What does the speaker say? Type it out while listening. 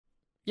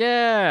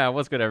Yeah,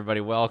 what's good,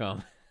 everybody?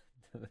 Welcome.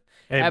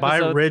 Hey, buy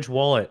Episode Ridge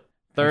Wallet.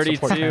 32.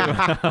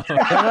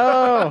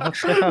 Hello.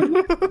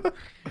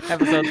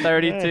 Episode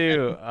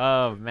 32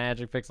 of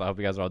Magic Pixel. I hope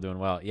you guys are all doing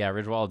well. Yeah,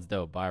 Ridge Wallet's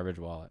dope. Buy a Ridge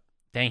Wallet.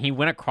 Dang, he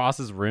went across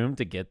his room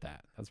to get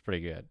that. That's pretty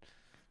good.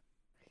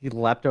 He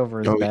leapt over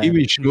his Yo, bed. he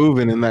be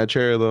moving in that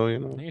chair though, you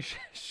know. He's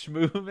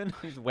schmoving.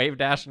 He's wave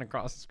dashing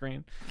across the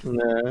screen. Yeah.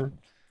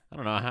 I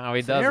don't know how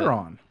he does it.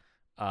 Aaron.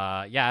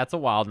 Yeah, it's a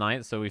wild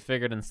night, so we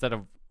figured instead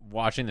of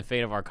watching the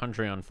fate of our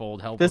country unfold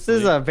This helplessly.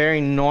 is a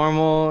very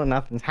normal,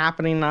 nothing's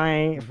happening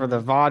night for the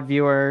VOD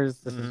viewers.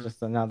 This Mhm. is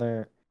just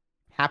another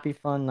happy,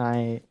 fun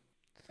night.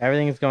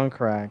 Everything is going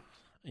correct.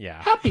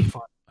 Yeah. Happy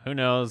fun. Who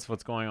knows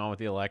what's going on with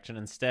the election?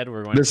 Instead,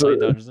 we're going to This play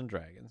is- Dungeons and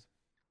Dragons.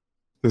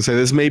 They say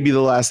this may be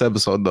the last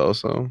episode though,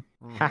 so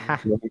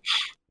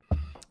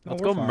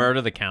Let's go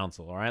murder the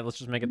council, all right? Let's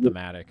just make it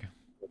thematic.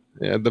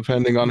 yeah,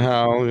 depending on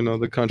how,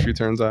 the country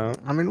turns out.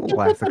 I mean, we'll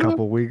last a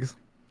couple weeks.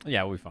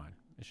 Yeah, we'll be fine.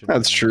 It should be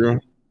That's fine. true.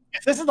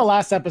 If this is the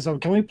last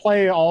episode, can we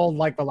play all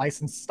like the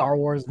licensed Star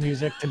Wars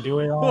music to do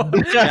it on?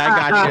 Yeah,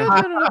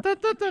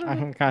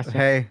 I got you.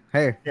 Hey,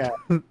 Yeah.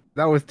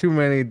 that was too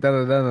many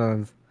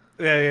da-da-da-das.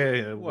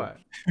 Yeah. What?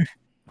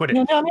 Put it.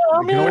 You can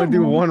only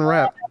do one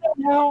rep.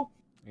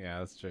 Yeah,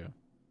 that's true.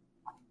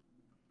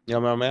 Meow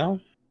meow meow.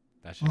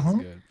 That shit's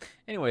good.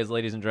 Anyways,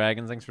 ladies and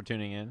dragons, thanks for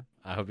tuning in.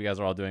 I hope you guys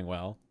are all doing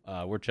well.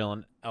 We're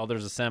chilling.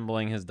 Elder's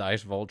assembling his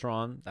dice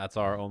Voltron. That's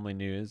our only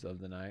news of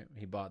the night.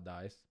 He bought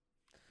dice.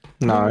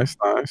 Nice.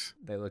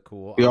 They look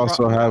cool. We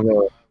also have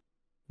a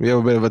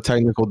bit of a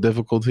technical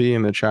difficulty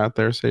in the chat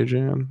there,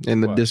 Sejan.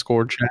 In the What?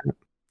 Discord chat.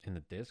 in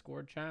the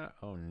Discord chat.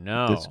 Oh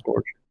no.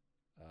 Discord.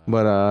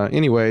 But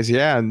anyways,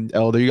 yeah,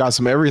 Elder, you got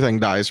some everything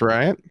dice,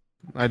 right?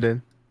 I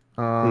did.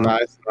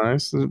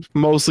 Nice.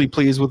 Mostly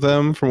pleased with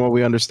them from what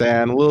we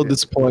understand. A little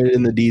disappointed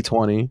in the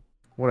D20.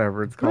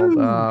 Whatever it's called.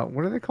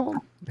 What are they called?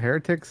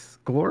 Heretics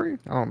Glory?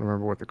 I don't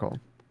remember what they're called.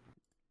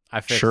 I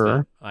fixed Sure.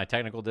 it. My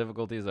technical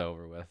difficulty is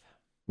over with.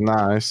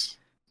 Nice.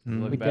 Does it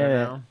look We better did it.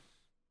 now?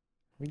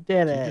 We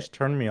did You it. just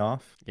turned me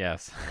off.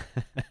 Yes.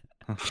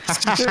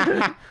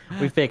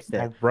 We fixed it.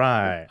 All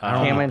right. I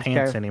don't Cameron's need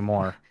pants care-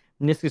 anymore.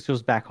 Niskus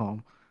goes back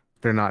home.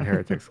 They're not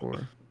Heretics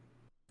Glory.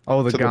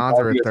 Oh, the To gods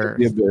are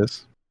darkness of the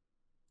athirst.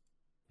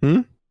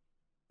 abyss.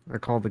 They're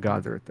called the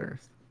gods are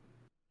athirst.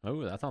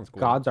 Oh, that sounds cool.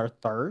 Gods are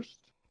thirst.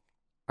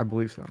 I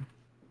believe so.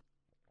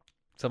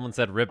 Someone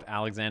said rip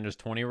Alexander's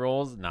 20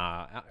 rolls.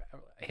 Nah,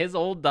 his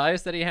old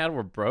dice that he had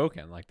were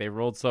broken. Like they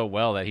rolled so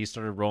well that he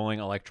started rolling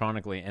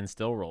electronically and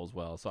still rolls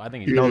well. So I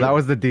think he's No, that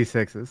was the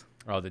D6s.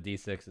 oh the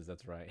D6s.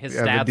 That's right. His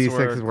Yeah, the stats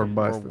D6s were were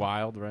busted.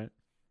 wild, right?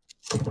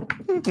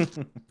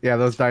 Yeah,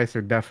 those dice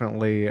are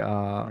definitely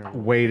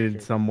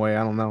weighted some way.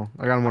 I don't know.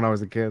 I got them when I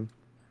was a kid.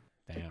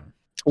 Damn.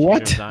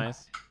 What? Shooter's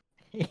dice.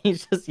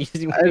 He's just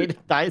using weighted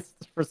dice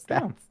for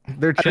stats.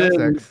 They're I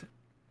didn't- chess.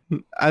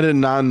 I did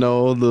not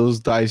know those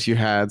dice you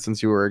had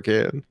since you were a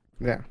kid.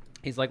 Yeah.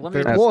 He's like, let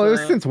me. Well, just, it was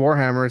since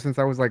Warhammer, since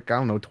I was like, I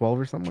don't know, 12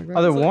 or something like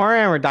Are that. the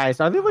Warhammer dice?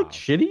 Are they like Wow.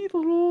 shitty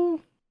little?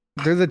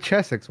 They're the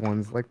Chessex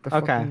ones, like the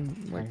Okay.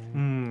 fucking,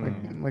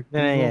 like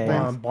Yeah, these yeah, little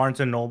yeah. things. Barnes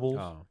and Nobles.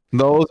 Oh.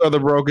 Those are the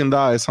broken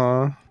dice,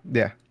 huh?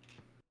 Yeah.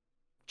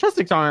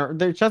 Chestics aren't.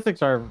 The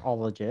Chestics are all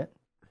legit.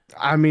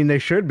 I mean, they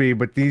should be,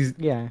 but these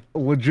Yeah.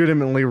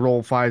 legitimately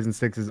roll 5s and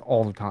 6s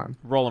all the time.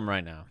 Roll them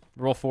right now.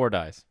 Roll 4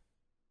 dice.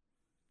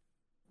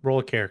 Roll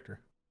a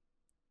character.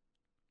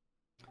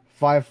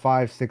 5,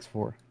 5, 6,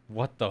 4.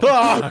 What the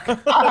fuck?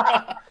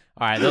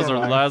 All right,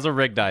 those are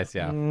rigged dice.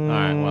 Yeah. All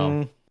right. Well.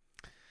 Mm,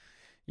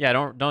 Yeah.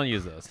 Don't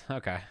use those.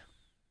 Okay.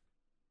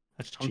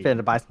 That's I'm cheap.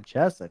 finna buy some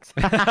Chestics.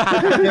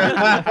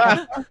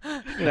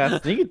 Yeah,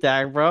 sneak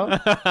attack, bro.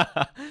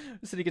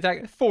 Sneak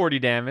attack, 40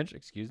 damage.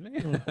 Excuse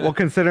me. Well,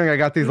 considering I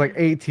got these like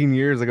 18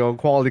 years ago,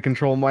 quality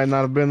control might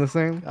not have been the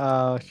same.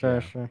 Oh, sure, Yeah.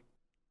 sure.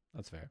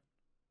 That's fair.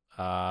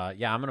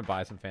 Yeah, I'm gonna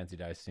buy some fancy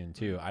dice soon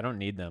too. I don't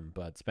need them,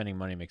 but spending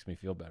money makes me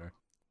feel better.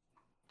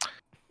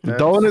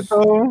 Don't it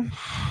though?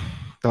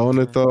 Don't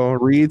it though?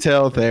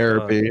 Retail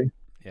therapy. It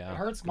Yeah.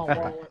 hurts my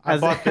wallet. I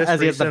bought this as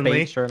he has the recently.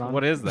 bait shirt on.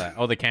 What is that?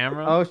 Oh, the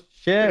camera. Oh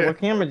shit! What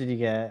camera did you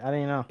get? I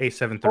didn't know.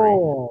 A73.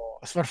 Oh,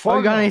 it's for Oh, fun.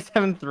 you got an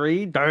A7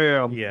 III?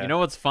 Damn. Yeah. You know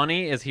what's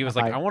funny is he was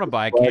like, Like, I want to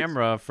buy a what?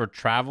 camera for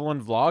travel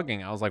and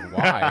vlogging. I was like,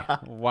 why?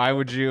 Why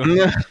would you?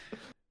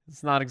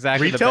 It's not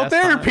exactly Retail the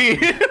best time.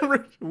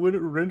 therapy.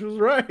 Ringe was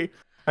right.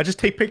 I just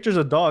take pictures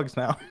of dogs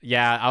now.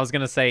 Yeah, I was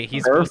gonna say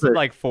he's posted Perfect.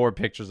 like 4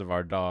 pictures of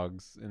our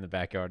dogs in the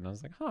backyard, and I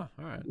was like, huh,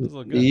 all right, those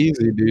look good.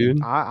 Easy,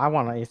 dude. I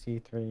want an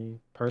AC3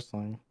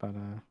 personally, but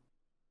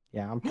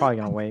yeah, I'm probably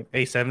gonna wait.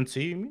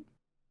 A7C, you mean?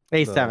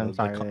 A7, the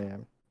sorry. co- yeah, yeah.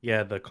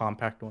 Yeah, the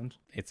compact ones.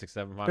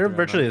 8675. They're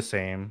virtually the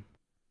same.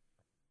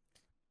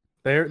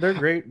 They're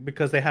great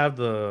because they have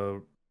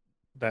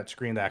that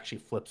screen that actually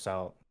flips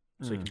out,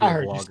 so you can be I a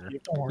heard you, vlogger.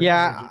 Steve. Don't worry.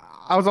 Yeah,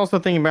 I was also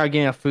thinking about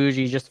getting a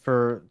Fuji just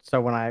for so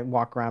when I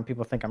walk around,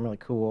 people think I'm really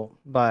cool.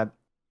 But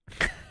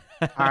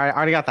I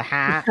already got the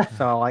hat,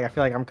 so like I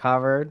feel like I'm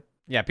covered.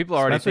 Yeah, people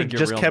already Spencer think you're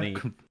just real kept neat.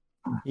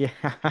 Yeah.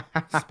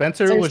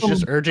 Spencer Say was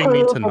just some urging me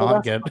to purple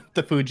not get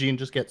the Fuji and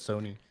just get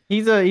Sony.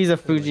 He's a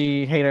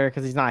Fuji hater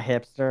because he's not a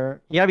hipster.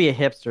 You gotta be a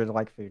hipster to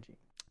like Fuji.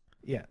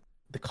 Yeah,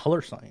 the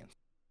color science.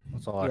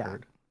 That's all I Yeah.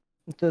 heard.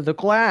 The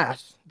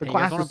glass. The Hey, you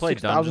guys glass want is to play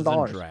Dungeons and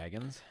 $6,000.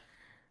 Dragons?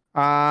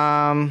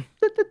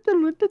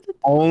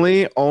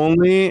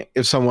 Only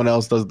if someone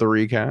else does the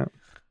recap.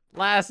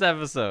 Last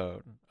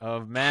episode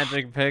of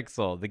Magic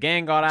Pixel, the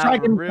gang got out of a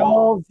Dragon real.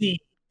 Ball Z.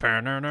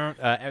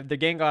 The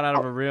gang got out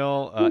of a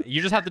real.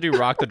 You just have to do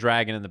Rock the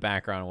Dragon in the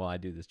background while I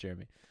do this,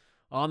 Jeremy.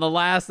 On the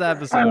last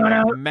episode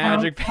of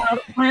Magic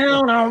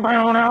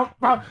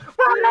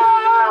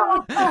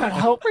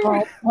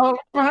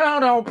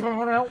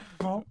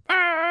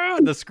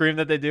the scream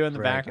that they do in the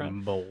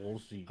background. Ball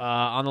Z.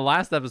 On the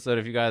last episode,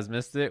 if you guys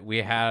missed it,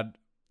 we had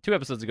 2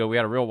 episodes ago, we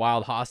had a real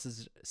wild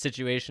hostage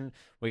situation.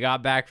 We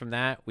got back from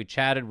that. We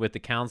chatted with the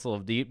Council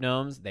of Deep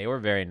Gnomes. They were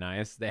very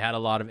nice. They had a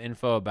lot of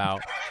info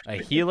about a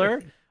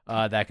healer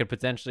that could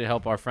potentially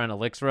help our friend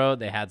Elixro.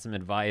 They had some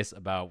advice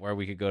about where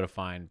we could go to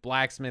find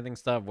blacksmithing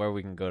stuff, where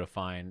we can go to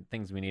find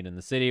things we need in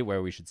the city,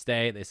 where we should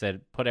stay. They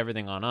said, put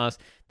everything on us.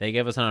 They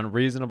gave us an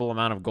unreasonable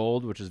amount of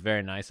gold, which is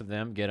very nice of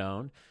them. Get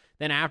owned.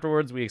 Then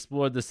afterwards, we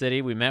explored the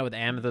city. We met with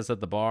Amethyst at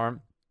the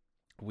bar.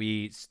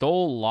 We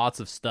stole lots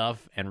of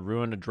stuff and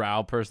ruined a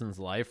drow person's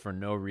life for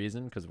no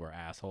reason because we're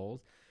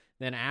assholes.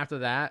 Then after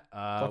that,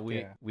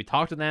 we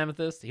talked with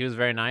Amethyst. He was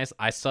very nice.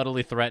 I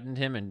subtly threatened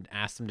him and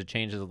asked him to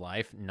change his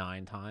life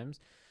 9 times.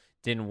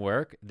 Didn't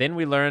work. Then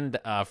we learned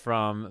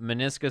from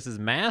Meniscus's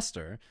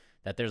master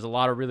that there's a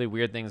lot of really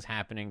weird things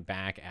happening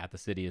back at the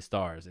City of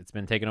Stars. It's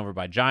been taken over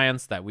by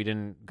giants that we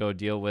didn't go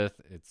deal with.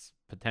 It's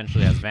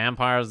potentially has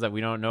vampires that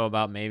we don't know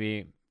about,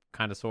 maybe,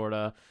 kind of, sort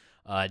of.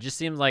 It just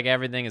seems like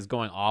everything is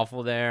going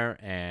awful there,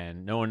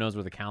 and no one knows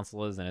where the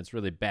council is, and it's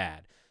really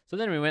bad. So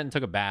then we went and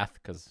took a bath,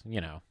 because,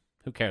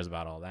 who cares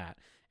about all that?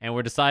 And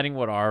we're deciding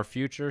what our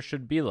future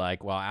should be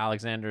like while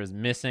Alexander is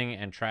missing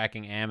and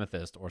tracking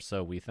Amethyst, or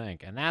so we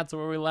think. And that's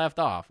where we left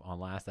off on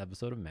last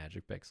episode of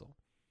Magic Pixel.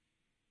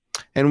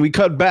 And we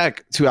cut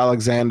back to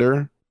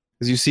Alexander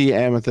as you see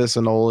Amethyst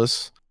and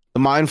Olus, the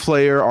Mind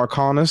Flayer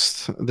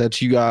Arcanist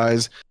that you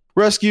guys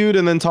rescued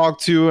and then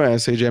talked to,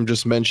 as AJM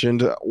just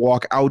mentioned,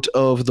 walk out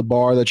of the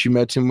bar that you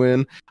met him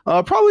in,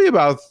 probably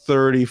about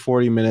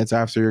 30-40 minutes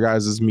after your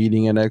guys'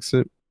 meeting and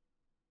exit.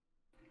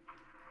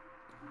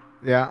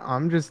 Yeah,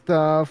 I'm just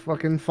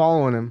fucking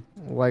following him,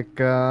 like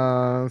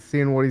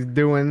seeing what he's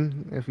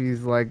doing. If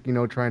he's like,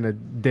 trying to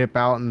dip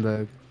out in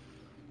the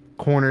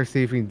corner,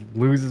 see if he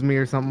loses me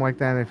or something like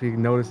that. If he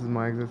notices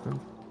my existence.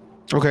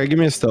 Okay, give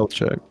me a stealth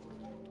check.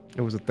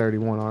 It was a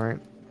 31, all right.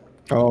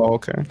 Oh,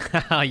 okay.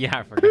 Oh, yeah,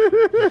 I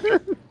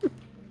forgot.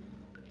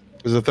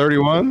 Is it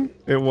 31?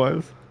 It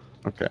was.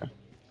 Okay.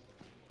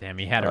 Damn,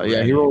 he had it Yeah,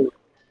 ready.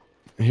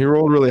 he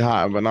rolled really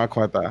high, but not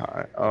quite that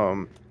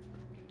high.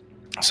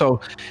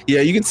 So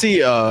yeah, you can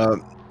see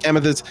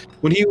Amethyst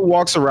when he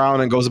walks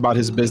around and goes about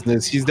his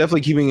business. He's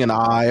definitely keeping an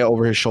eye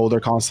over his shoulder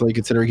constantly,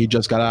 considering he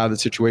just got out of the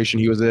situation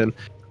he was in.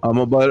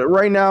 But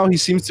right now he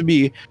seems to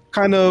be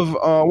kind of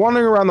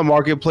wandering around the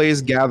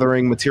marketplace,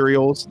 gathering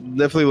materials.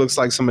 Definitely looks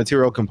like some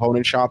material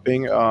component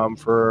shopping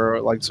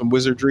for like some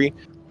wizardry.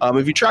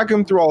 If you track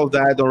him through all of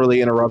that, don't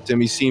really interrupt him.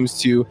 He seems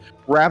to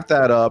wrap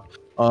that up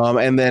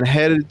and then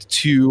head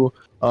to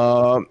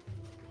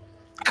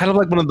kind of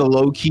like one of the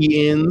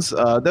low-key inns.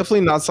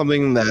 Definitely not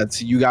something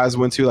that you guys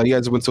went to. Like, you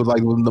guys went to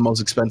like the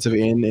most expensive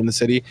inn in the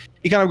city.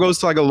 He kind of goes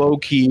to like a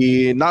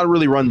low-key, not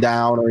really run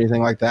down or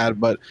anything like that,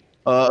 but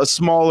a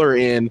smaller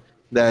inn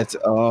that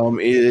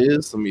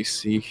is, let me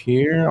see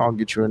here. I'll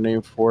get you a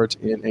name for it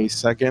in a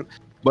second.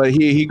 But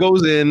he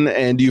goes in,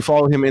 and do you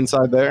follow him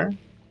inside there?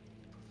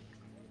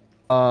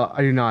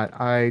 I do not.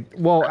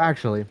 Well,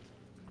 actually,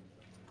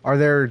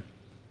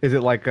 is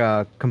it like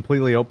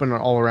completely open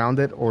all around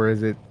it, or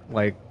is it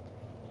like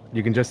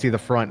you can just see the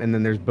front and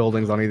then there's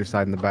buildings on either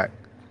side and the back?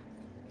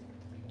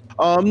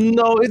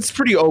 No, it's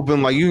pretty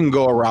open. Like, you can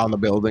go around the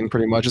building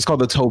pretty much. It's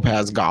called the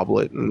Topaz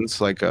Goblet, and it's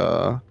like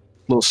a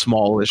little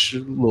smallish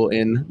little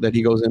inn that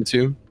he goes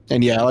into.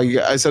 And yeah, like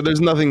I said,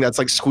 there's nothing that's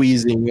like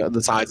squeezing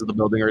the sides of the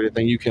building or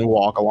anything. You can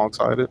walk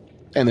alongside it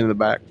and in the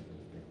back.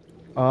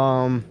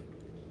 All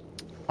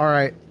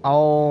right,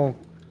 I'll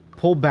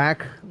pull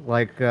back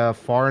like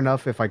far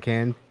enough if I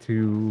can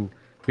to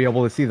be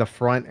able to see the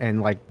front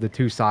and like the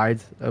two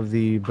sides of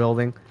the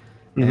building,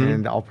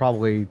 and I'll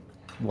probably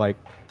like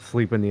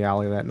sleep in the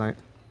alley that night.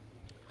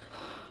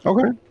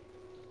 Okay.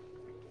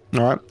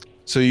 All right.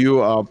 So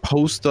you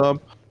post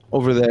up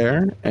over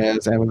there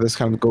as Amethyst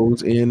kind of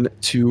goes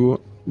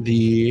into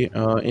the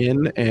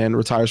inn and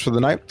retires for the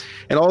night.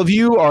 And all of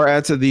you are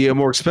at the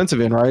more expensive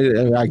inn,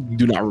 right? I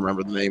do not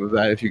remember the name of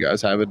that if you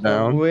guys have it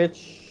down. The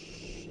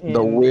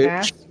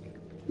Witch.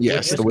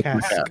 Yes, the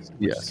Witch's Cast.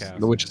 Yes,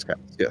 the Witch's Cast.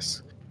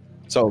 Yes.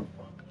 So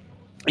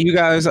you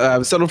guys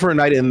settled for a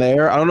night in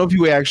there. I don't know if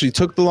you actually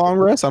took the long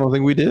rest. I don't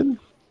think we did.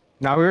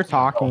 No, we were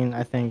talking,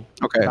 I think,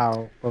 Okay.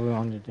 about what we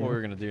wanted to do. What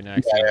we're going to do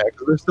next. Yeah,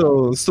 'cause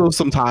there's still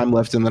some time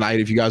left in the night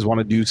if you guys want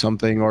to do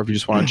something or if you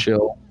just want to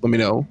chill. Let me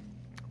know.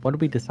 What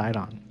did we decide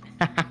on?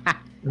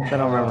 I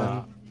don't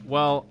remember.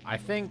 Well, I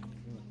think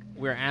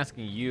we're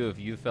asking you if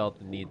you felt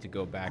the need to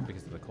go back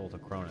because of the cult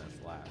of Cronus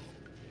last.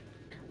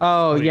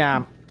 Oh Wait.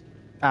 yeah.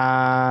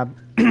 I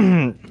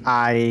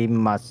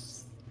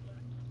must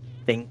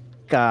think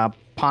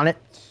upon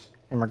it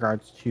in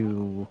regards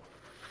to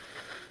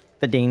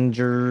the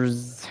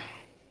dangers.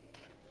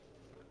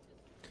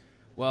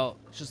 Well,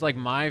 it's just like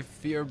my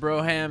fear,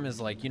 Broham,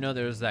 is like,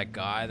 there's that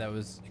guy that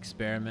was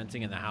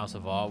experimenting in the House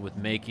of All with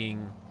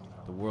making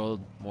the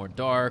world more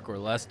dark or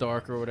less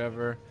dark or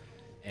whatever.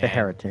 The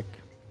heretic.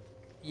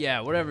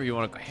 Yeah, whatever you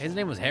want to. His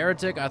name was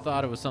Heretic. I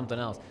thought it was something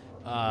else.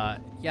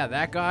 Yeah,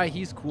 that guy,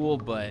 he's cool,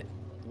 but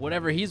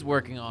whatever he's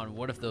working on,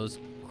 what if those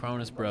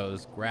Cronus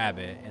bros grab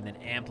it and then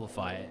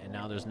amplify it, and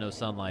now there's no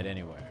sunlight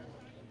anywhere?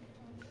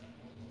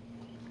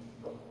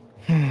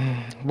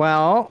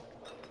 Well,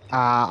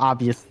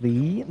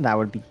 obviously that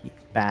would be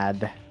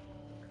bad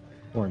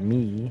for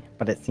me,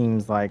 but it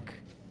seems like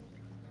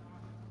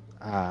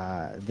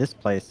this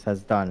place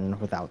has done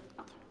without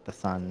the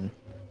sun.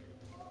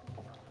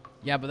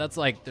 Yeah, but that's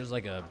like there's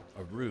like a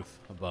roof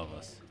above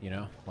us,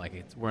 like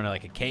we're in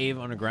like a cave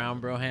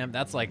underground, Broham.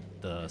 That's like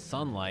the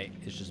sunlight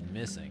is just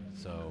missing.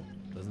 So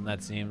doesn't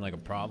that seem like a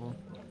problem?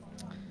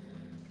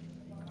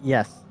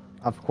 Yes,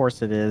 of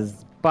course it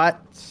is,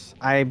 but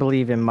I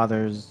believe in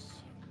Mother's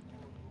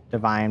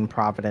divine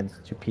providence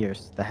to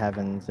pierce the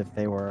heavens if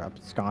they were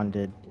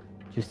absconded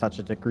to such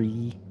a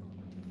degree.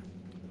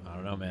 I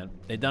don't know, man.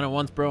 They've done it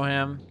once,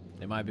 Broham.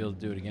 They might be able to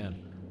do it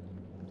again.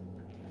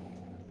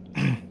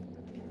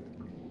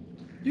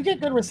 You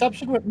get good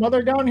reception with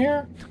Mother down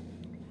here?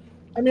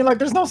 I mean, like,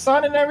 there's no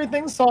sun and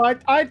everything, so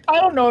I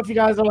don't know if you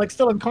guys are like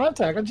still in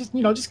contact. I'm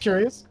just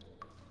curious.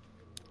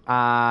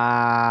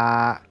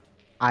 I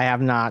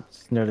have not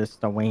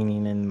noticed a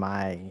waning in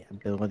my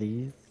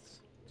abilities,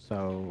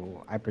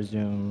 so I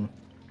presume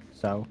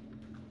so.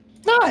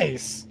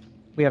 Nice.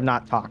 We have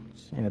not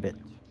talked in a bit.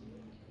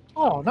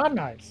 Oh, not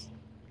nice.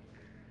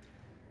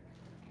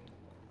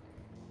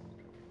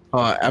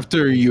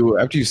 After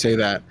you say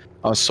that,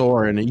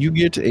 Soren, you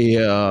get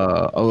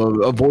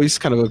a voice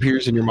kind of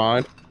appears in your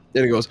mind,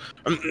 and it goes,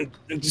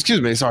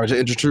 "Excuse me, sorry to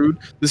intrude.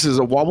 This is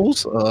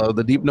Wobbles,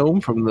 the deep gnome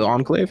from the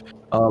Enclave.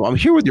 I'm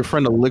here with your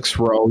friend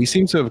Elixro. He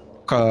seems to have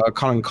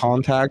come in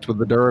contact with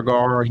the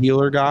Duragar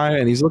healer guy,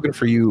 and he's looking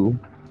for you."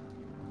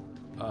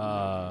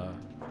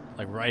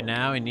 Like right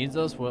now, he needs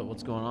us.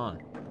 What's going on?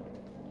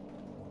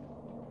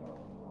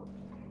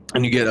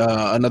 And you get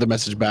another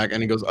message back,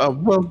 and he goes,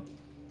 well,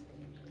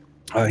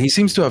 he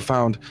seems to have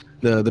found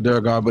the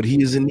Duragar, but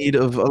he is in need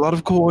of a lot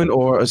of coin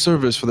or a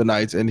service for the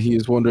night, and he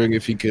is wondering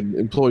if he could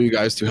implore you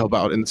guys to help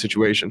out in the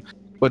situation.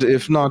 But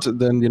if not,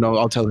 then,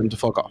 I'll tell him to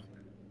fuck off.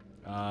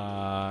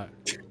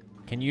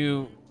 Can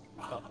you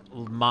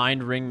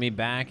mind ring me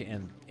back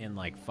in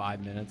like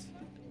 5 minutes?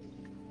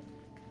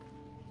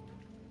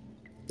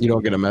 You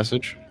don't get a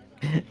message?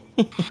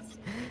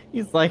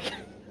 He's like,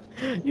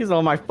 use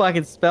all my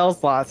fucking spell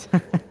slots.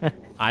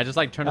 I just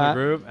like turn to the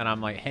group and I'm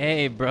like,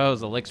 hey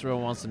bros, Elixir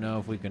wants to know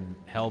if we can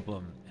help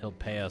him. He'll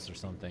pay us or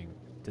something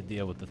to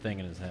deal with the thing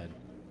in his head.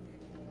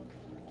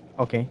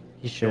 Okay,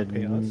 he should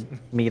pay us.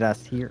 meet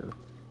us here.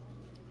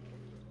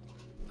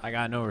 I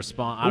got no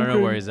response. I don't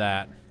know where he's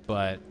at,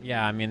 but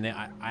yeah, I mean,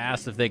 I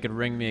asked if they could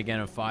ring me again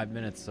in 5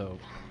 minutes, so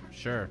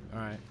sure, all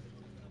right.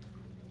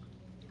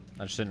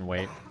 I just didn't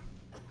wait.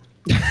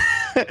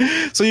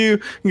 So you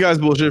guys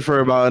bullshit for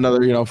about another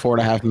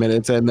 4.5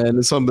 minutes, and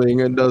then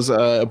something does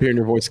appear in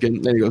your voice again,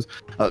 and he goes,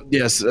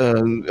 yes,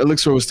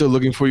 Elixir was still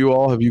looking for you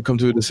all. Have you come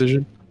to a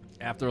decision?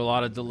 After a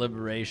lot of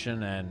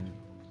deliberation and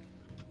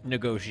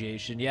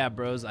negotiation, yeah,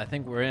 bros, I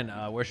think we're in.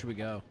 Where should we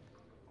go?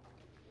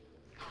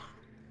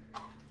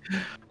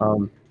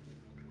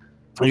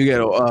 You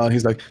get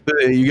he's like,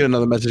 you get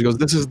another message. He goes,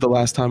 this is the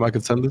last time I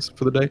could send this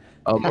for the day,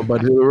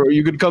 but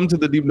you could come to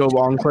the Deep Gnome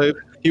Enclave.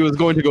 He was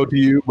going to go to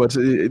you, but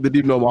the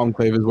Deep Gnome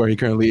Enclave is where he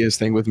currently is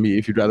staying with me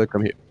if you'd rather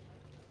come here.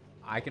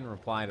 I can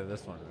reply to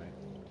this one, right?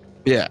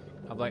 Yeah.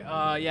 I'm like,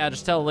 yeah,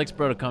 just tell Elixir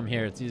bro to come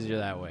here. It's easier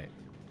that way.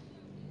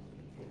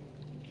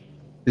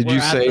 Did We're you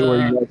at say the-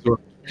 where you guys were?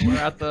 We're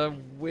at the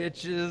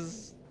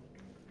witch's...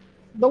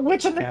 The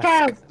witch and the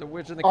cast. The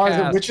witch in the Or is it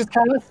cask. witch's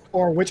cast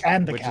or witch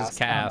and the Witch's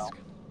cast? I don't cask. know.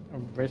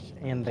 Rich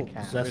and the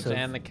cat. Witch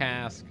and the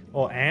cask.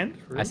 Oh, and?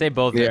 I say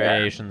both Yeah.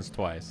 variations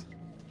twice.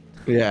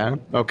 Yeah.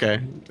 Okay.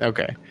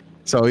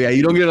 So yeah,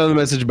 you don't get another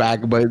message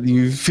back, but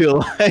you feel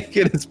like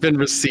it has been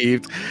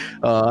received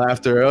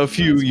after a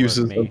few Nice work,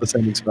 uses mate. of the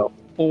sending spell.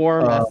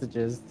 4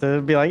 messages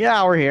to be like,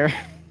 yeah, we're here.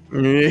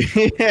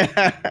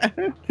 Yeah.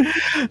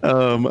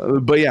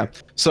 But yeah,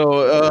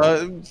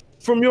 so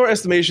from your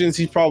estimations,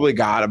 he's probably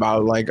got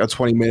about like a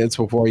 20 minutes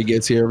before he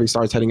gets here. If he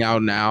starts heading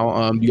out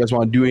now. Do you guys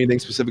want to do anything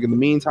specific in the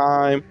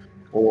meantime,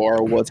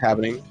 or what's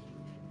happening?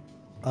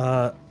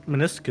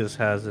 Meniscus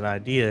has an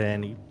idea,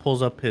 and he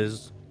pulls up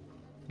his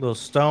little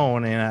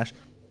stone and asks,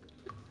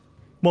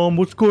 Mom,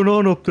 what's going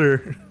on up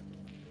there?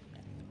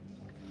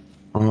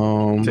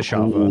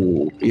 Teshava.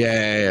 Ooh,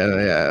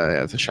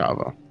 yeah,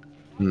 Teshava.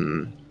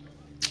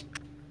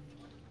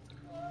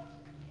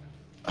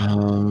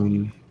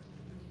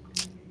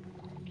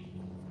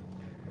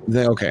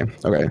 Then okay.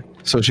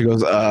 So she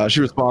goes. She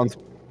responds.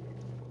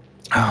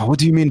 What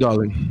do you mean,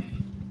 darling?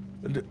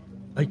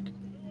 I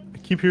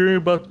keep hearing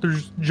about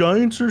there's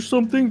giants or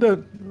something that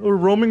are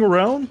roaming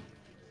around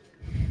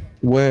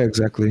Where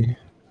exactly?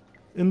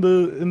 in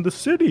the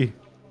city.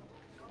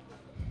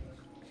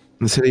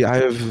 The city. I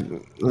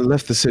have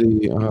left the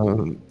city.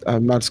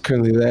 I'm not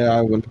currently there.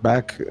 I went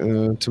back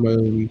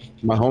to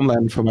my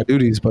homeland for my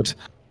duties. But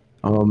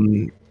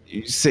you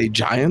say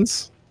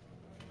giants?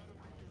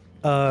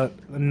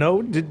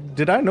 No.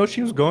 Did I know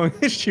she was going?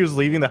 She was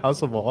leaving the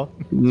House of Law.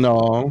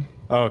 No.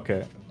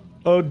 Okay.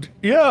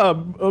 Yeah.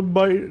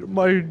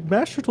 My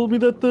master told me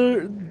that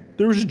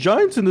there's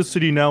giants in the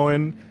city now,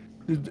 and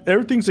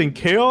everything's in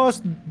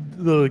chaos.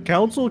 The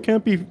council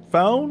can't be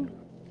found.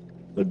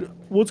 I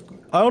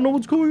don't know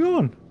what's going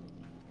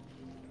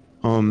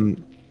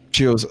on.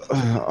 She goes.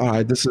 All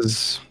right. This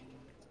is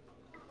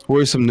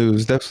worrisome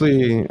news.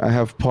 Definitely, I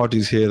have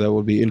parties here that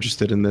will be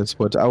interested in this,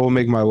 but I will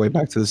make my way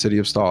back to the City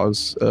of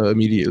Stars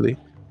immediately.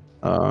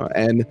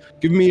 And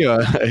give me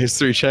a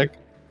history check.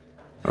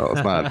 Well,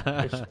 it's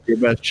not your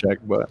best check,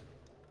 but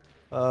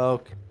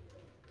Okay.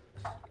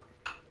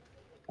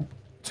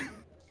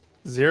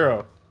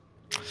 0.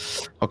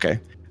 okay.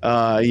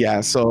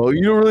 Yeah, so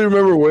you don't really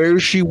remember where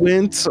she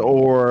went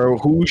or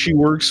who she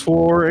works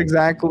for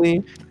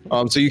exactly.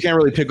 So you can't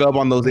really pick up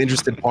on those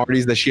interested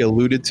parties that she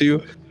alluded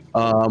to.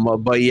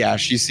 But yeah,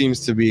 she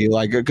seems to be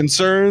like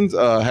concerned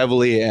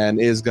heavily and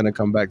is gonna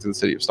come back to the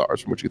City of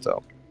Stars, from what you can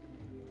tell.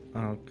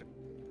 Okay.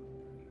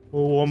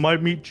 Well, I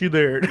might meet you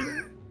there.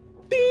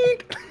 Ding!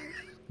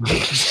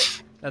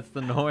 That's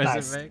the noise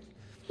Nice. it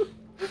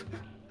makes.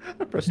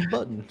 I pressed the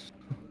button.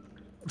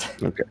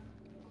 Okay.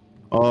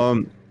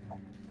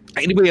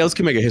 Anybody else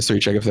can make a history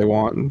check if they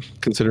want,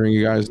 considering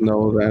you guys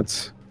know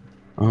that.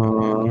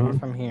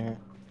 From here.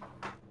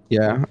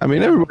 Yeah, I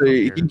mean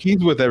everybody.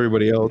 He's with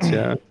everybody else.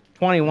 Yeah.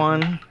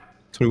 21.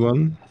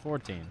 21,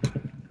 14.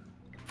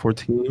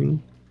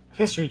 14.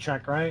 History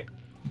check, right?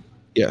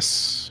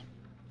 Yes.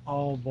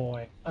 Oh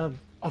boy, a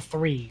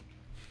 3.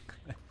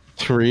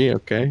 3.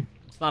 Okay.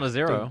 It's not a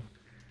 0.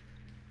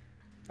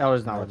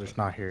 Elder's not No, with there's us.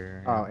 not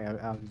here. Oh, yeah.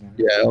 Alexander.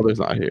 Yeah, Elder's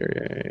not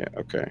here. Yeah.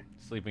 Okay.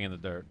 Sleeping in the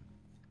dirt.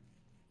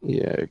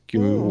 Yeah.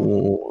 Give me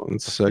Ooh. 1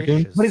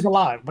 second. But he's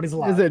alive. But he's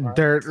alive. Is it alright?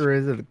 dirt or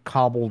is it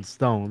cobbled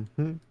stone?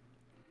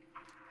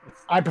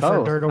 I prefer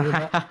Both. dirt over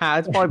that.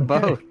 It's probably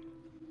both.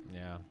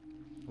 Yeah.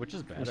 Which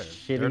is A better?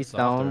 shitty Dirt's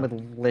stone softer.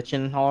 with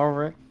lichen all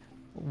over it.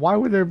 Why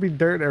would there be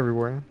dirt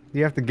everywhere?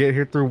 You have to get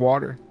here through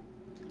water.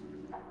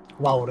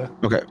 Louder.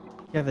 Okay.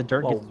 Yeah, the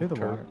dirt Well, gets through the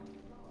dirt. water.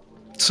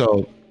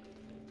 So,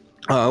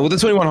 with the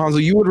 21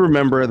 Hanzo, you would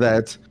remember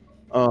that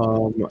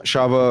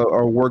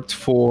Shava worked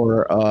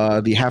for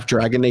the Half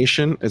Dragon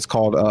Nation. It's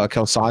called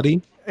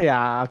Kelsadi.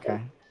 Yeah,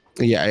 okay.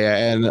 Yeah,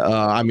 and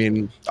I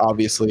mean,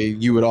 obviously,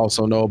 you would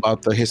also know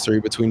about the history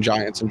between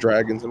giants and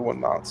dragons and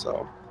whatnot.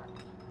 So,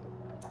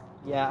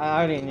 Yeah, I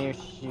already knew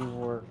she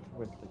worked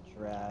with the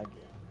drag,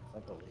 I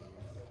believe.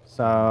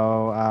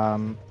 So,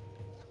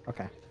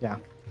 okay, yeah.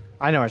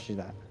 I know where she's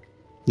at.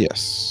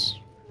 yes.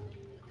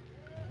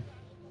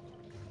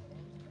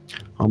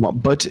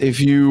 But if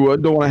you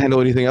don't want to handle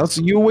anything else,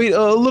 you wait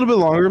a little bit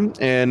longer,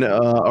 and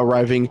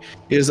arriving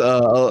is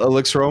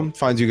Elixro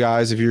finds you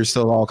guys. If you're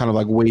still all kind of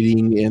like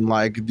waiting in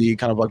like the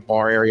kind of like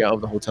bar area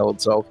of the hotel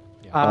itself,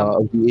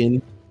 of the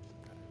inn.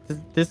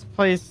 This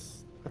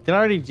place, did I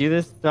already do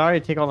this? Did I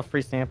already take all the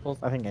free samples?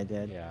 I think I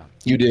did. Yeah.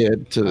 You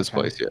did to this Okay.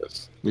 place,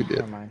 yes, you did.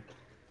 Never mind.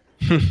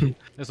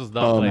 This was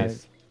the Um,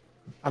 place.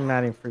 I'm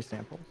adding free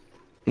samples.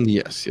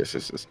 Yes.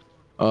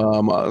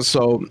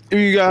 So, are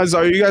you guys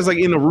like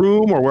in a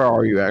room, or where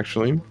are you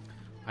actually?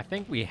 I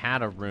think we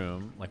had a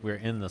room, like we were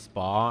in the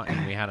spa,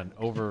 and we had an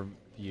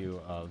overview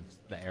of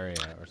the area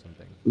or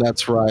something.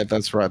 That's right.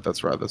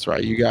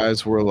 You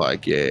guys were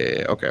like,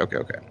 yeah. Okay.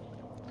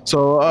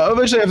 So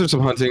eventually, after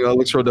some hunting,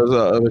 Elixro does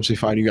eventually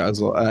find you guys,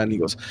 and he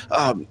goes,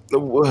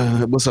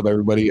 "What's up,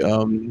 everybody?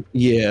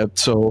 Yeah.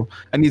 So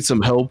I need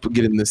some help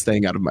getting this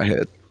thing out of my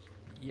head."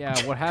 Yeah,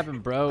 what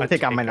happened, bro? I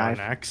think I'm my Take out knife.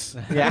 an axe.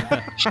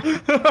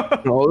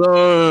 Yeah.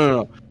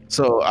 No.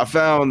 So I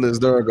found this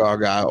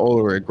Durgar guy,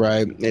 Ulrich,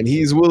 right? And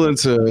he's willing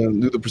to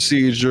do the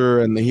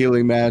procedure and the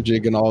healing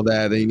magic and all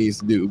that he needs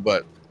to do,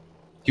 but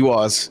he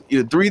wants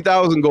either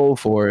 3,000 gold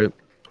for it,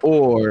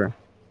 or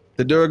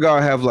the Durgar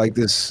have like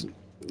this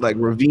like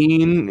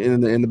ravine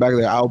in the back of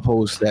their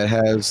outpost that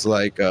has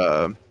like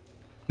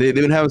they've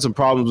been having some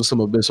problems with some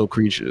abyssal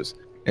creatures,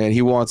 and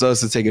he wants us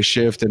to take a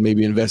shift and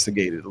maybe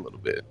investigate it a little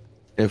bit.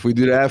 If we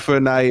do that for a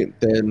night,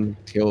 then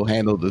he'll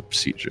handle the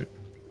procedure.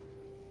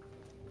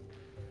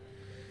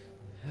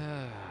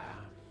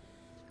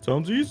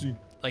 Sounds easy.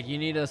 Like, you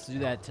need us to do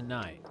that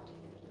tonight.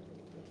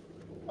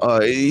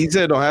 He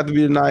said it don't have to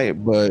be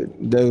tonight, but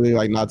definitely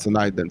like not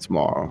tonight, then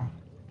tomorrow.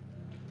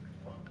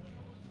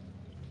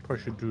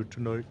 Probably should do it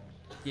tonight.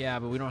 Yeah,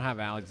 but we don't have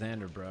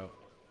Alexander, bro.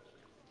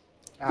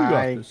 We got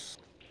I this.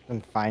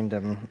 can find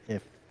him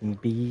if need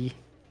be.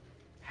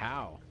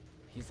 How?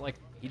 He's like,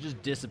 he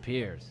just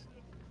disappears.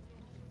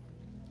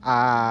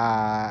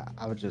 I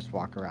would just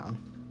walk around.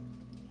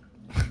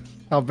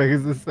 How big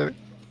is this city?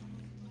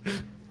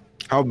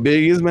 How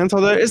big is Mental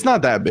there? It's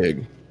not that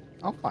big.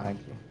 I'll find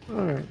you.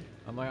 All right.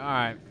 I'm like, all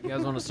right, you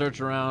guys want to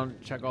search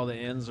around, check all the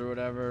inns or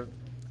whatever?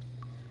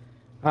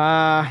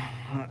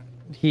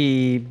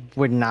 He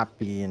would not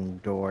be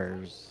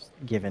indoors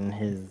given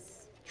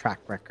his track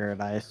record.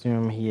 I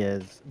assume he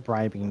is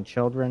bribing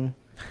children.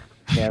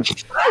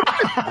 Yes.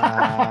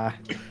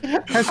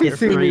 Has he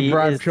seen me History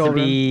bribe is to children?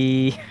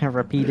 be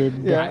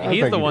repeated. Yeah. I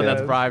He's think the he one that's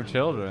does. bribed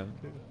children.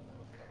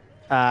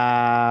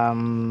 I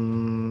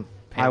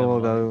Pay them will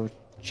money. go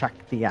check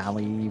the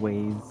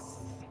alleyways.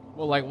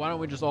 Well, like, why don't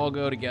we just all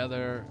go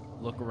together,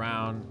 look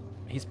around?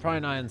 He's probably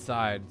not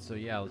inside, so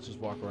yeah, let's just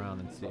walk around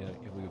and see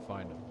if we can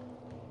find him.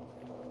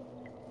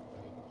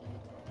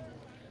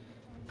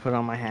 Put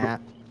on my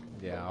hat.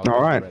 Yeah. All get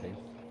right.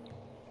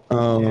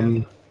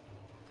 ready.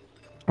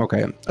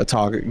 Okay, a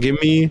target. Give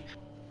me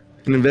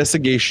an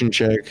investigation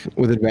check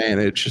with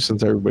advantage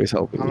since everybody's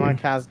helping I'm you. gonna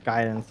cast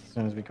guidance as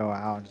soon as we go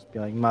out. Just be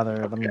like, Mother,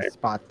 let me Okay.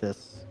 spot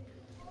this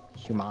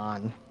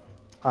human.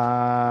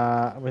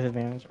 With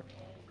advantage.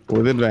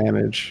 With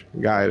advantage,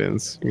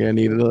 guidance. You're gonna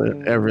need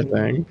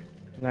everything.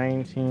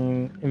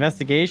 19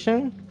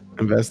 investigation.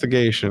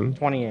 Investigation.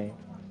 28.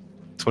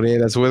 28.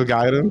 That's with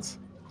guidance.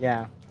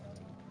 Yeah.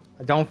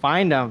 I don't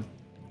find him.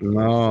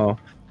 No.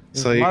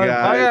 So you Motherfucker,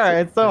 got.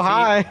 it's so Does he-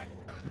 high.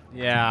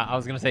 Yeah, I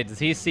was gonna say, does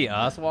he see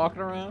us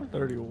walking around?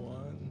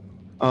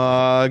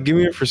 31. Give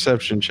me a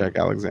perception check,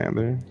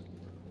 Alexander.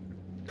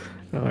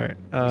 All right.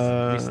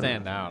 We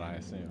stand out, I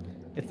assume.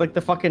 It's like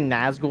the fucking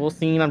Nazgul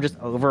scene. I'm just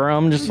over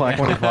him, just like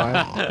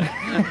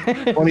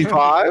 25.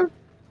 25.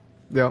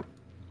 Yep.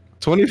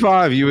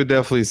 25. You would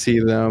definitely see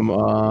them.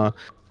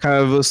 Kind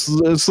of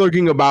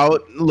slurking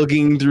about,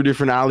 looking through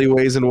different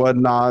alleyways and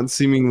whatnot,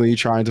 seemingly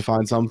trying to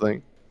find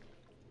something.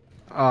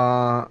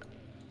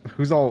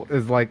 Who's all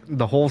is like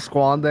the whole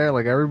squad there?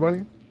 Like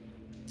everybody?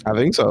 I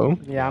think so.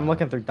 Yeah, I'm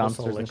looking through Just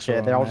dumpsters and Elixir,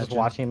 shit. They're all just imagine.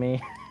 watching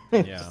me.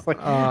 Yeah. Just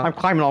like, I'm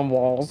climbing on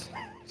walls.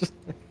 Just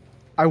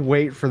I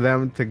wait for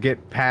them to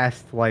get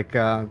past like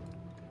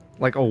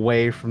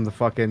away from the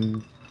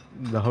fucking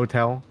the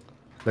hotel,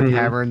 the Mhm.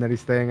 tavern that he's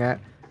staying at,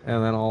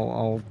 and then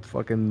I'll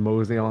fucking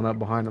mosey on up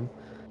behind him.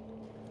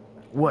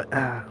 What?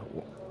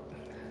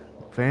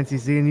 Fancy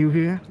seeing you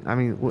here. I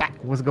mean,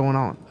 what's going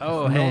on?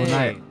 Oh, Middle of the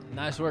hey. night.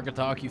 Nice work,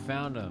 Atalk. You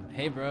found him.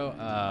 Hey, bro.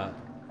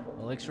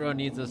 Elixiro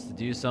needs us to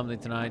do something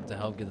tonight to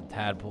help get the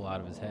tadpole out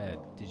of his head.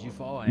 Did you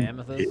follow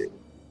Amethyst?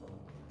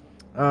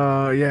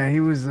 Yeah, he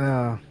was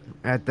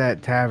at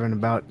that tavern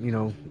about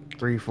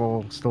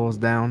 3-4 stores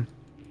down.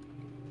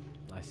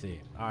 I see.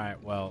 All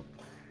right. Well,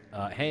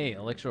 hey,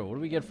 Elixiro, what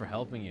do we get for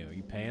helping you? Are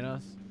you paying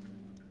us?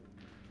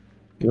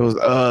 It was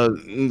I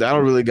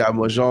don't really got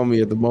much on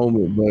me at the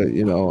moment, but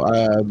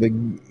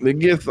the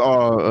Gith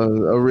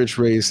are a rich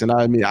race, and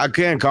I mean I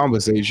can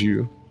compensate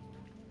you.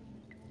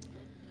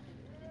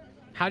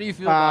 How do you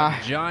feel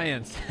about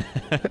giants?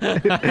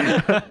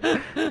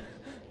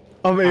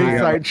 I'm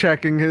insight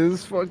checking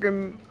his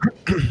fucking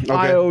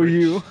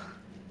IOU.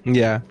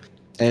 Yeah,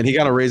 and he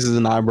kind of raises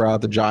an eyebrow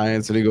at the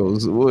giants, and he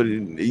goes, "What?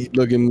 You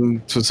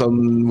looking for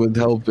someone with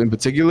help in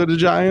particular, the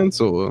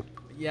giants, or?"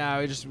 Yeah,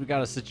 we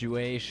got a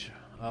situation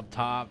up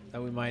top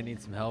that we might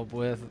need some help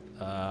with.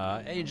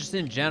 Hey, just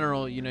in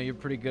general, you're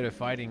pretty good at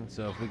fighting,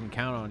 so if we can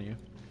count on you.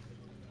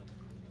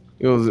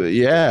 He goes,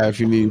 "Yeah, if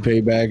you need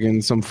payback in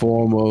some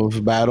form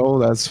of battle,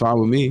 that's fine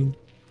with me."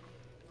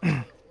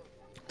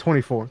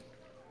 24.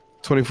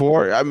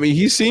 24. I mean,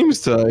 he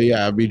seems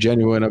to be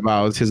genuine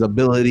about his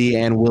ability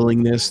and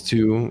willingness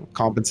to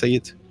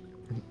compensate.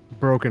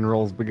 Broken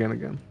rolls begin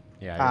again.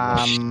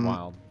 Yeah, you're Um,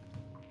 wild.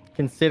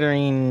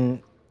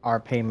 considering our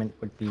payment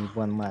would be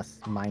one less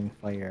mind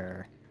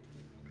flayer.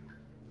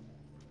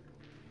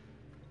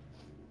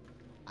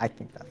 I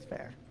think that's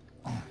fair.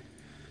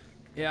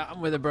 Yeah,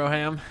 I'm with it,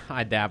 Broham.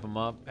 I dap him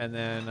up, and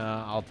then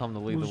I'll tell him to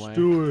lead the Let's way.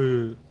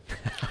 do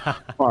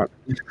it.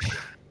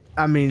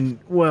 I mean,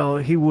 well,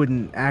 he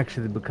wouldn't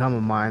actually become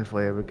a mind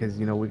flayer because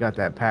we got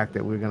that pack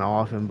that we're gonna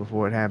off him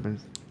before it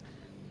happens.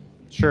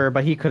 Sure,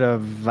 but he could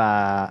have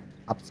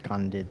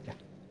absconded.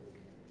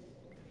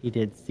 He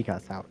did seek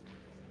us out.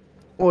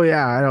 Well,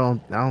 yeah, I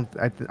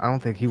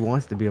don't think he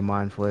wants to be a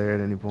mind flayer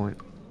at any point.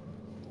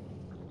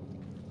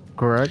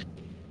 Correct.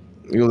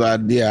 He goes, I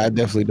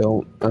definitely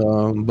don't.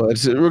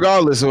 But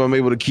regardless, if I'm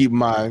able to keep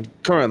my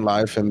current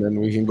life and then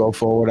we can go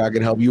forward, I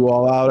can help you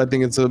all out. I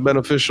think it's a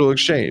beneficial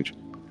exchange.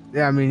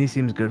 Yeah, I mean, he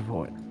seems good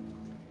for it.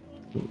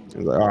 He's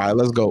like, all right,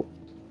 let's go.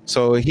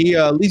 So he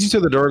leads you to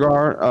the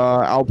Durgar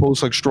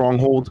outpost, like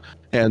stronghold,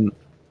 and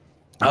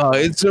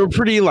it's a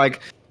pretty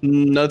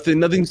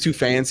nothing's too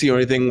fancy or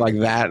anything like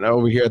that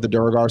over here at the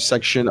Durgar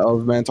section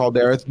of Mantal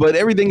Dareth, but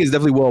everything is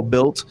definitely well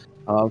built,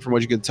 from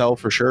what you can tell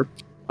for sure.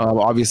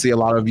 Obviously, a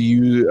lot of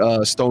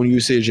stone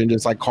usage and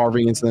just like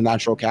carving into the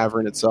natural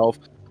cavern itself.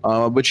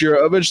 But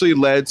you're eventually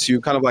led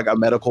to kind of like a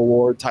medical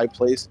ward type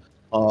place,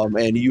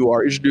 and you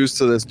are introduced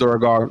to this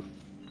Durgar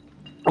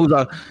Who's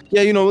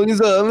yeah, you know, he's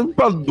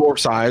about dwarf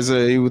size,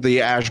 with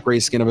the ash gray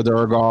skin of a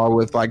Durgar,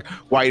 with like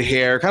white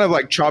hair, kind of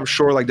like chopped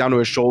short, like down to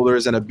his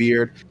shoulders, and a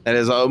beard that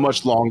is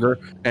much longer.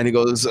 And he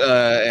goes,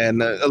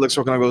 and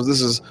Elixir kind of goes,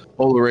 "This is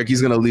Ulrich.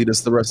 He's gonna lead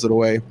us the rest of the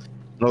way."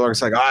 And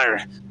Ulrich's like,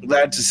 "I'm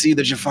glad to see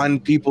that you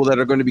find people that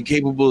are going to be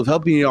capable of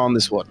helping you on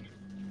this one."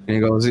 And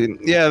he goes,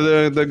 "Yeah,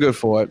 they're good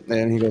for it."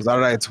 And he goes, "All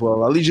right,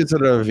 well, I'll lead you to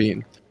the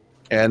ravine."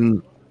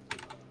 And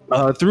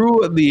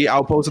through the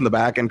outpost in the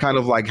back, and kind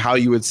of like how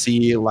you would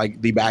see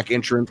like the back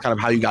entrance, kind of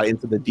how you got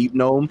into the Deep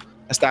Gnome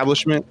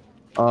establishment,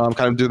 kind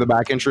of through the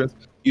back entrance,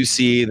 you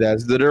see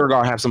that the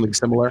Durgar have something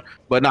similar,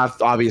 but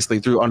not obviously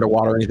through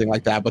underwater or anything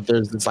like that. But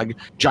there's this like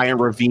giant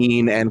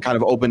ravine and kind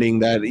of opening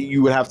that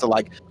you would have to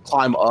like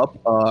climb up.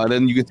 And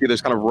then you can see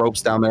there's kind of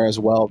ropes down there as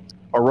well,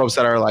 or ropes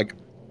that are like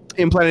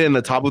implanted in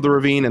the top of the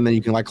ravine, and then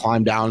you can like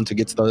climb down to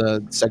get to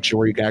the section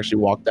where you can actually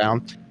walk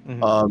down.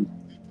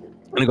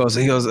 And he goes,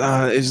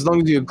 as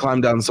long as you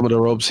climb down some of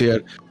the ropes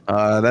here,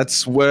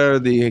 that's where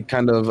the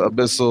kind of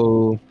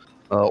abyssal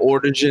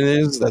origin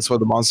is. That's where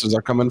the monsters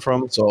are coming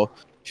from. So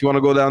if you want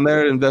to go down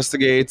there,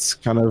 investigate,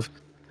 kind of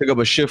pick up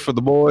a shift for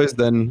the boys,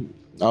 then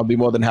I'll be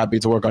more than happy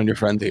to work on your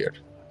friend here.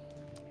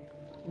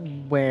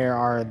 Where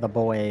are the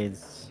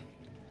boys?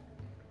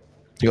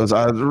 He goes,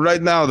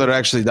 right now they're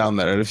actually down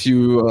there.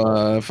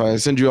 If I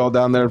send you all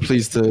down there,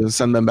 please to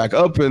send them back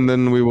up, and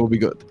then we will be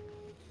good.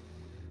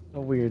 A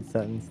weird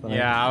sentence. Though.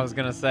 Yeah, I was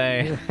gonna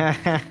say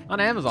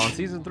on Amazon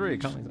season 3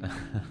 coming.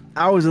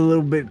 I was a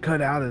little bit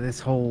cut out of this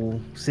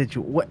whole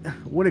situation.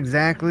 What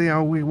exactly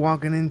are we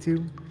walking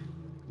into?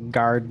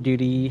 Guard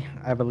duty,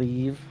 I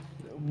believe.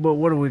 But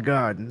what do we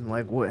got?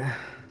 Like what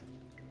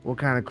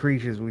kind of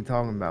creatures are we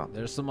talking about?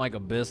 There's some like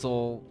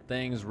abyssal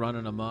things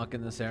running amok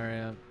in this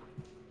area.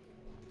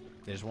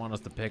 They just want us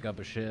to pick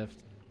up a shift.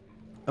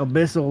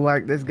 Abyssal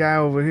like this guy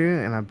over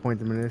here, and I point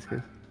to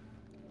Meniscus.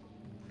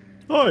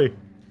 Hi.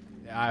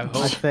 I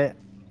hope.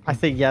 I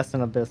say yes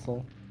in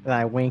abyssal, and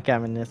I wink at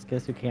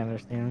Meniscus, who can't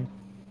understand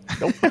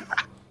me.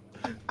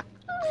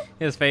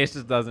 His face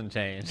just doesn't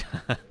change.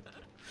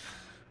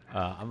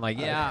 I'm like,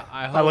 yeah,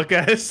 I hope. I look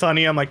at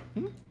Sunny. I'm like,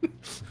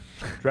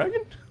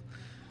 dragon.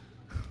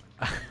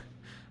 I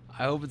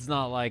hope it's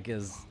not like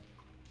as.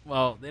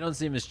 Well, they don't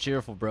seem as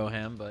cheerful,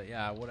 Broham, but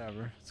yeah,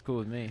 whatever. It's cool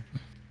with me.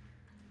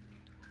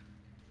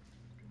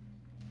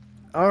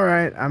 All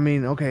right. I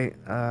mean, okay.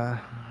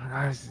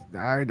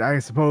 I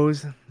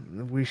suppose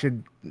we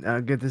should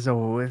get this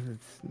over with.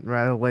 It's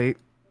rather late.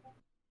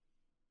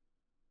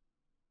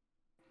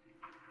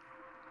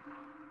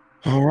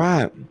 All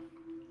right.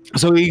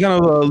 So he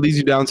kind of leads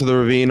you down to the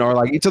ravine, or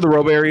like to the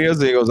rope areas.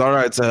 And he goes, "All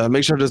right,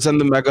 make sure to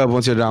send them back up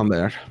once you're down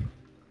there."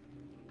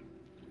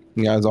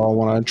 You guys all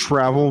want to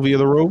travel via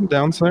the rope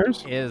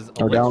downstairs? Is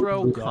Or down-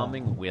 Elixro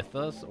coming with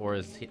us, or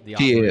is the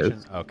He operation?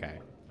 is. Okay.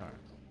 All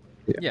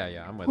right.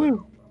 Yeah, I'm with Woo.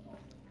 him.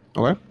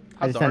 Okay.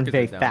 I just send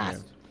very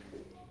fast.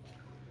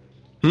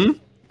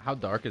 How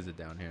dark is it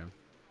down here?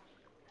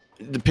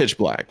 The pitch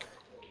black.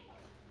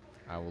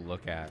 I will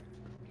look at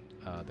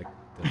the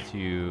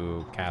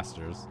two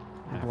casters.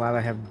 I'm glad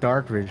I have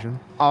dark vision.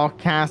 I'll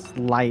cast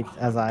light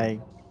as I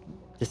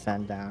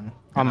descend down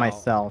on Ow.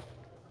 myself.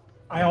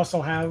 I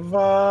also have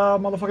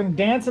motherfucking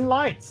dancing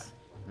lights.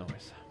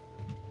 Noise.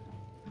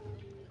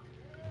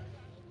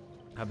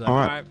 I'll be like, All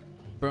all right. right,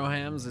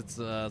 Brohams, it's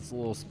a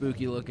little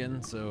spooky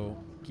looking, so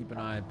keep an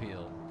eye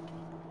peeled.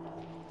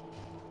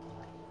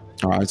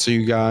 All right, so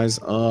you guys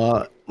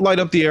light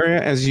up the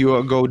area as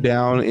you go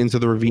down into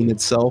the ravine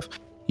itself.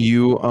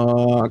 You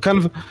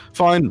kind of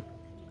find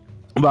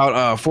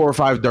about 4 or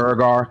 5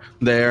 Durgar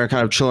there,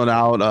 kind of chilling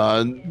out,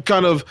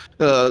 kind of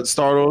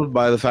startled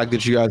by the fact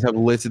that you guys have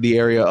lit the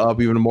area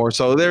up even more.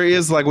 So there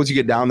is, like, once you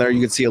get down there,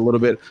 you can see a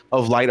little bit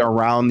of light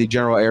around the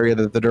general area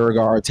that the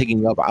Durgar are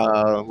taking up,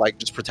 like,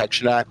 just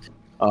protection at.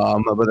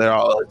 But they're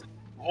all like,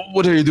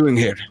 "What are you doing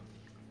here?"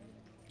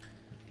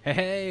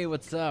 Hey,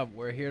 what's up?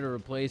 We're here to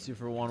replace you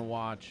for one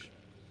watch.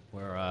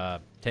 We're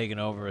taking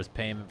over as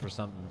payment for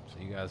something, so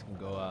you guys can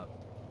go up.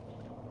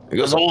 He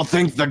goes, "Oh,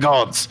 thank the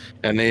gods!"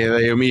 And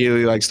they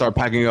immediately like start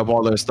packing up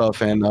all their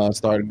stuff and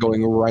start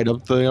going right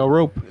up the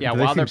rope. Yeah, Do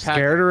they while they're seem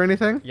scared or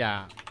anything?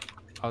 Yeah,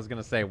 I was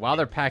gonna say while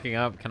they're packing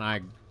up, can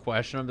I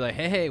question them? Be like,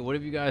 hey, what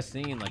have you guys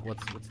seen? Like,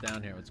 what's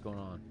down here? What's going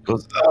on? He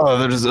goes, "Oh,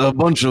 there's a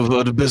bunch of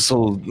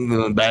abyssal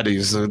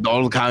baddies,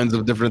 all kinds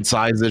of different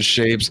sizes,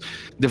 shapes,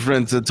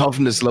 different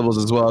toughness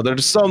levels as well.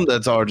 There's some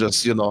that are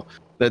just,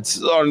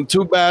 that aren't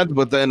too bad,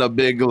 but then a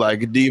big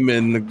like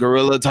demon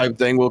gorilla type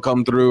thing will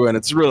come through, and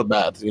it's real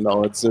bad.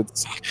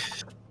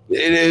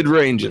 It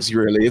ranges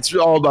really. It's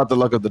all about the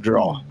luck of the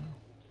draw."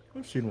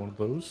 I've seen one of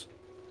those.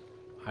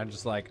 I'm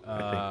just like,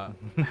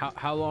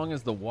 how long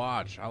is the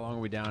watch? How long are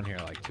we down here?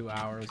 Like 2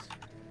 hours,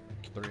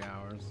 3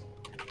 hours?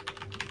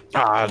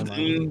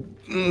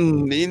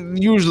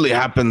 It usually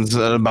happens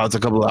about a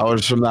couple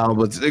hours from now,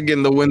 but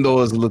again, the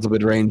window is a little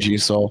bit rangy,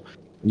 so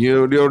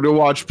you'll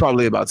watch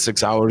probably about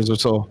 6 hours or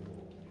so.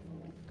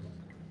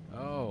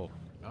 Oh,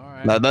 all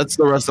right. Now, that's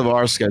the rest of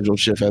our scheduled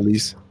shift, at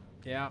least.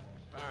 Yeah.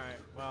 All right.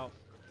 Well,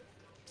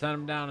 send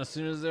them down as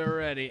soon as they're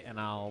ready, and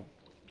I'll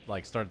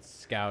like start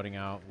scouting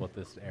out what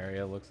this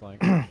area looks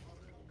like. Yeah,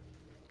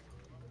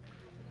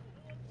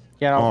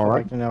 I'd also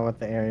Alright. like to know what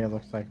the area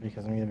looks like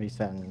because I'm gonna be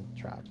setting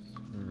traps.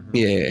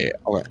 Yeah.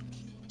 Okay.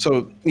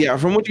 So yeah,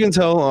 from what you can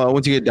tell,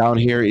 once you get down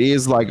here, it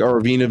is like a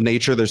ravine of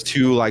nature. There's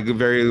two like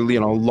very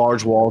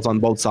large walls on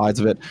both sides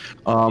of it.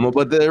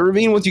 But the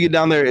ravine, once you get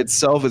down there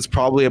itself, it's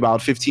probably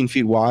about 15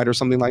 feet wide or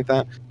something like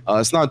that.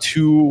 It's not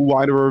too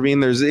wide of a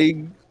ravine. There's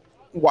a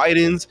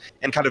widens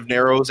and kind of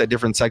narrows at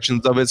different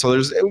sections of it. So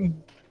there's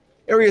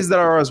areas that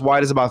are as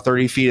wide as about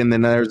 30 feet, and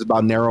then there's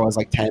about narrow as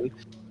like 10.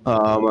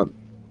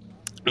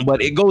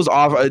 But it goes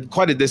off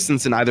quite a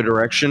distance in either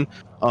direction.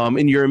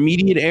 In your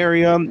immediate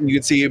area, you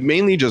can see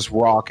mainly just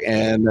rock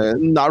and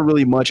not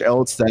really much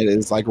else that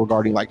is like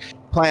regarding like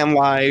plant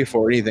life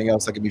or anything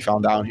else that can be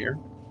found down here.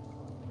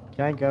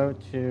 Can I go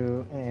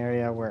to an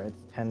area where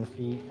it's 10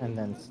 feet and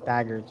then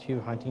stagger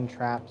 2 hunting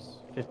traps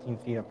 15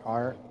 feet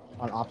apart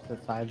on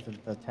opposite sides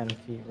of the 10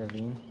 feet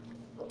ravine?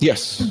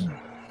 Yes.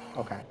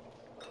 Okay.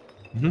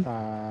 Mhm.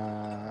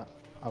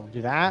 I'll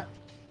do that.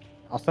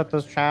 I'll set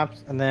those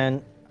traps and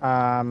then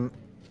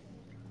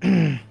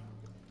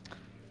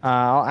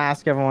I'll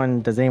ask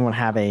everyone, does anyone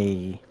have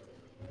a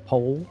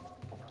pole?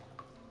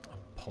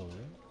 Pole.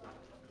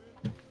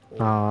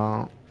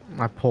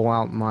 I pull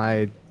out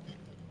my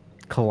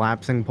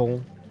collapsing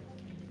pole.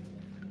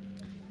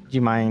 Do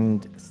you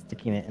mind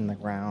sticking it in the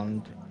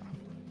ground?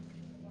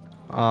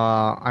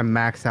 I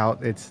max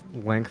out its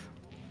length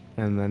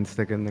and then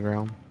stick it in the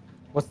ground.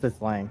 What's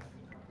this length?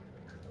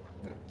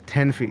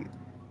 10 feet.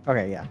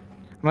 Okay, yeah.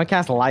 I'm gonna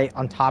cast light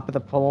on top of the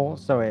pole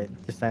so it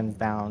descends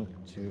down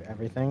to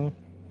everything.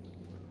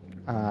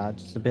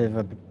 Just a bit of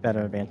a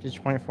better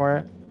vantage point for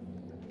it.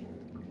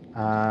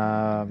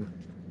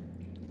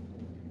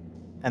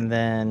 And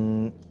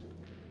then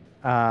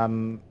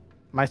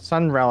my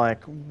sun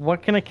relic.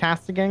 What can it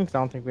cast again? Because I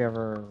don't think we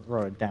ever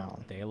wrote it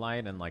down.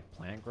 Daylight and like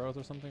plant growth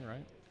or something,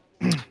 right?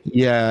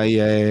 Yeah.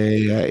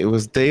 It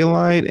was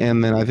daylight,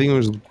 and then I think it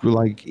was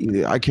like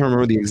I can't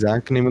remember the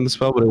exact name of the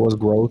spell, but it was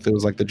growth. It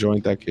was like the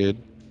joint that could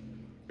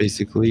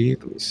basically.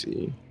 Let me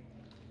see.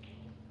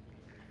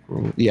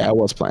 Yeah, it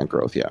was plant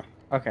growth. Yeah.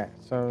 Okay,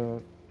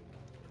 so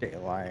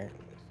daylight.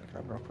 Let's look it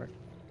up real quick.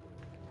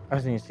 I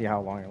just need to see how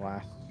long it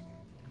lasts.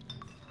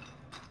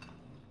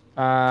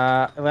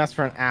 It lasts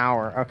for an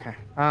hour. Okay.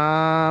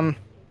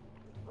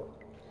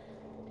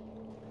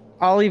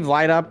 I'll leave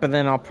light up, and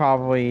then I'll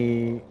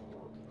probably,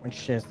 when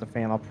shit hits the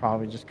fan, I'll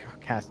probably just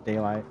cast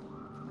daylight.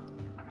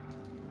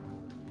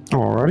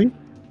 Alrighty.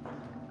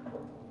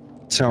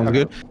 Sounds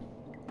good.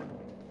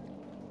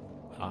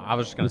 I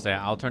was just gonna say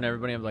I'll turn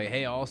everybody up like,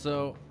 hey,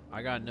 also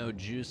I got no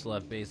juice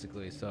left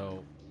basically,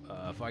 so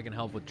if I can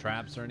help with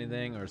traps or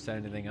anything or set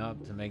anything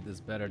up to make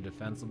this better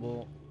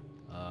defensible,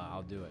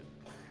 I'll do it.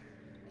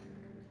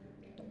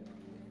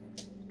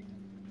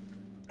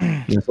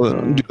 Yeah, so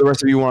do the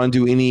rest of you want to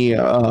do any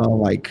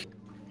like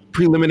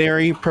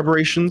preliminary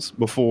preparations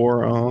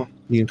before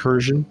the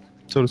incursion,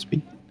 so to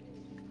speak?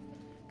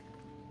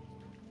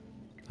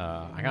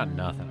 I got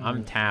nothing.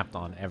 I'm tapped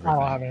on I everything.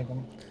 don't have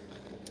anything.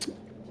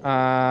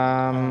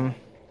 I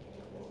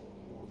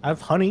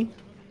have honey.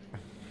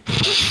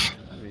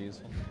 That'd be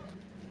useful.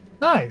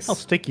 Nice. How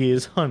sticky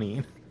is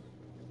honey?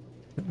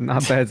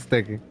 Not bad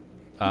sticky.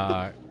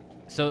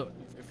 So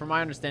from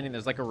my understanding,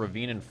 there's like a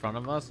ravine in front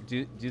of us.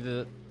 Do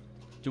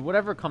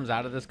whatever comes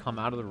out of this come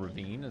out of the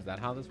ravine? Is that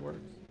how this works?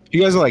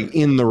 You guys are like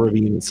in the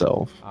ravine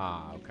itself.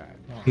 Ah, okay.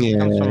 Yeah,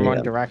 Comes from yeah.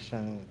 one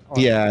direction. or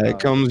Yeah, the it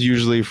comes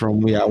usually from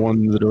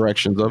one of the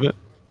directions of it.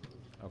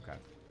 Okay.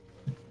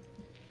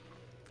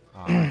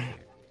 I see.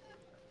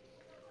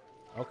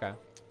 Okay.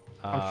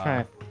 I'm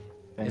trying to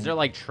think. Is there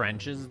like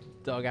trenches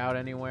dug out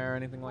anywhere or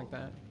anything like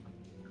that?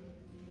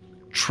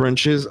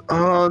 Trenches?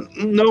 No,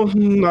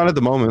 not at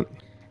the moment.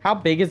 How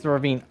big is the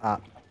ravine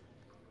up?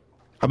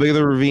 How big of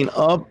the ravine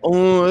up?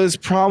 Oh, it's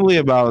probably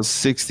about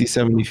 60,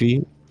 70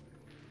 feet.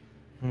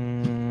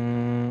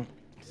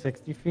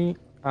 60 feet?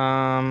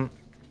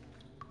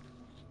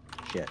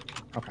 Shit.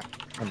 Okay.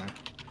 Never mind.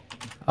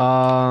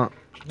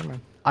 Never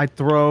mind. I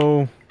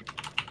throw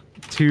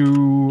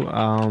 2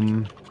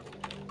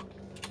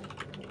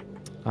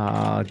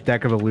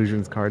 Deck of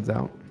Illusions cards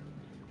out.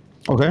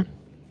 Okay.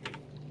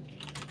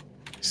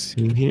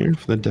 See here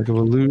for the Deck of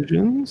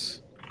Illusions.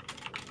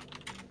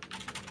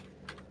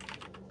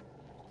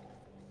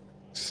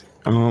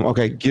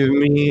 Okay, give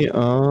me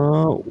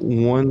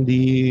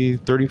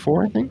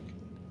 1d34, I think.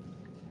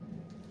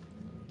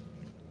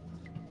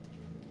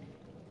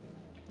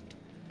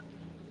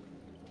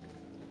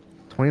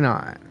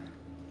 29.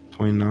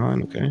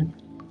 29, okay.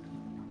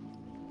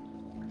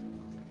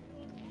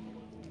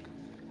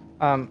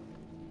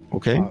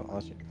 Okay. I'll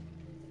let you-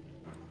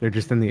 They're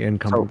just in the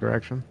incoming So-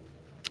 direction.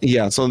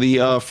 Yeah, so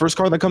the first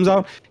card that comes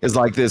out is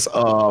like this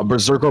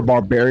berserker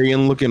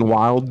barbarian looking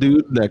wild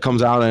dude that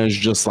comes out and is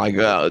just like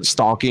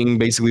stalking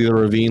basically the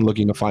ravine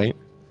looking to fight.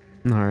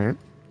 All right.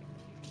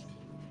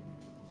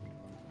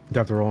 Do I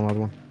have to roll another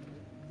one?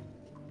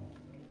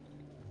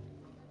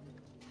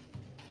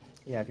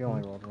 Yeah, if you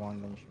only rolled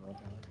one, then you should roll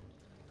down.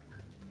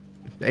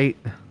 8.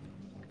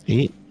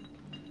 8.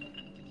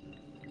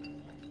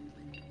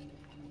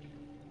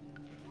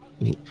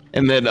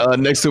 And then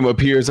next to him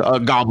appears a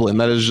goblin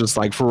that is just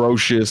like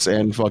ferocious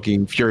and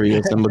fucking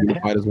furious and looking to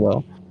fight as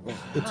well.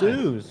 It's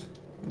ooze.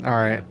 All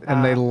right,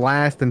 and they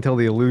last until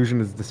the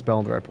illusion is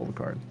dispelled or I pull the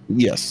card.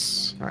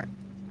 Yes. All right.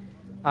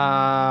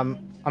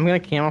 I'm gonna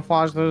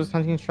camouflage those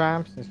hunting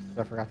traps just 'cause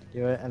I forgot to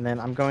do it, and then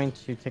I'm going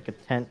to take a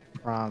tent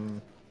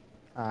from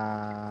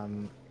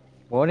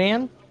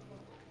Wodan,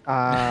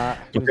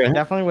 who's Okay.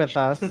 definitely with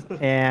us,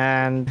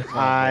 and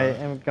I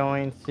am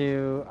going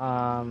to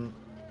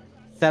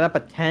set up a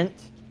tent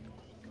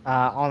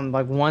on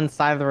like one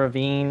side of the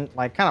ravine,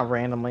 like kind of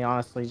randomly,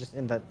 honestly, just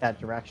in that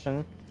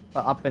direction,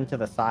 but up into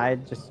the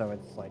side, just so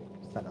it's like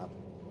set up.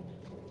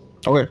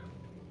 Okay.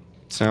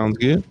 Sounds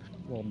good.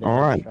 A little bit All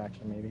of right.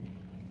 distraction, maybe.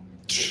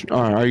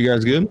 All right. Are you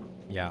guys good?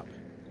 Yeah.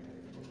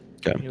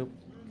 Okay.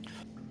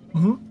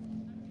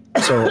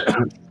 So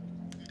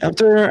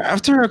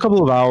after a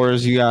couple of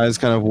hours, you guys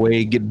kind of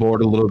wait, get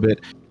bored a little bit,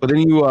 but then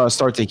you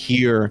start to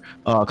hear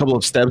a couple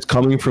of steps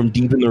coming from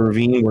deep in the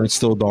ravine where it's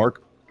still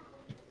dark,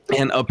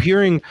 and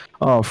appearing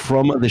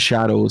from the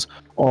shadows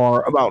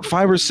are about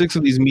 5 or 6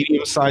 of these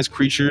medium-sized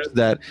creatures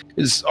that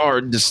are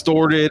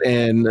distorted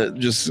and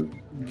just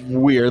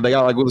weird. They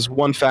got like this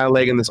one fat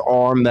leg and this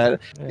arm that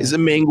is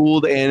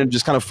mangled and it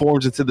just kind of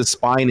forms into the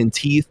spine and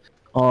teeth.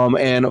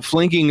 And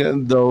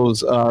flanking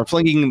those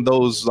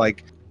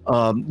like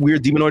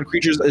weird demonoid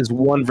creatures is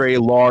one very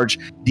large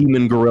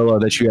demon gorilla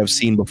that you have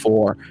seen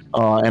before.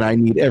 And I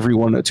need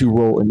everyone to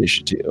roll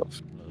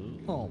initiative.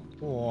 Oh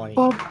boy.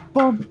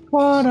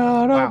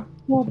 Wow.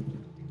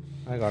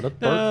 I got a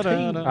Da,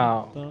 13. da,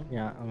 da, Oh, da.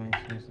 yeah. I mean,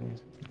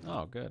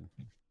 Oh, good.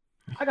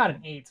 I got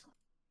an 8.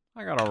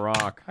 I got a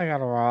rock. I got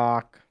a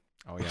rock.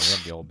 Oh yeah, we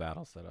have the old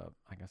battle set up.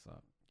 I guess you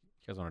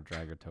guys want to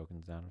drag your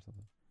tokens down or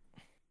something?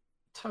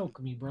 Toke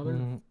me, brother.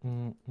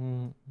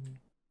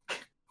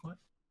 What?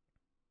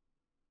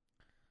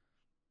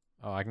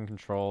 Oh, I can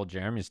control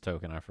Jeremy's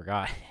token. I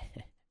forgot.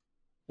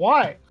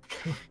 Why?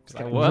 'Cause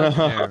I was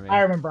Jeremy.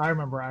 I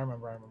remember.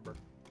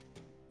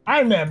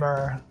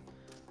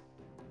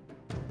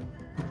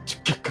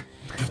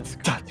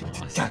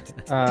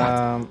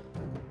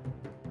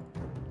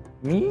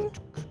 Me?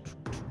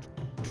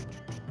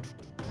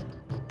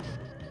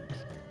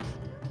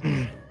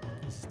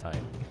 This is tight.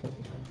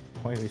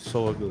 Why is he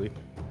so ugly?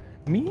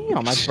 Me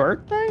on my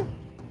birthday?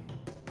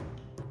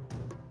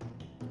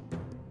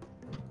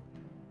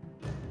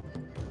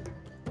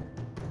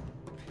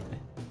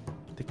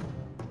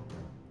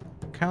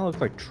 Kind of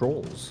look like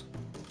trolls.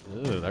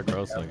 Ooh, they're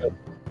gross looking.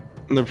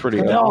 They're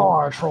pretty. They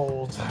are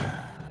trolls.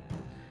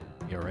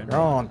 You're in. You're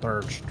on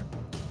third street.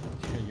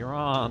 You're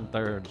on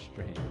Third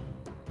Street.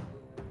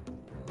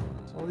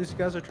 That's all these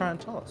guys are trying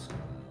to tell us.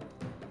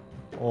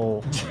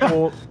 Oh,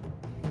 well,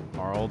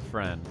 Our old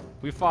friend.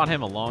 We fought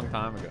him a long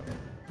time ago.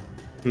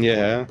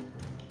 Yeah.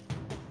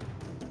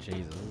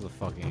 Jesus, this is a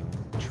fucking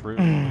true.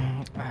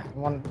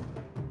 One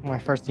of my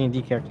first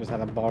D&D characters had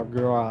a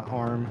Bargura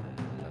arm.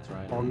 That's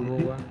right.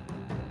 Bargura.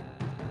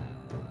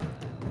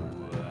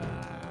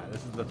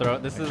 This is the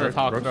throat. This is the Throat-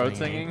 talk throat throat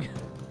singing.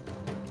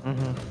 singing.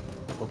 Mm-hmm.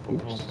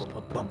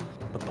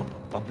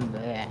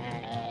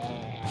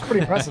 It's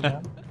pretty impressive,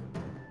 man.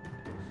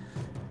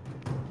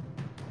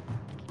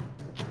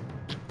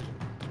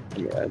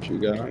 Yeah, you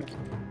guys.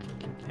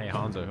 Hey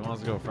Hanzo, who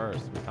wants to go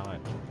first? We're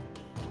timed.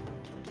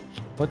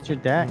 What's your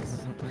dex?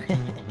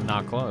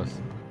 Not close.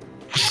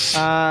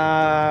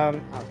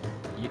 Um,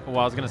 Well,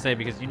 I was gonna say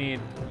because you need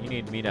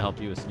me to help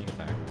you with sneak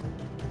attack.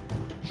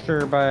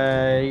 sure,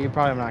 but you're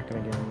probably not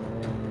gonna get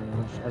in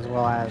range, as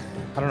well as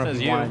I don't know if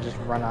Says you you. want to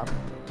just run up.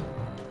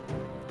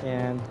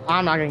 And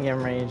I'm not gonna get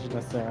in range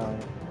necessarily.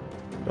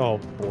 oh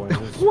boy.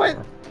 this- What?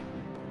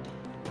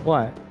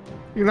 What?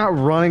 You're not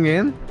running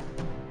in?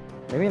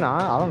 Maybe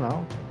not. I don't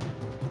know.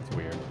 It's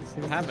weird.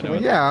 Seems happened to to me-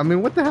 him? Yeah, I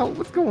mean, what the hell?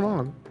 What's going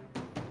on?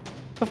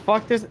 The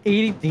fuck? There's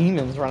 80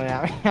 demons running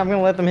at me. I'm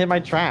gonna let them hit my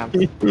traps.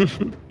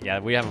 Yeah,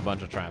 we have a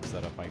bunch of traps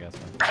set up, I guess.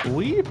 Can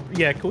we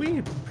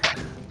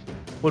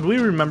would we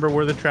remember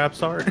where the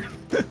traps are?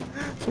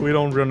 So we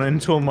don't run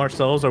into them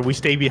ourselves, or we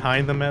stay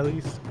behind them at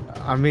least,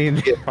 I mean,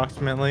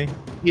 approximately.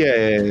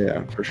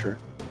 Yeah, for sure.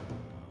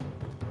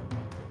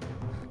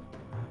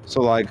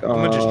 So like, I'm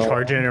gonna just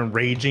charge in and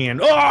raging and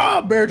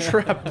bear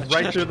trap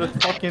right through the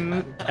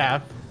fucking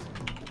path.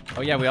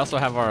 Oh yeah, we also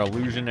have our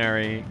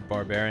illusionary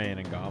barbarian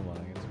and goblin.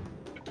 I guess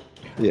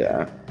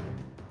yeah.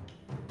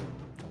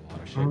 a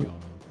lot of shit going on.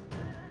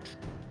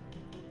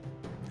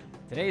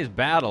 Today's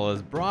battle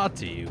is brought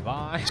to you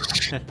by.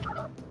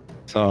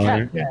 So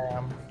Cat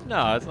jam.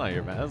 No, it's not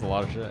your bad. That's a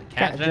lot of shit.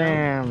 Cat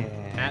jam.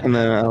 Cat and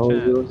then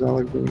jam. goes out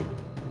like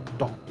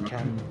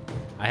that.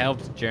 I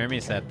helped Jeremy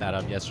set that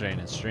up yesterday in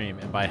his stream,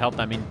 and by helped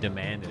I mean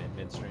demanded it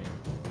mid-stream.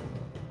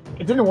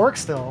 It didn't work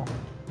still.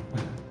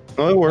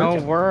 Oh, it worked. No,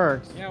 it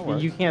works. Yeah, it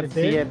works. You can't It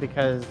see did? it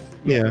because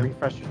you Yeah.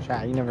 refresh your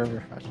chat. You never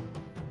refresh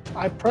it.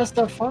 I pressed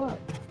F5.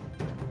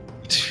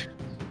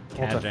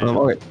 Cat jam.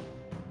 Okay.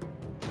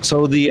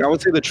 So I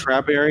would say the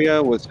trap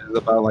area was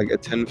about like a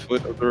 10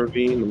 foot of the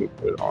ravine. Let me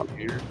put it on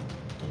here.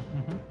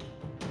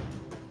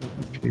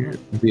 here.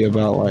 Be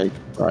about like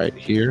right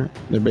here.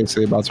 They're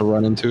basically about to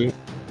run into it.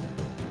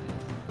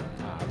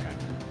 Okay.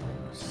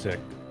 Sick.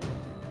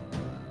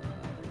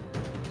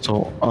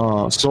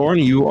 So, Soren,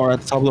 you are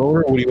at the top of the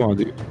order. What do you want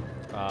to do? Do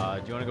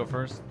you want to go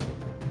first,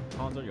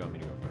 Hanzo, or do you want me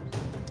to go first?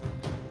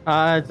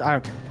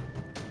 Okay.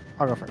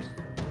 I'll go first.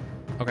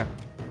 Okay.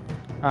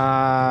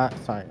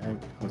 Sorry, I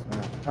closed my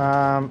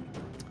mouth.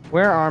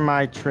 Where are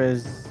my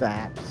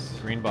Trizaps?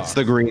 Green box. It's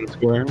the green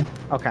square.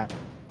 Okay.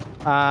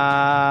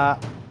 I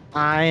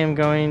am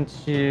going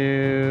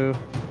to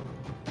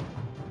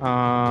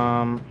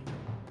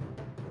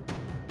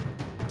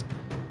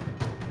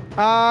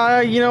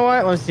you know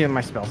what? Let's see what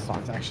my spell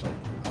slots actually.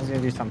 I was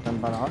gonna do something,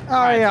 but I'll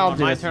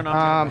do my it. turn,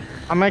 I'm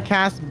gonna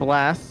cast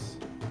Bless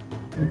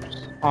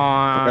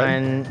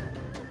on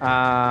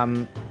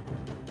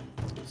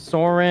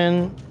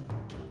Soren,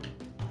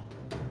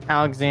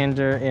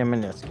 Alexander, and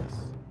Meniscus.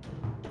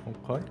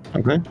 Okay.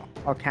 Okay.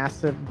 I'll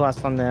cast it,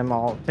 Bless on them.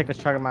 I'll take a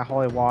chug of my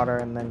holy water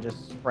and then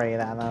just spray it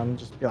at them.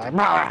 Just be like,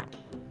 "Rah!"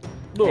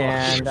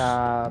 And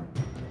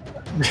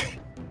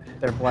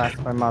they're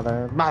blessed by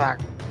Mother.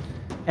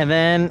 And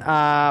then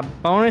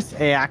bonus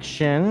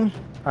action.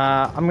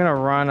 I'm gonna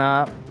run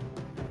up.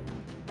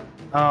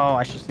 Oh,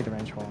 I should see the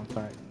range. Hold on,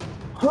 sorry.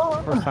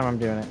 First time I'm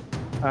doing it.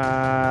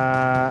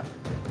 I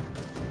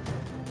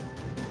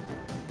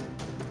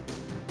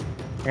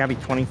gotta be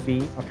 20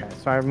 feet. Okay,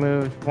 so I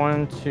moved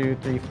 1, 2,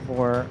 3,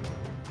 4,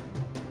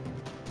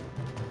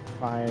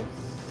 5,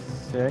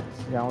 6.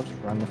 Yeah, I'll just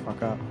run the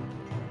fuck up.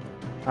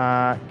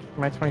 Am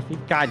I 20 feet?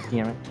 God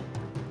damn it.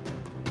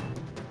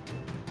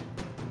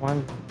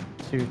 1,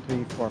 2,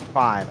 3, 4,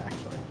 5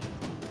 actually.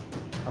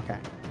 Okay.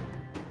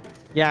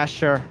 Yeah,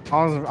 sure.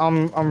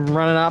 I'm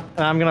running up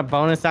and I'm gonna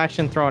bonus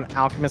action throw an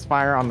alchemist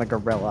fire on the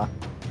gorilla.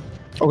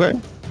 Okay.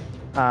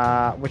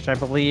 Which I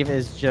believe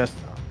is just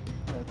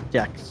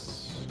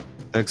Dex.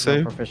 Dex No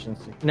save.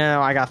 proficiency.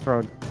 No, I got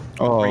thrown.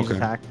 Oh, Range okay.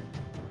 attack.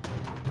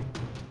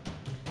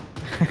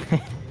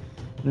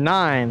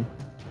 9.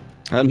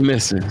 That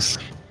misses.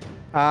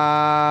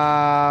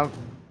 I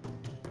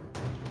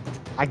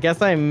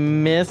guess I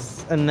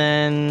miss, and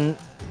then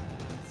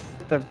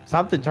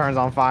something turns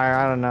on fire.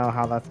 I don't know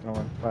how that's gonna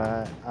work,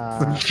 but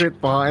Some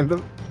shit behind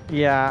them.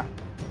 yeah.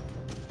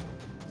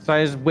 So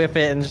I just whip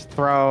it and just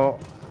throw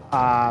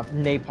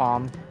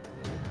napalm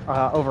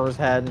over his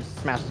head and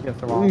smash it against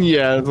the wall.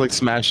 Yeah, it's like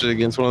smash it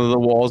against one of the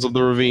walls of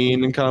the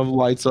ravine and kind of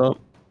lights up.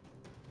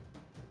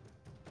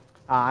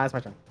 That's my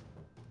turn.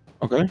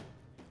 Okay.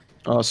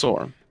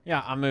 Soren.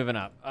 Yeah, I'm moving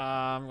up.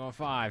 I'm going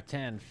 5,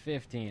 10,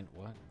 15.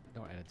 What?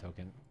 Don't add a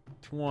token.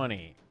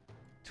 20,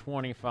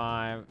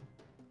 25,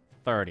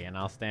 30. And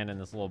I'll stand in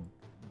this little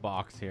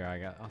box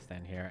here. I'll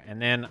stand here.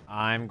 And then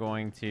I'm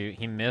going to...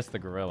 He missed the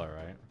gorilla,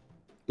 right?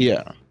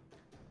 Yeah.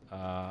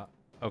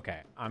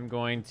 Okay. I'm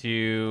going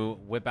to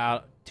whip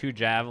out 2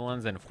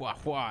 javelins and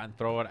and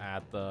throw it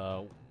at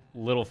the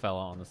little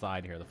fella on the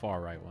side here, the far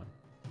right one.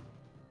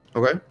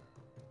 Okay.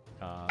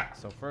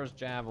 So first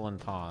javelin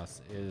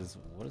toss is,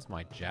 what is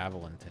my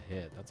javelin to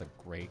hit? That's a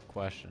great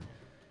question.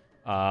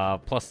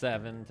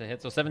 +7 to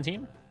hit, so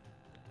 17?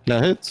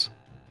 That hits.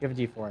 You have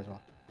a D4 as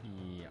well.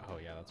 Yeah, oh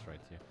yeah, that's right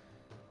too.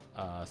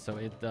 So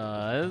it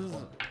does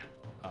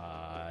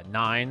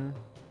 9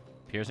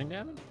 piercing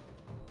damage?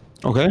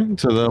 Okay.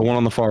 To the one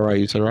on the far right,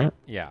 you said, right?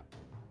 Yeah.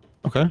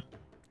 Okay.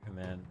 And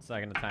then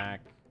second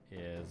attack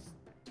is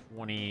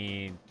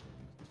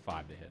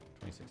 25 to hit,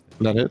 26 to hit.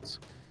 That hits.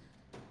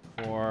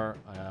 For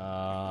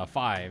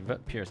 5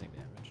 piercing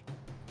damage.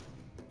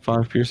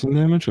 5 piercing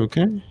damage.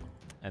 Okay.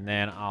 And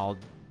then I'll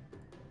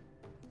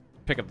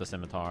pick up the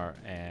scimitar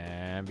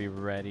and be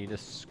ready to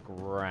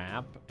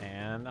scrap,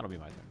 and that'll be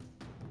my turn.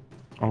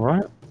 All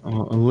right.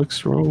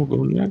 Elixir will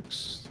go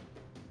next.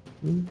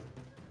 Let's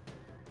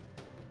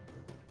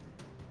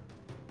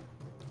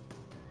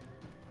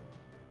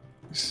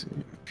see.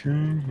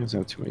 Okay. He doesn't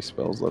have too many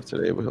spells left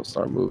today, but he'll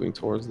start moving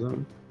towards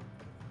them.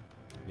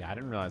 Yeah, I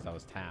didn't realize I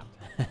was tapped.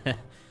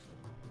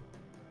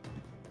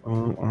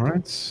 All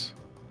right.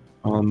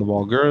 On the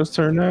Valgura's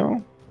turn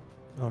now.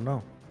 Oh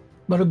no.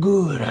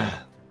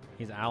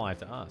 He's allied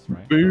to us,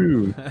 right?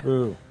 Boo.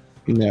 Ooh.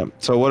 Yeah.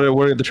 So what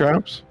are the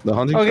traps? The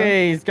hunting trap?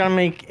 Okay, he's gonna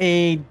make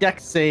a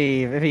dex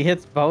save if he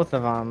hits both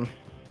of them.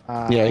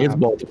 Yeah, he hits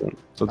both of them.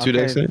 So 2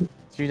 dex okay. save.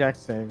 2 dex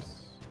saves.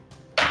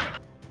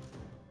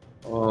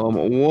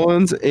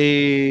 One's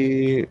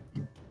a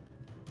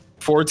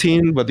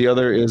 14, but the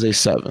other is a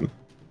 7.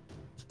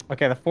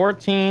 Okay, the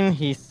 14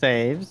 he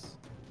saves,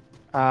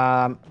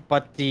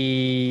 but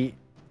the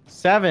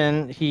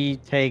 7 he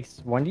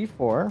takes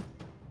 1d4,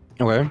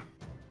 Okay.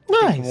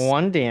 takes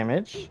 1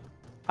 damage,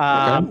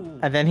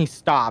 and then he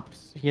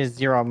stops. He has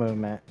 0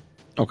 movement,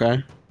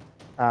 Okay.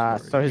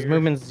 so his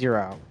movement's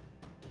 0.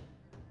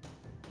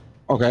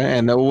 Okay.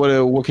 And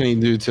what can he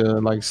do to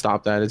like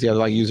stop that? Does he have to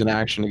like use an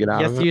action to get out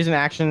He has of to it? use an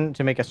action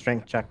to make a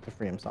strength check to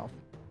free himself.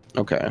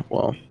 Okay.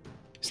 Well,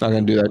 he's not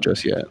gonna do that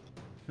just yet.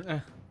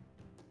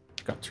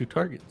 Got 2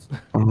 targets.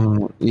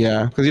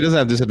 Yeah, because he doesn't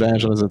have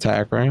disadvantage on his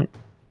attack, right?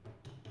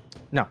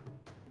 No.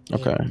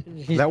 Okay.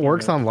 He's That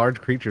works human. on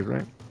large creatures,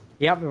 right?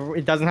 Yep,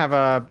 it doesn't have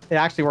a. It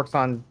actually works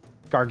on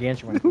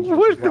gargantuan. creatures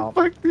What as the well.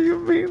 fuck do you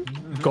mean?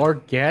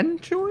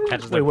 Gargantuan?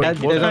 Catches Wait, their wait,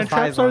 There's what no kind of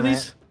traps size are on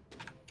these?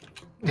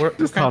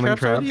 Just hunting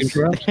traps.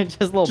 They're just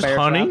little Just bear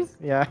hunting? traps.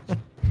 Yeah.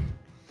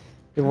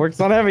 It works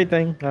on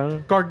everything.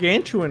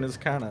 Gargantuan is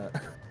kind of.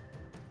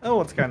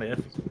 Oh, it's kind of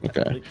iffy.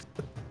 Okay.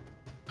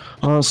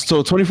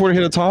 So 24 to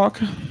hit a talk.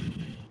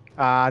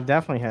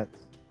 Definitely hits.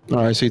 All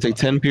right, so you take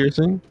 10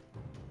 piercing.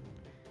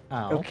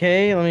 Ow.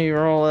 Okay, let me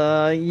roll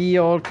a ye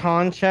old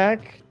con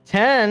check.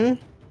 10.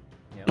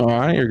 All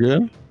right, you're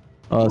good.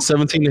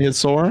 17 to hit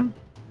Soren.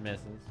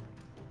 Misses.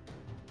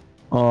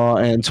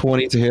 And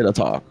 20 to hit a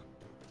talk.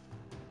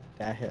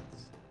 That hits.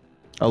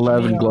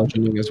 11 Yeah.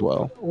 bludgeoning as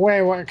well.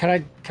 Wait,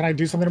 can I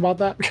do something about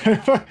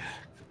that?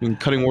 And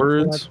cutting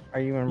words. Are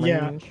you in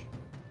Yeah. range?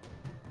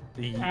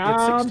 It's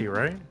Um, 60,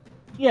 right?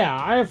 Yeah,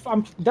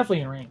 I'm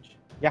definitely in range,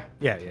 Yeah,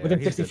 within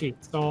he's 60 good. feet.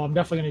 So I'm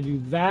definitely gonna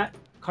do that.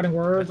 Cutting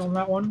words on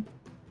that one,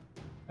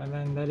 and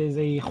then that is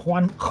a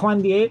Juan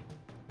D8.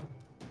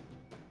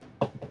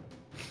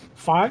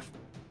 5.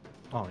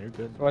 Oh, you're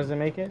good. What does it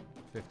make it?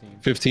 15.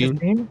 15.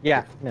 15.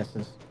 Yeah,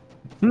 misses.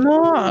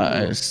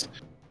 Nice.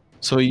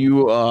 So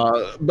you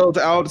built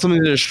out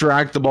something to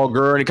distract the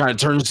Bulgur, and it kind of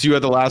turns to you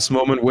at the last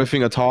moment,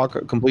 whiffing a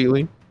talk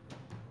completely.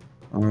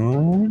 All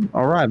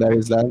right, that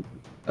is that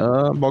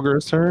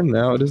Bulgur's turn.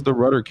 Now it is the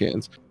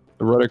Rudderkins.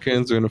 The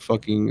Rudderkins are gonna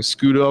fucking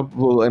scoot up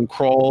and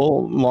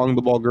crawl along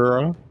the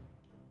Bulgura.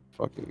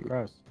 Fucking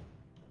Gross.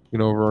 get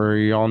over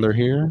yonder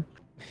here.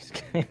 He's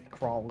gonna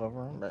crawl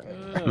over him.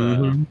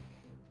 Mhm.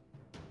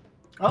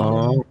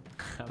 Oh,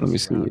 Let me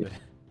see.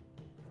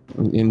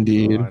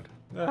 Indeed.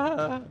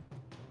 God.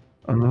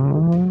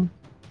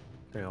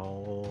 They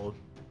all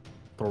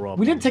throw up.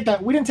 We didn't take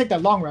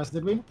that long rest,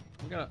 did we?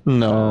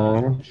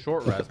 No.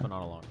 Short rest, but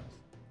not a long rest.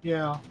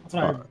 Yeah, that's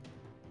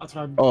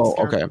what I. Oh,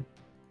 scared.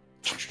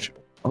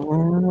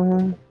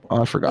 okay.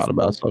 I forgot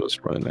about it, so I'll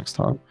just run it next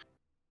time.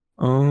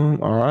 All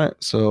right.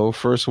 So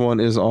first one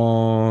is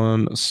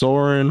on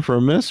Soren for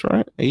a miss,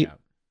 right? 8. Yeah.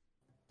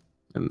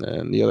 And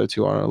then the other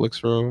two on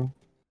Elixir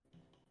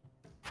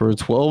for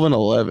 12 and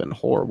 11.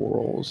 Horrible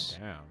rolls.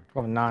 Damn.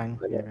 Oh, 9.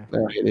 Yeah. They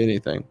don't hit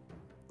anything.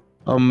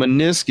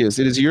 Meniscus,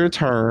 it is your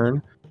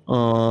turn.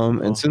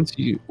 And since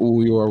you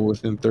are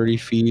within 30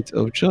 feet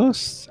of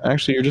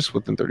actually you're just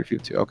within 30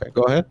 feet too. Okay,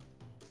 go ahead.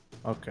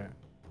 Okay.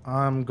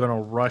 I'm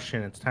gonna rush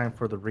in. It's time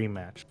for the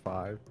rematch.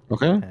 5,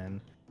 Okay. 10,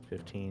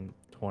 15,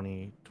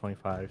 20,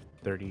 25,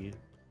 30,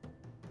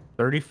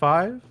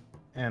 35.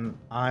 And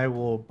I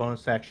will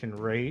bonus action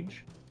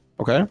rage.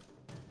 Okay.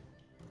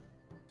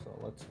 So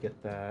let's get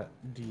that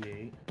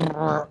D8.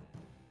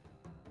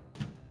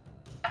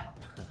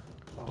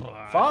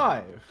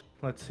 5.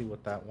 Let's see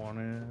what that one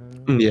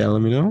is. Yeah,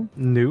 let me know.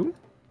 New?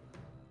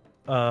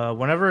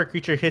 Whenever a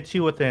creature hits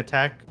you with an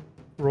attack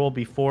roll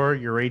before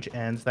your rage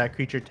ends, that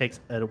creature takes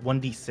a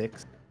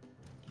 1d6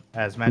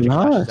 as magic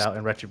flashes Nice. out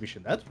in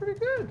retribution. That's pretty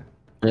good.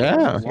 Yeah.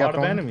 There's a got lot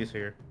of fun? enemies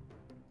here.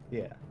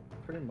 Yeah,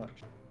 pretty much.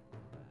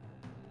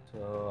 So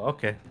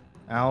okay,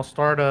 I'll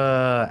start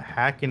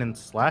hacking and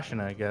slashing.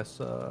 I guess.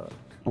 All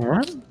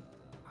right.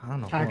 I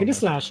don't know. Hackety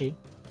slashy.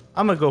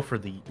 I'm gonna go for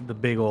the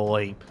big ol'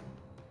 ape.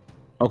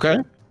 Okay.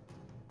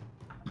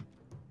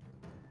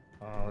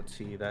 Let's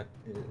see. That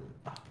is.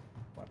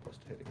 My plus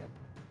to hit again.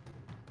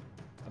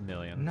 A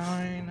million.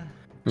 9.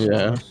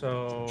 Yeah.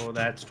 So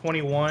that's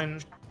 21,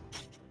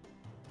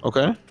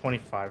 Okay.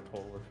 25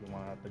 total if you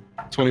want. The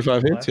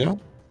 25 hits, less. yeah.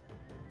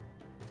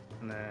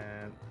 And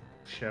then,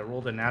 shit, I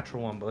rolled a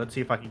natural one, but let's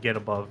see if I can get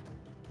above.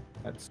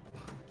 That's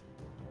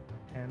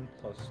 10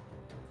 plus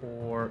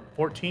 4,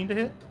 14 to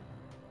hit.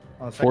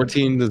 On the second-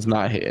 14 does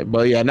not hit.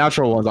 But yeah,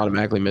 natural ones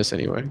automatically miss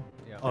anyway.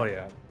 Oh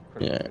yeah.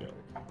 Yeah.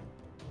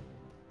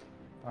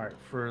 All right,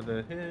 for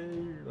the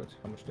hit, let's see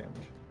how much damage.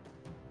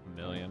 A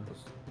million.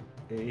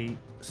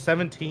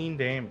 17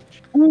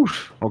 damage.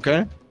 Oof.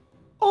 Okay.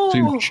 So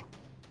you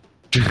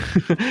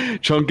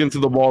chunk into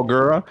the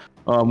Bulgura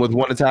with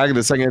one attack.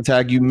 The second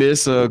attack, you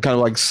miss, kind of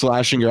like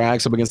slashing your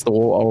axe up against the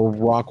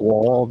rock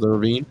wall of the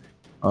ravine.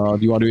 Do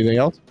you want to do anything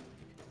else?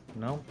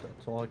 No,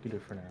 that's all I can do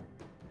for now.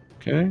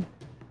 Okay.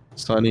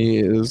 Sunny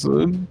is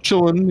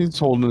chilling. He's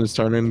holding his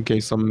turn in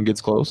case someone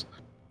gets close.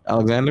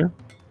 Alexander?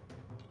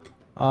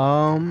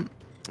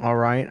 All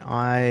right.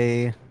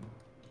 I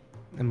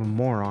am a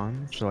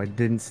moron, so I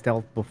didn't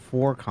stealth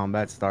before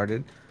combat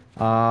started.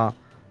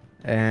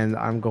 And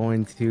I'm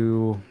going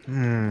to.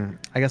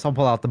 I guess I'll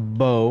pull out the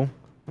bow.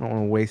 I don't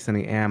want to waste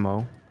any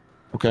ammo.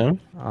 Okay.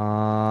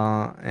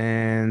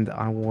 And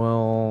I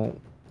will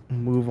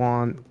move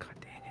on. God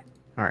dang it!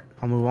 All right,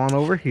 I'll move on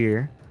over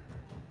here,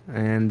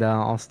 and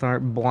I'll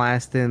start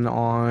blasting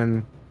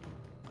on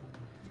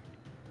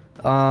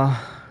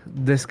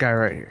this guy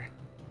right here.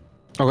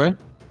 Okay.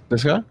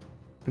 This guy?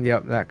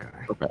 Yep, that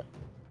guy. Okay.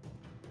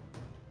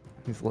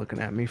 He's looking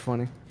at me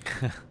funny.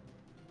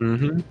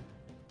 Mm-hmm.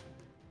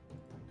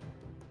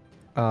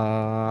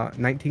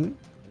 19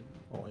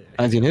 Oh, yeah,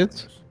 19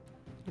 hits?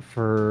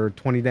 for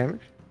 20 damage.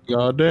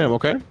 God damn,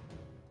 okay.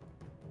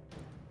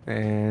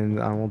 And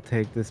I will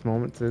take this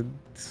moment to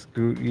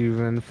scoot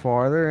even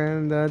farther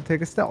and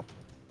take a stealth.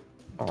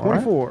 All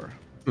right. 24.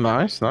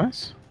 Nice,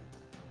 nice.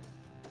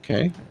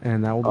 Okay.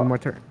 And that will be my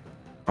turn.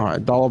 All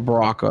right, Dala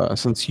Baraka.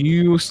 Since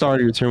you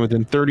started your turn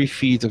within 30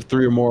 feet of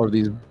 3 or more of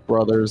these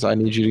brothers, I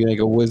need you to make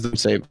a wisdom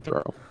saving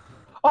throw.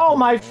 Oh,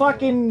 my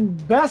fucking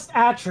best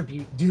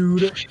attribute,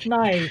 dude.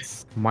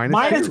 Nice.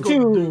 Minus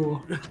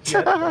 -2.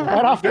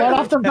 right off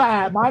the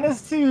bat.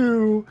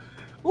 -2.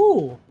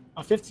 Ooh,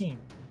 a 15.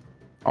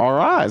 All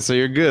right, so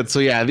you're good. So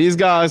yeah, these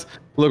guys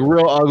look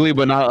real ugly,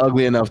 but not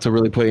ugly enough to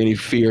really put any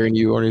fear in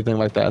you or anything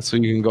like that. So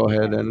you can go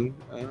ahead and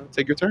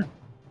take your turn.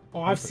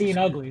 Oh, I've seen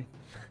ugly.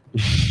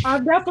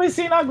 I've definitely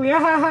seen ugly.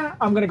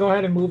 I'm gonna go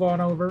ahead and move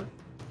on over.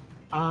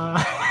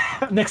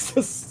 Next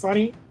to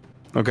Sunny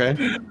Okay.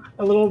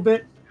 a little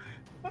bit.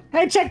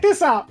 Hey, check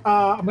this out.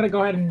 I'm gonna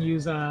go ahead and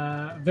use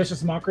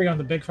Vicious Mockery on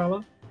the big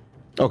fella.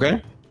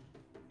 Okay.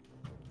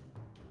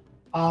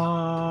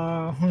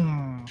 Oh,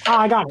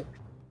 I got it.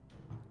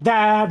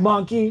 That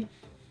monkey.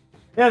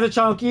 There's a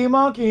chunky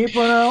monkey.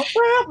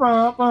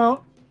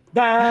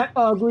 That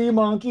ugly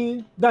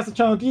monkey. That's a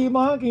chunky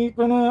monkey.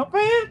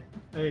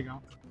 There you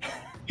go.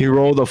 He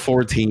rolled a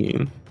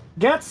 14.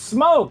 Get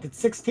smoked. It's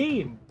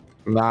 16.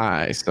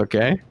 Nice.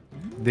 Okay.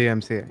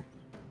 DMCA.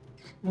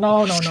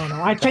 No.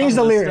 I changed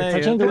the lyrics.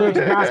 I changed the lyrics.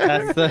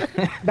 That's the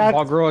That's-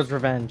 Balgroa's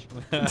revenge.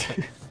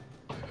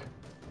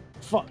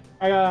 Fuck.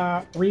 I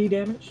got 3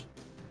 damage.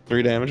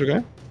 3 damage.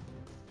 Okay.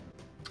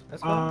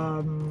 That's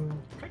I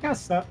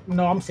guess that.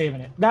 No, I'm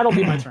saving it. That'll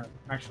be my turn,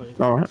 actually.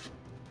 All right.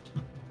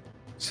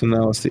 So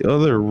now it's the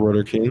other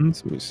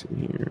Rudderkins. Let me see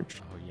here.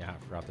 Oh yeah, I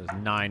forgot there's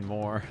 9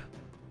 more.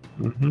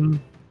 Mm-hmm.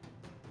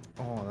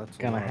 Oh, that's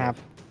Gonna have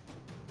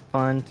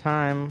fun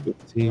time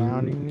 15,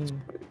 rounding me.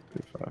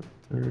 25,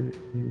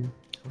 30.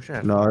 Wish I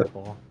had No,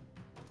 fireball.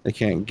 They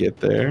can't get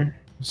there.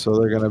 So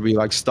they're going to be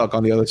like stuck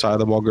on the other side of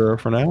the Bulgura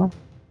for now.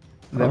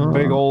 That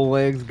big old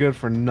leg's good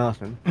for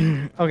nothing.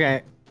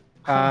 Okay.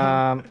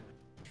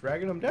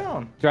 Dragging them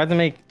down. Do I have to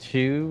make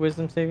 2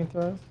 wisdom saving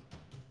throws?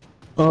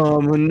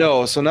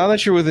 No. So now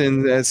that you're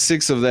within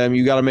 6 of them,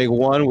 you got to make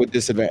 1 with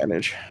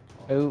disadvantage.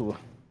 Oh.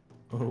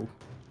 Oh.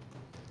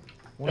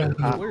 I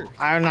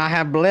do not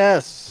have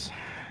bliss.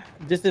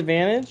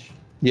 Disadvantage?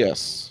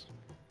 Yes.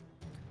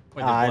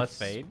 Wait, did blood it's-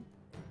 fade?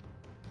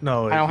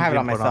 No, I don't he have it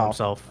on didn't put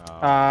myself.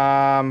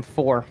 himself.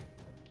 4.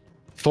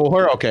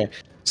 4. Okay.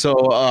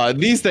 So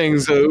these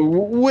things,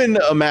 when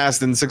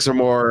amassed in 6 or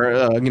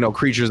more,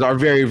 creatures, are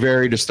very,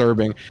 very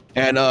disturbing.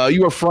 And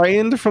you are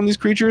frightened from these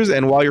creatures,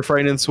 and while you're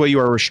frightened in this way, you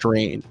are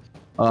restrained.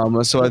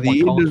 So at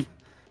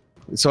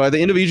the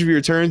end of each of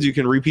your turns, you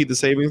can repeat the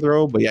saving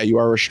throw. But yeah, you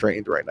are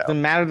restrained right now.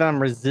 Doesn't matter that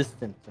I'm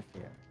resistant to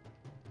fear.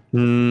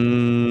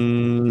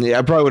 Yeah,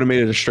 I probably would have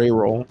made it a straight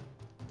roll.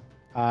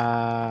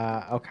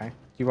 Okay.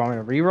 Do you want me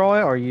to re-roll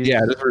it or use? Yeah,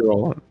 just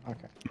reroll it.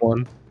 Okay.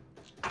 1.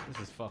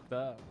 This is fucked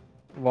up.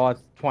 Well,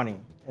 it's 20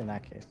 in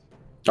that case.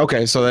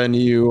 Okay, so then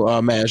you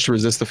managed to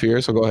resist the fear.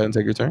 So go ahead and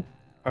take your turn.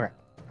 Okay.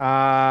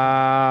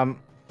 I'm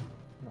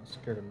not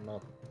scared of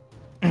nothing.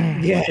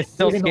 Yeah, It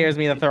still you know- scares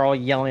me that they're all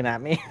yelling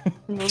at me.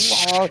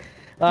 So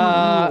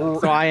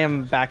I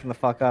am backing the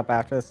fuck up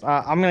after this.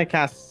 I'm gonna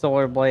cast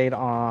Solar Blade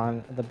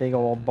on the big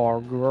old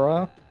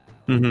Bargura.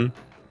 Mm-hmm.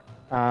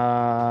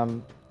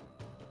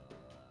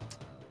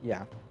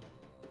 Yeah.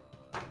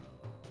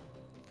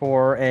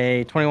 For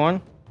a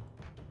 21.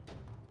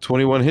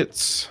 21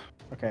 hits.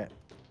 Okay.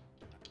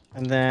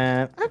 And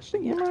then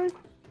actually, am I?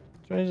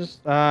 Should I just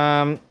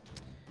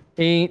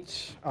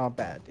 8? Oh,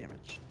 bad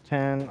damage.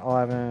 10,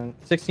 11,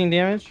 16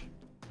 damage.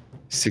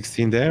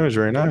 16 damage.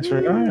 Very nice.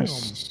 Very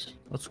nice.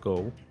 Let's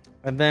go.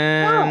 And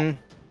then,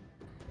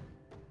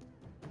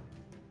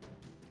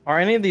 are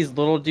any of these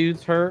little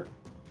dudes hurt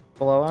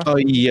below us? Oh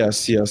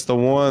yes. The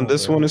one.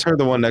 This one is hurt.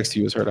 The one next to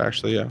you is hurt.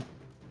 Actually, yeah.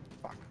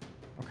 Fuck.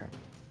 Okay.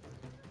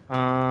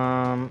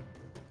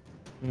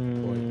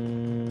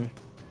 mm,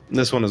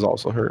 This one is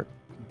also hurt.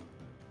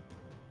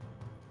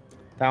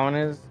 that one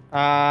is.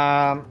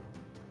 I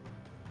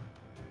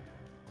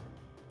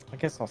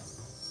guess I'll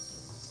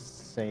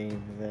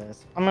save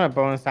this. I'm gonna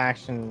bonus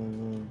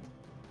action.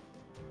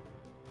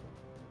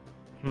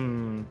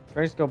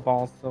 First go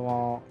balls to the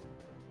wall.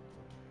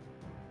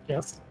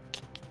 Yes.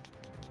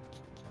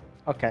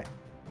 Okay.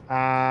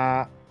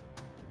 Fuck.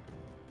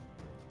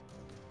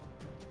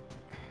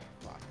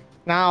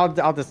 Now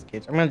I'll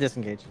disengage. I'm gonna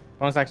disengage.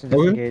 Bonus action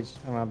Okay. disengage.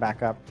 I'm gonna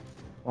back up.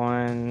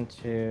 1,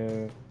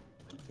 2,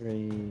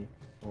 3,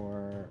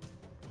 4,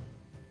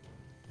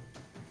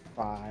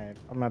 5.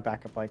 I'm gonna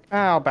back up like.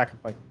 I'll back up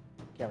like.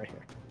 Get right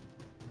here.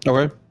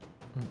 Okay.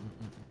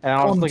 And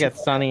I'll just look at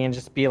Sunny and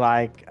just be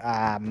like,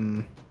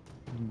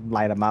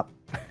 light him up.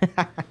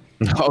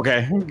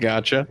 Okay.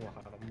 Gotcha.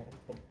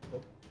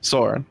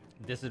 Soren.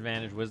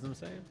 Disadvantage wisdom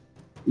save?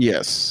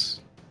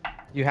 Yes.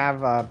 You have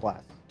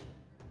blast.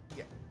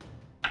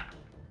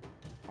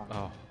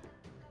 Oh.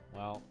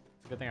 Well,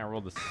 it's a good thing I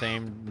rolled the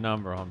same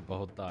number on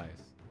both dice.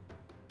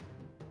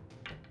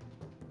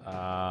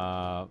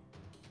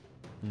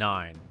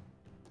 9.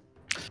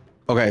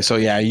 Okay, so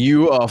yeah,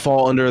 you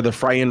fall under the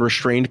frightened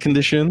restrained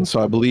condition. So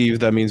I believe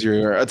that means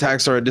your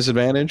attacks are at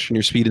disadvantage and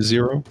your speed is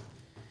 0.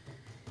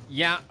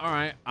 Yeah, all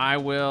right. I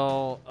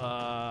will.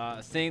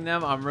 Seeing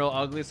them, I'm real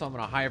ugly, so I'm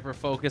gonna hyper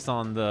focus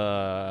on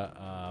the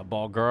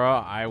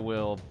Balgura. I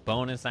will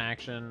bonus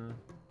action,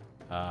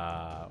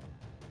 channel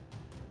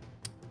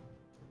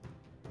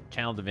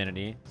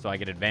divinity, so I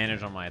get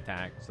advantage on my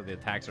attack. So the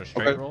attacks are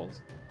straight Okay.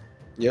 rolls.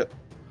 Yep.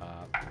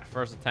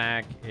 First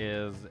attack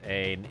is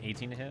an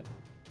 18 to hit.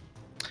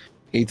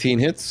 18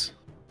 hits.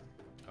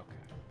 Okay.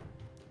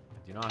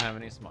 I do not have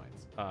any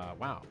smites.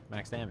 Wow,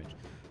 max damage.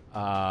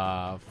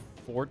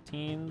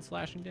 14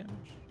 slashing damage.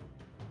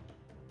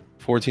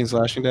 14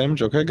 slashing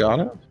damage. Okay, got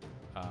it.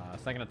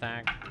 Second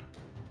attack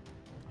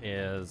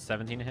is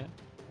 17 to hit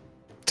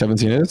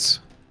 17 hits.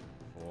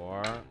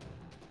 for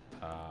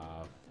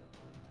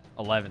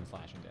 11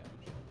 slashing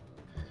damage.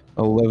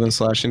 11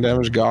 slashing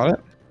damage. Got it.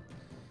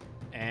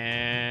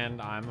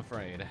 And I'm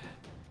afraid.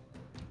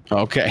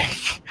 Okay.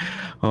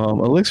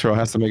 Elixir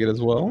has to make it as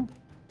well.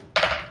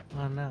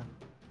 Oh no.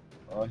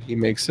 He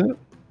makes it.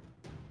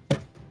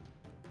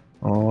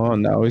 Oh,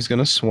 now he's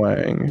gonna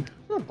swing.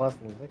 A blessed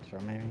elixir,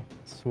 maybe.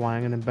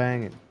 Swanging and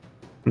banging.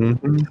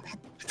 Mm-hmm.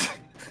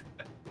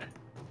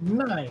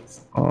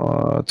 Nice.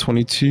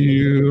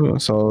 22.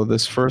 So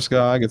this first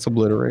guy gets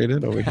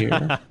obliterated over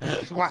here.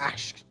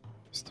 Splash.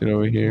 This dude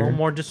over No here.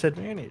 more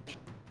disadvantage.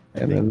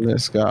 And then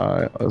this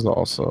guy is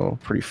also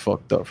pretty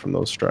fucked up from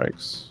those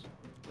strikes.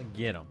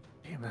 Get him.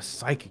 Damn, that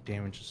psychic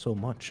damage is so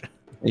much.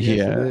 Yes,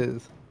 Yeah. it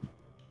is.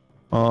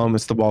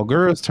 It's the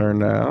Balgura's turn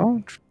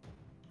now.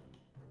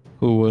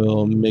 Who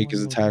will make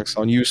his attacks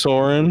on you,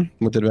 Soren,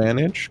 with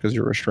advantage because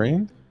you're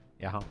restrained.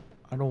 Yeah.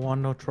 I don't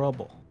want no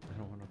trouble. I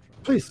don't want to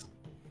try. Please.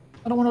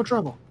 I don't want no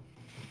trouble.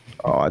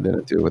 Oh, I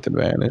didn't do it with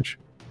advantage.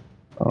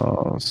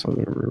 So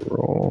we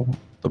reroll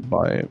the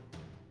bite.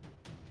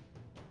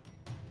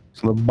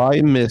 So the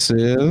bite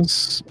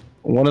misses.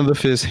 One of the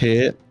fists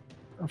hit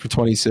for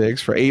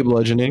 26 for 8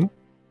 bludgeoning.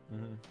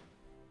 Mhm.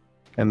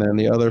 And then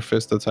the other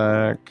fist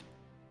attack.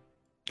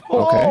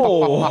 Okay.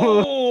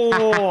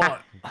 Oh!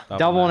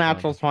 Double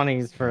natural natural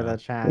 20s for the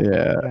chat.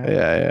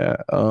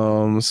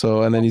 Yeah.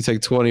 So and then you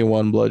take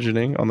 21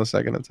 bludgeoning on the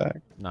second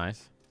attack.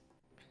 Nice.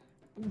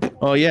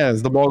 Oh yeah,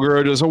 as the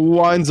Balgura just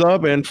winds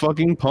up and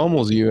fucking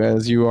pummels you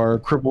as you are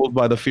crippled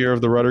by the fear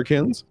of the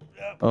Rudderkins.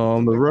 The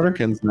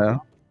Rudderkins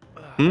now.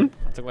 I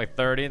took like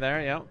 30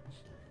 there. Yep.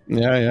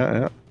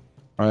 Yeah.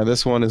 All right,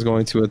 this one is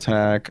going to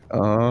attack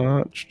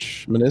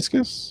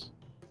Meniscus.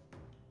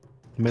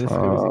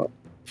 Minuscule.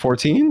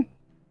 14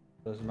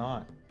 Does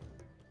not.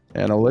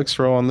 and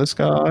Elixir on this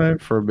guy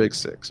for a big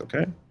 6.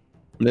 Okay,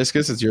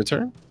 Meniscus, it's your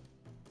turn.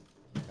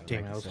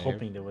 Damn, I was Save.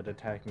 hoping it would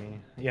attack me.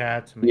 Yeah,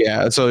 it's me.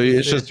 Yeah, so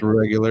it's just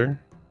regular.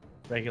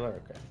 Regular?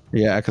 Okay.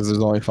 Yeah, because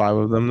there's only 5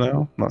 of them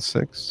now, not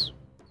 6.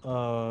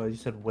 You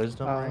said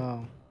wisdom, right?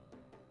 Oh.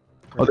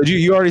 Oh, did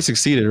you already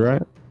succeeded,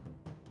 right?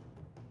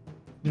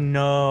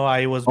 No,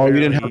 I was. Oh, you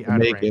didn't barely have to out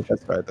of make it.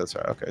 range. That's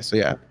right. Okay, so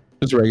yeah,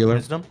 just regular.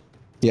 Wisdom?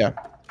 Yeah.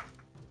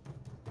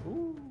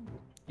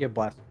 You're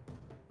blessed.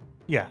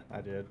 Yeah,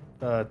 I did.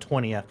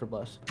 20 after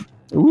bless.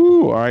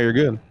 Ooh, all right, you're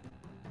good.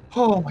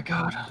 Oh my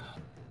god.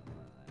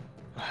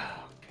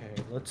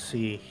 Okay, let's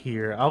see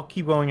here. I'll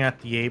keep going at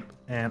the ape,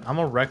 and I'm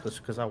a reckless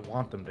because I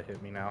want them to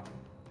hit me now.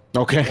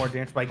 Okay. More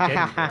damage by getting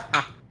there.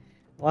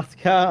 Let's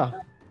go.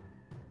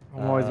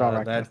 I'm always about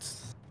reckless.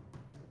 That's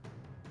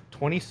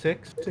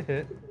 26 to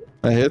hit.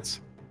 That hits.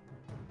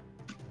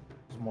 It's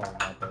more than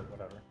that, but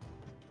whatever.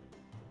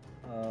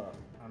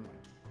 I'm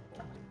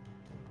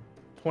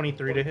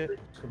 23 to hit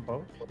for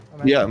both.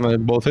 Yeah, and they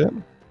both hit.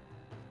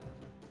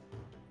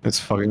 This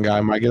fucking guy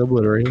might get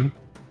obliterated.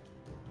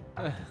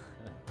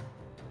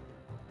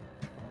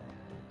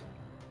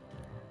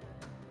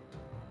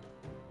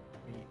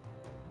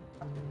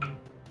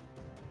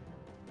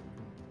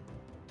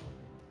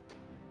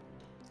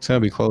 It's gonna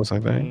be close, I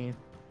think.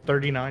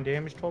 39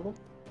 damage total.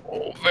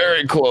 Oh,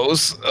 very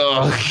close.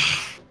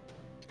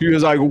 You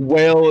just like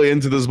wail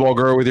into this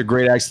Balgura with your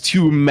great axe,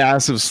 2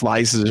 massive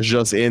slices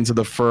just into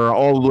the fur,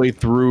 all the way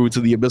through to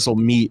the abyssal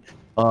meat,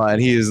 and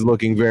he is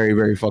looking very,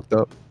 very fucked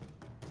up.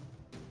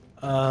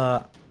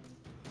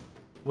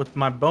 With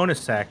my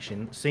bonus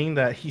action, seeing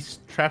that he's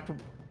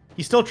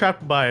still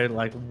trapped by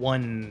like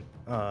one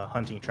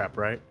hunting trap,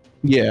 right?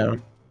 Yeah.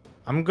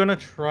 I'm gonna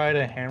try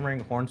to hammering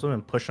horns him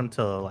and push him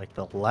to like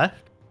the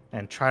left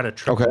and try to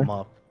trip Okay. him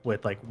up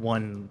with like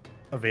one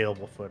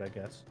available foot, I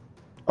guess.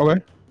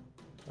 Okay.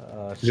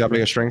 You gotta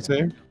make a strength- strength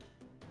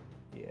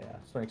save. Yeah,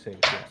 strength save.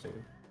 Strength save.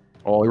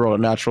 Oh, he rolled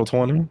a natural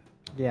 20.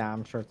 Yeah,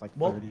 I'm sure it's like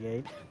Well-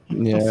 38.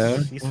 Yeah.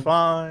 He's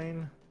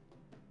fine.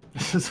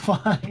 This is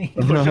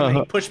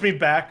fine. Push me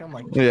back. I'm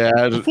like, Yeah.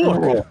 Just,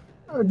 Fuck.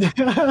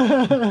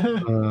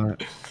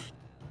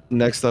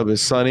 next up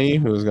is Sunny,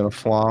 who's gonna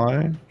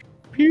fly.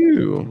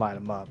 Pew. Light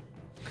him up.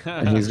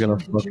 And he's gonna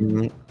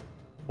fucking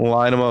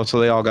line them up. So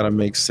they all gotta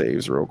make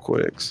saves real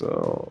quick.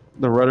 So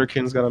the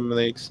Rudderkins gotta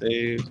make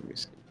saves. Let me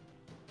see.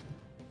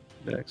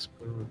 Next.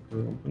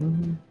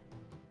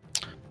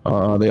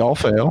 They all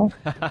fail.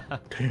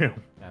 damn.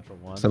 Natural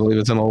one. So I believe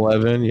it's an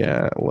 11.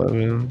 Yeah,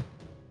 11.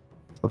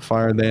 The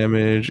fire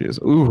damage is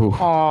ooh.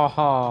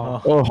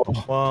 Oh, Oh,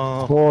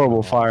 Wow.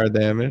 horrible fire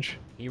damage.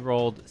 He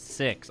rolled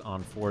 6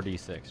 on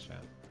 4d6, chat.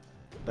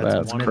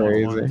 That's One,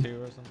 crazy. 1, 1,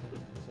 2 or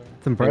something.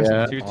 It's impressive.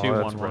 Yeah. 2, 2, Oh,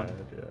 1, that's 1. rad,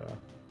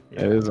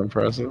 yeah. It is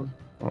impressive.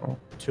 Oh.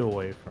 2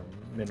 away from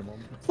minimum.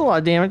 it's a lot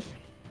of damage.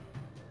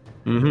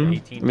 Mm-hmm.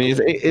 18 I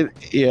mean,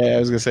 yeah, I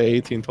was gonna say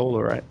 18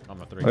 total, right?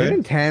 I'm a 3. Okay.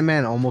 Didn't Tan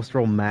Man almost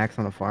roll max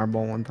on a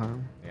fireball one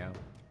time? Yeah.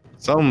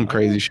 Some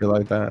crazy shit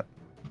like that.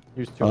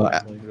 He was too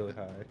really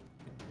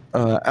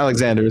high.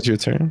 Alexander, it's your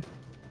turn.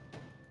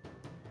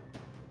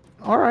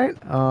 All right.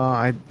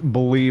 I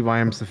believe I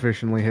am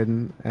sufficiently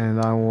hidden,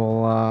 and I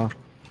will.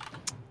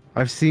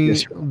 I've seen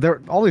Yes,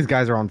 all these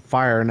guys are on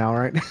fire now,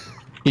 right?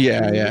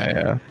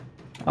 Yeah.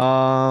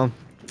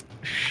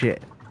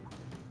 Shit.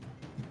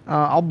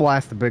 I'll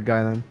blast the big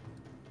guy then.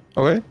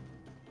 Okay.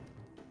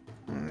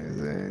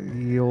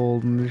 The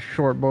old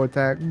short bow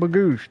attack.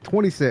 Bagoosh,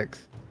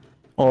 26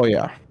 Oh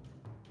yeah,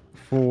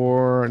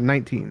 for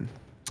 19.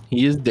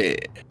 he is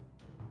dead.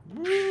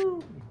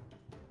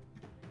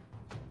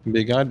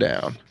 Big guy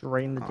down.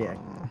 Drain the dick.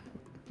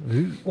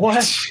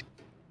 What?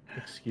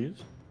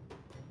 Excuse?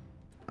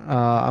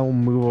 I will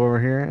move over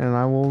here and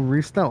I will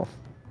re-stealth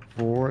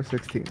for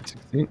 16.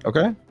 16.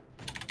 Okay.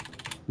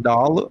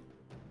 Dollar.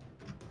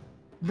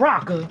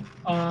 Rocka.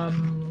 Let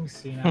me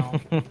see now.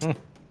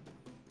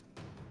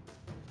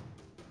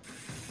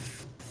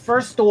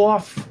 First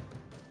off,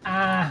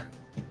 I'm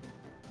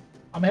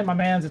gonna hit my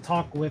man to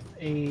talk with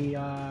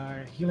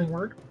a healing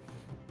word.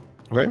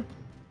 Okay.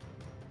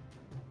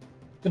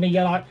 Gonna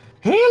yell out,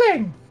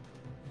 healing!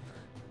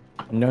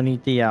 No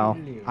need to yell.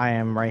 I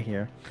am right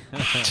here.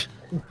 Healing!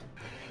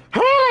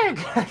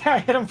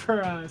 I hit him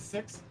for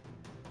 6.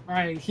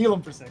 Alright, heal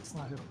him for 6.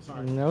 Not hit him,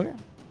 sorry. No.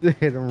 Hit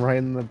him right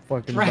in the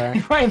fucking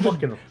back. Right in the,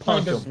 Fucking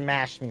punch him.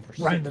 Smash me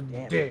for right in 6 the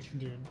damage. dick,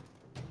 dude.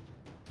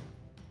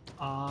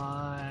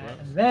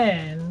 And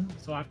then,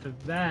 so after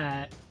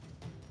that,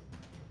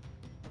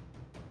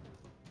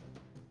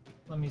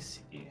 let me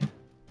see.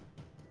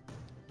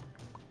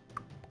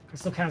 I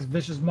still cast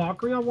Vicious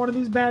Mockery on one of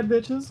these bad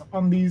bitches.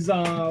 On these,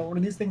 what are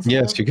these things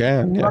Yes, called? you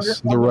can.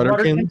 Yes, the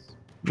Rudderkins.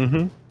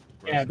 Mm-hmm.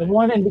 Yeah, the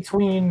one in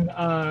between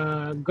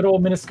good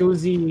old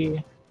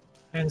Minascusi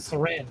and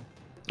Seren.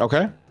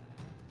 Okay.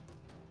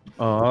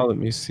 Let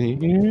me see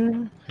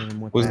here. Hit him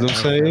with Wisdom that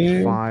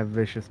save. 5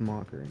 vicious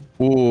mockery.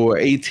 Ooh,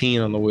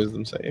 18 on the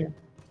wisdom save.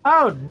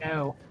 Oh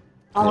no.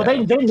 Oh,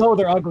 Yeah. they know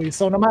they're ugly,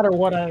 so no matter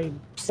what I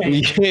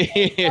say,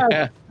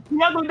 Yeah.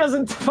 the ugly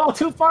doesn't fall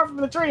too far from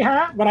the tree,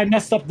 huh? But I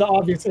messed up the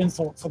obvious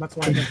insult, so that's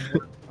why it doesn't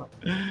work.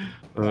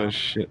 Oh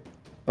shit.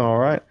 All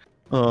right.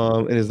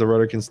 It is the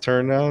Rudderkins'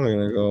 turn now. They're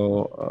gonna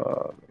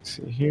go. Let me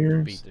see here.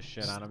 Beat the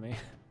shit out of me.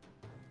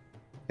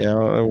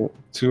 Yeah,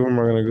 2 of them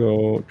are gonna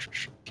go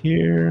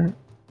here.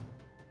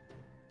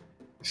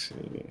 Let's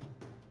see.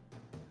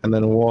 And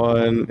then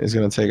 1 is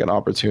gonna take an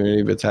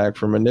opportunity of attack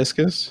for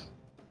Meniscus.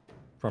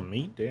 From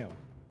me? Damn.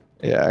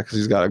 Yeah, because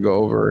he's got to go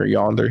over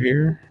yonder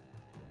here.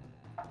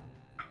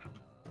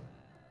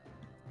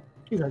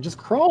 These are just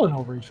crawling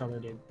over each other,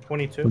 dude.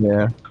 22.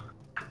 Yeah.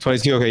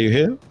 22. Okay, you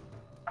hit.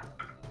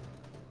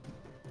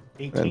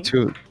 18.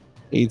 And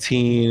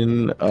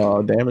 18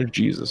 damage.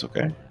 Jesus.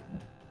 Okay.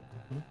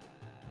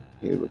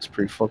 He looks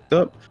pretty fucked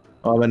up.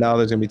 And now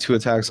there's gonna be 2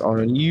 attacks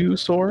on you,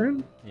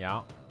 Soren.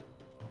 Yeah.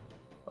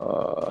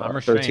 I'm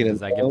restrained. 13 and Does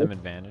that give 12. them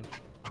advantage?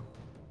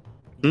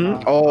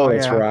 Oh,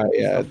 that's yeah. right.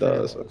 Yeah, it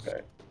does.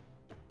 Okay.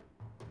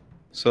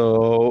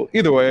 So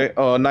either way,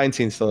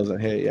 19 still doesn't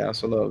hit. Yeah,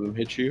 so none of them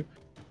hit you.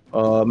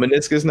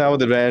 Meniscus now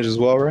with advantage as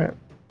well, right?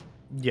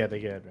 Yeah, they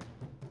get it.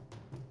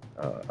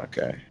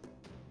 Okay.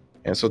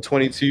 And so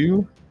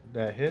 22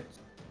 That hits.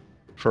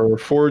 for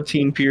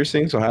 14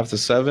 piercing, so half to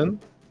 7.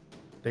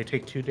 They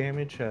take 2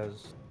 damage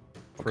as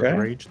for Okay. a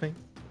rage thing.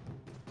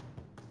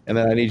 And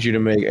then I need you to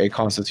make a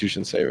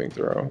Constitution saving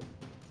throw.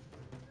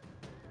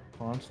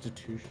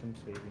 Constitution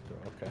saving throw.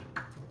 Okay.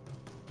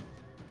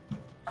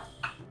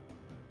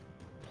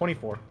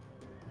 24.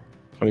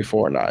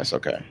 24, nice.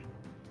 Okay.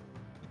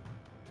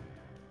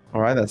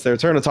 All right, that's their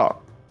turn to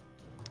talk.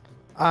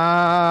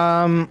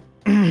 Yeah,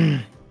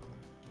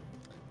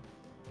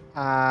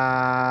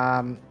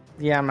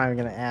 I'm not even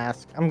gonna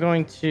ask. I'm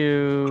going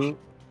to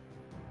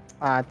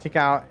take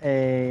out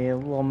a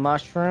little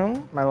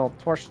mushroom, my little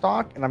torch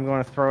stalk, and I'm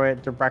going to throw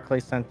it directly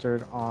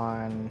centered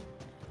on,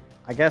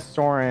 I guess,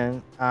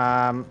 Soren.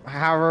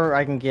 However,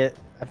 I can get,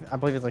 I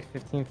believe it's like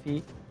 15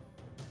 feet.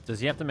 Does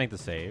he have to make the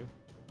save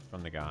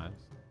from the guys?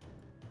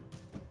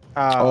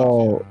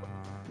 Oh,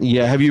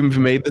 yeah. Have you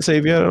made the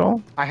save yet at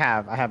all? I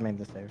have made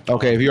the save.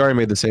 Okay, if you already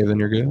made the save, then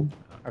you're good.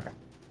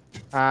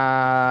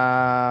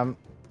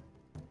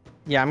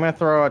 Yeah, I'm gonna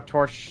throw a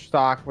torch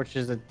stock, which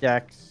is a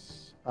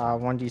dex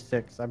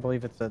 1d6. I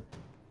believe it's a,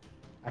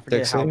 I forget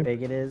Dex how save?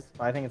 big it is,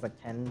 but I think it's like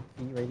 10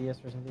 feet radius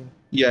or something.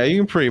 Yeah, you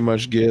can pretty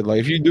much get, like,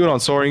 if you do it on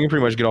Soren, you can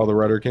pretty much get all the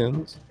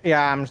Rudderkins.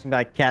 Yeah, I'm just gonna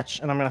like catch,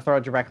 and I'm gonna throw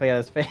it directly at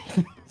his face.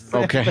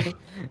 Okay.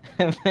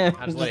 And then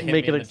I just just let it hit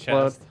make me it in the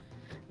explode. chest.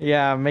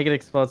 Yeah, make it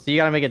explode. So you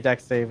gotta make a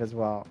dex save as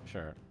well.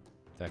 Sure.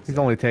 Dex He's save.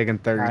 only taking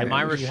 30. Alright, Am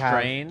I you have-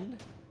 restrained?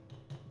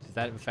 Does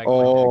that affect my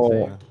Oh,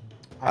 dex save?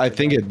 I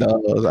think it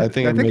does. I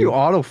think. I think you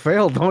auto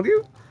fail, don't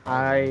you?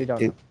 I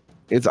don't know.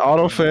 It's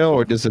auto fail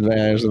or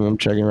disadvantage. And I'm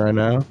checking right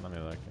now. Let me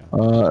look.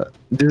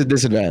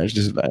 Disadvantage.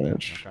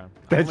 Disadvantage. Okay.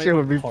 That shit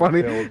would be funny.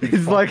 Auto-fail would be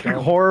He's like fucked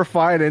up.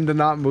 horrified into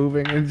not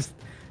moving and just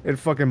it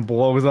fucking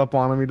blows up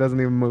on him. He doesn't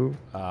even move.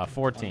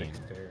 14.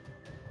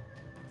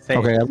 Save.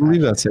 Okay, I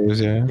believe that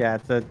saves. Yeah. Yeah,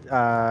 it's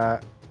a.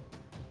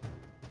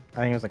 I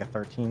think it was like a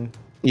 13. or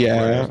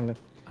Yeah. something.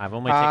 I've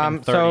only taken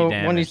 30 so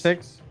damage.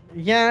 1d6.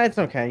 Yeah, it's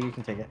okay. You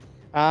can take it.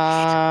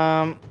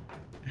 One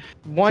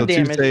So two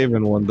damage. save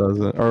and one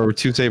doesn't, or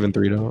two save and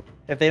three don't.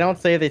 If they don't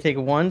save, they take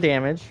 1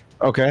 damage.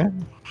 Okay.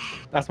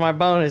 That's my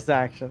bonus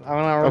action. I'm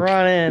gonna Okay.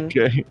 run in.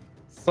 Okay.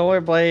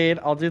 Solar Blade.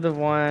 I'll do the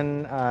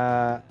one.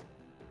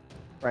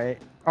 Right.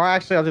 Or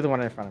actually, I'll do the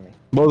one in front of me.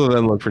 Both of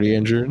them look pretty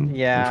injured.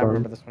 Yeah, I In front.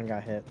 remember this one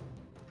got hit.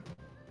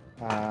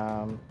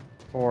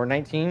 For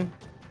 19.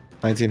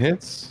 19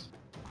 hits.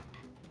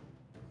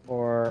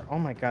 For oh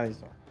my god,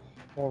 these are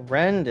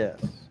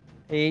horrendous.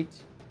 8,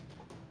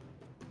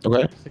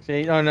 Okay. 6,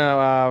 8. Oh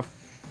no,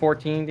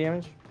 14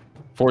 damage.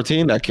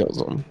 14. That kills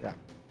them.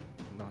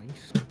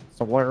 Nice.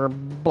 Solar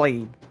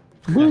Blade.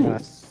 I'm gonna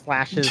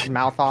slash his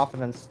mouth off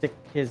and then stick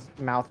his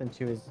mouth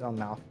into his own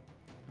mouth.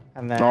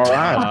 And then. All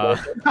right.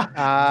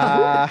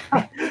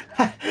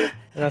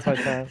 That's my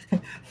turn.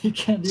 You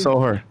can't do So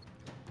her.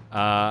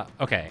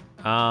 Okay.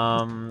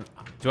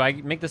 Do I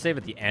make the save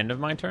at the end of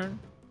my turn?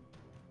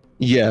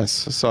 Yes.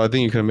 So I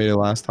think you could have made it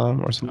last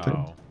time or something.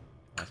 Oh, am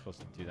I supposed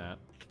to do that?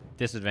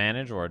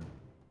 Disadvantage or?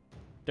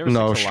 There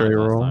No, 6 straight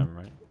alive last roll. time,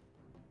 right?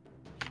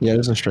 Yeah,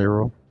 there's a straight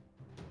roll.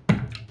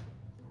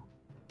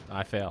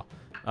 I fail.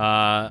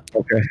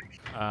 Okay.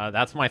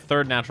 That's my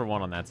third natural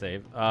one on that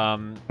save.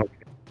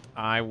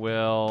 I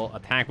will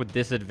attack with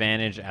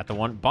disadvantage at the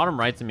one bottom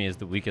right to me is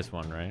the weakest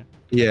one, right?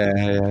 Yeah.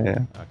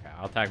 Okay,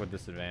 I'll attack with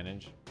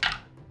disadvantage.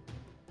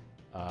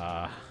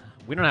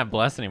 We don't have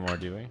bless anymore,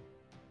 do we?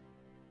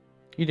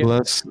 You do.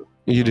 Let's.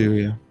 You do,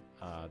 yeah.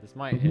 This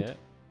might hit.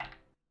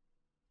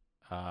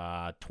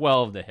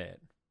 12 to hit.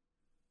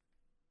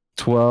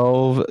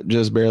 12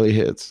 just barely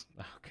hits.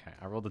 Okay,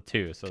 I rolled a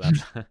 2, so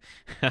that's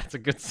that's a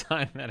good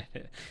sign that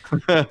it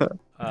hit.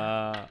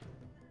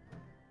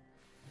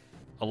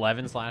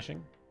 11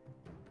 slashing.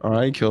 All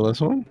right, kill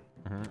this one.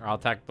 I'll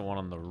attack the one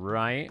on the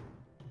right.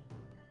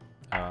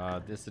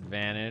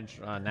 Disadvantage,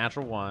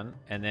 natural 1,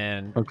 and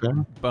then Okay.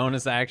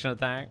 bonus action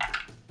attack.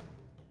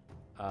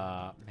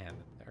 Man,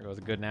 there goes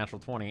a good natural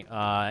 20.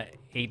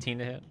 18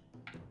 to hit,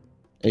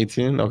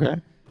 18. Okay.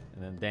 and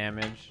then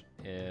damage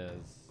is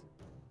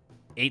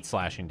 8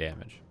 slashing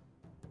damage.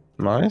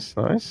 Nice.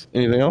 Nice.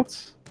 Anything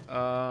else?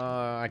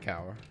 I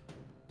cower.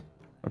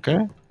 Okay.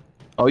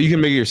 Oh, you can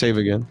make your save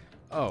again.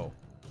 Oh,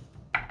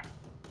 that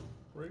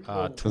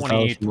was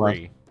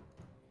 23.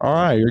 All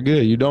right, you're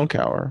good. You don't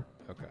cower.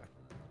 Okay.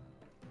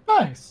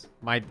 Nice.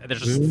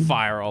 There's just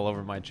fire all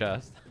over my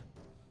chest.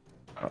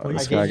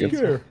 This I guy did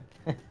gets Here.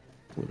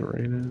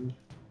 obliterated.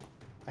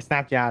 I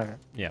snapped you out of it.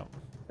 Yeah,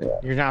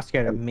 You're not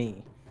scared of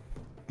me.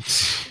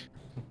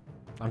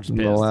 I'm just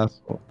The pissed.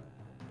 last one.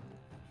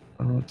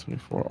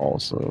 24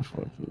 also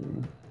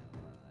fucking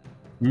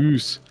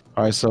goose.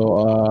 All right,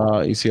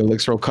 so you see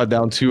Elixir will cut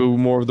down 2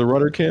 more of the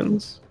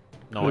Rudderkins.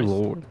 Nice.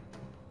 Lord.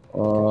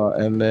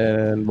 And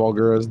then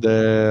Bulgara's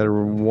dead.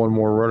 1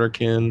 more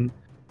Rudderkin.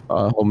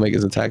 He'll make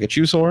his attack at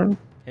you, Soren.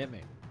 Hit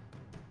me.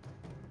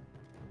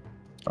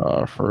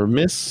 For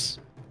miss,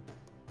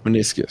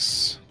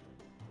 Meniscus.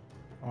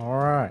 All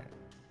right.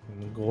 I'm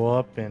gonna go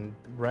up and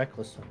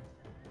reckless him.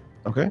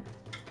 Okay.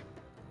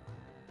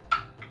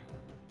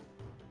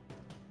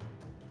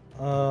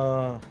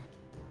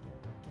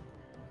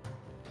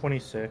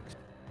 26.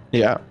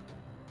 Yeah.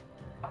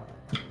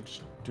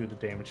 Just do the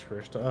damage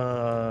first.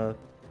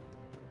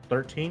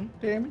 13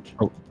 damage.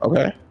 Oh,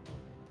 okay.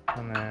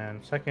 And then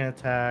second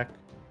attack.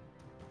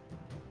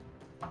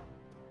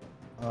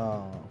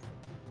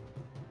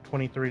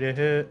 23 to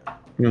hit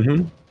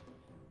Mm-hmm.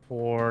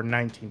 for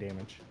 19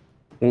 damage.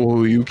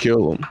 Oh, you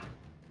kill him.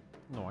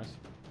 Nice.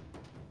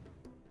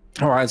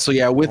 All right, so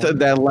yeah, with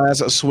that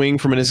last swing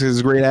from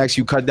Meniscus' great axe,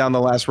 you cut down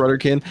the last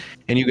Rudderkin,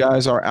 and you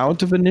guys are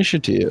out of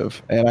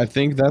initiative. And I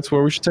think that's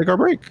where we should take our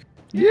break.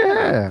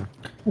 Yeah.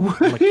 I'm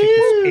gonna kick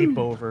this ape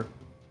over.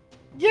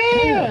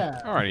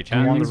 Yeah. Alrighty,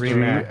 chat. want the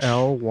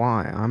rematch.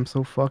 Ly. I'm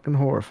so fucking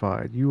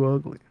horrified. You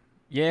ugly.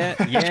 Yeah,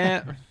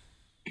 yeah.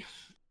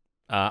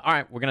 All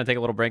right, we're gonna take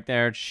a little break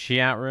there.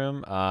 Chat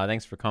room.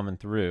 Thanks for coming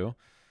through.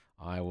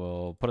 I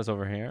will put us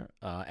over here.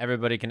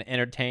 Everybody can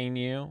entertain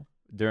you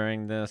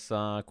during this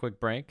quick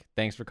break.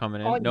 Thanks for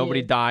coming in. Oh, Nobody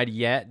yeah. died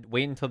yet.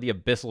 Wait until the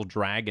abyssal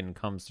dragon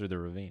comes through the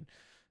ravine.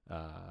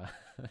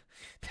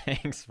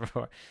 Thanks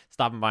for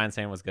stopping by and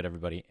saying what's good,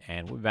 everybody.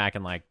 And we'll be back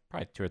in like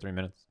probably 2 or 3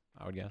 minutes,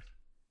 I would guess.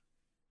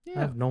 I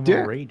have no more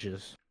Yeah.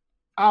 rages.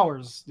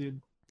 Hours, dude.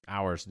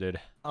 Hours, dude.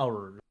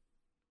 Hours.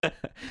 All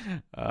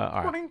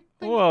right.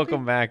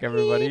 Welcome back,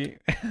 everybody,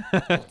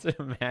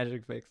 to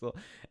Magic Pixel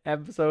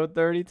episode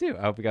 32.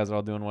 I hope you guys are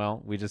all doing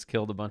well. We just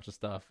killed a bunch of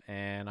stuff,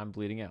 and I'm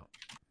bleeding out.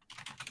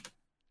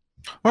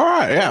 All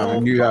right, yeah,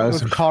 you I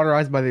guys. was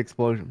cauterized by the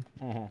explosion.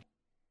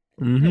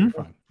 hmm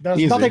There's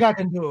Easy. nothing I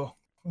can do.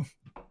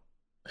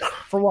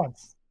 For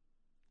once.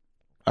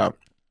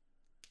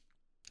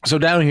 So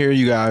down here,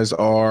 you guys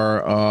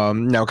are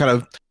now kind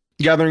of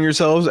gathering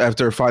yourselves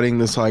after fighting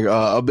this like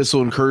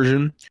abyssal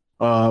incursion.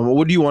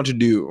 What do you want to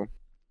do?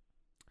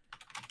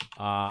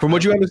 From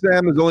what you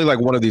understand, there's only like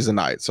one of these a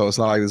night, so it's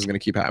not like this is gonna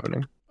keep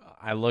happening.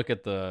 I look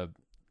at the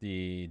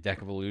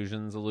deck of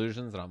illusions,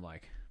 and I'm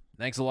like,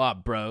 thanks a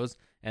lot, bros.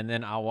 And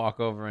then I'll walk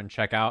over and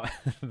check out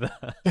the.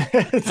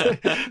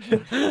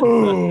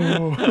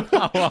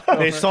 I'll walk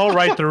They over- saw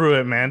right through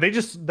it, man.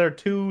 They're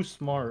too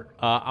smart.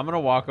 I'm gonna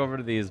walk over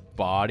to these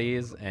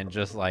bodies and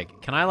just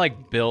like, can I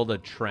like build a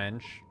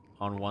trench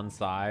on one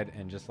side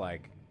and just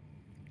like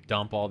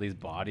dump all these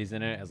bodies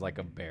in it as like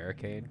a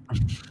barricade?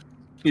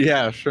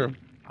 Yeah, sure.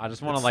 I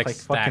just want to It's like like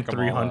stack fucking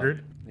them all up.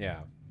 300. Yeah.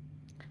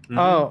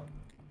 Oh,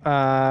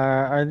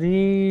 are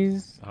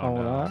these? Oh, Hold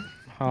no. up.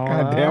 Hold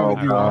God up. damn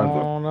it, you are.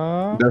 Hold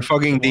up. They're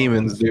fucking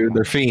demons, dude.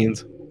 They're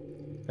fiends.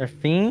 They're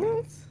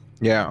fiends?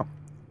 Yeah.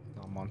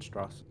 Oh,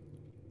 monstrous.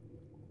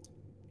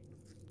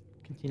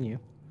 Continue.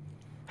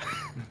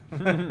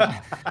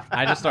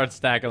 I just start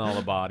stacking all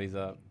the bodies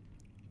up.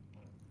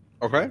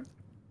 Okay.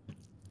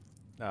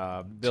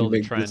 Build a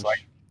make this, trench.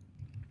 like-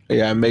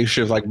 Yeah,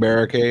 makeshift like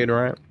barricade,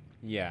 right?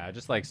 Yeah,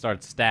 just like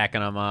start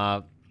stacking them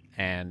up.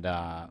 And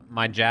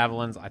my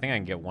javelins, I think I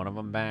can get one of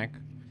them back.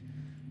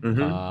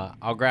 Mm-hmm.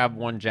 I'll grab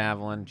one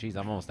javelin. Jeez,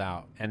 I'm almost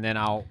out. And then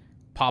I'll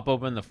pop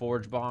open the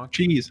forge box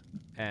Cheese.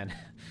 and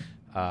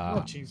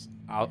Oh, jeez.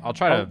 I'll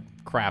try to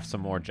craft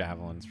some more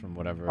javelins from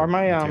whatever Are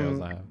my,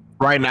 materials I have.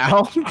 Right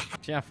now?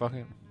 Yeah, fuck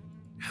it.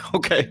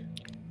 Okay.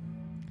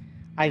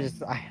 I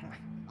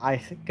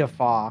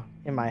guffaw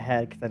in my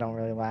head because I don't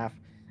really laugh.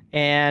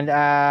 And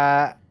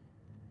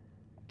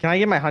can I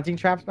get my hunting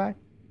traps back?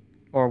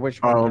 Or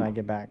which one can I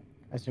get back?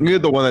 I assume- You're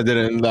the one that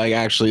didn't like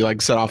actually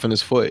like set off in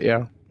his foot,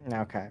 yeah.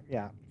 Okay,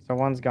 yeah. So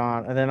one's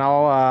gone, and then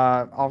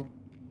I'll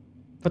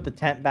put the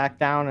tent back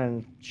down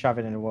and shove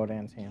it into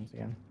Wodan's hands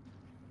again.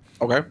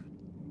 Okay.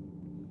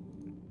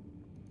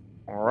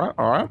 All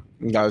right.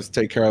 You guys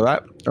take care of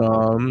that.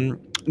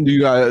 Do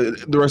you guys,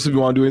 the rest of you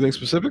want to do anything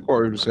specific,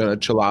 or are you just gonna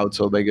chill out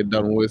till they get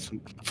done with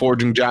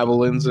forging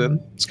javelins and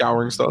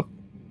scouring stuff?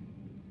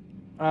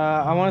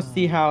 I want to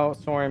see how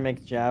Soren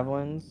makes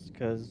javelins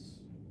because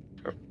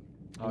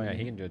Oh yeah,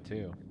 he can do it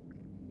too.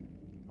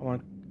 I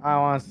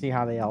want to see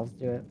how the elves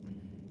do it.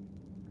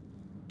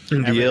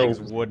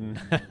 Everything's wooden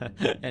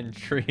and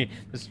tree.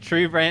 There's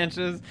tree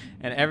branches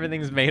and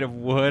everything's made of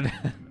wood.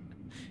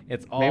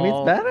 It's all Maybe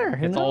it's better.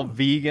 Who It's all knows?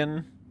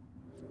 vegan.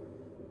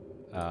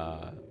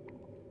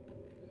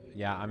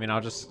 Yeah, I mean,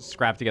 I'll just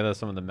scrap together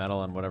some of the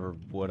metal and whatever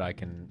wood I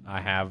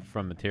have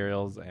from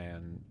materials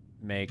and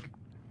make.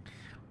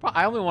 Well,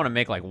 I only want to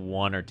make like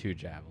 1 or 2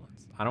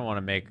 javelins. I don't want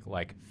to make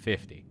like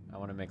 50. I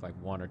want to make like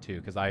 1 or 2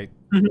 because I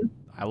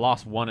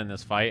lost 1 in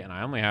this fight and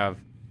I only have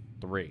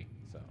 3.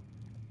 So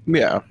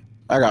Yeah,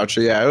 I got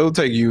you. Yeah, it'll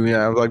take you,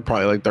 like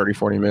probably like 30,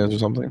 40 minutes or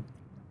something.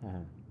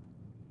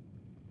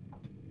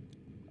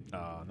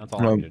 that's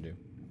all I need to do.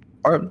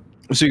 All right.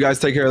 So you guys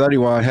take care of that.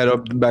 You want to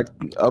head back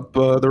up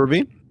the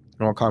ravine?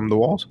 You want to climb the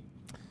walls?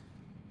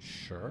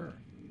 Sure.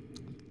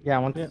 Yeah,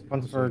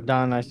 once we're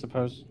done, I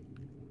suppose.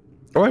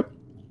 All right.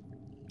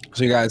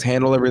 So you guys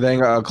handle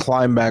everything,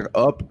 climb back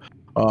up.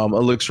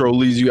 Elixro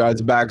leads you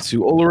guys back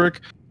to Ulrich,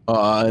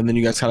 and then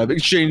you guys kind of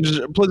exchange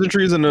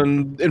pleasantries and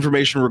then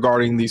information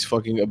regarding these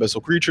fucking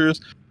abyssal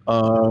creatures.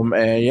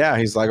 And yeah,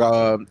 he's like,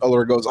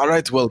 Ulrich goes, all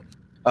right, well,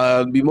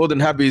 be more than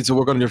happy to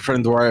work on your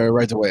friend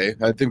right away.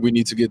 I think we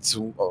need to get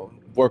to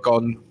work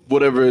on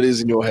whatever it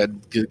is in your head.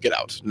 Get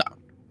out now.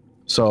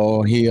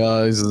 So he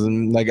is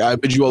like, I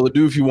bid you all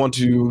adieu if you want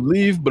to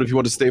leave, but if you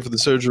want to stay for the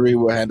surgery,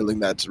 we're handling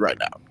that right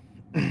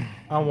now.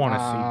 I want to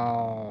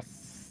I'll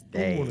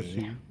see. I wanna stay.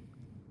 see.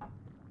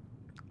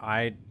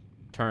 I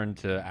turn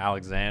to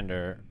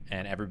Alexander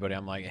and everybody.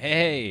 I'm like,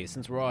 hey,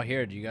 since we're all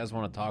here, do you guys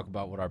want to talk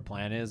about what our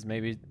plan is?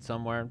 Maybe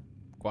somewhere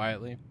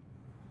quietly.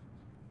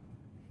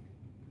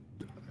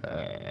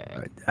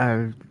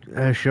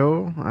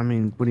 Show? I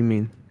mean, what do you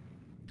mean?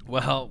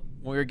 Well,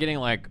 we were getting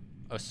like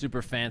a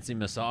super fancy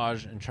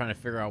massage and trying to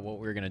figure out what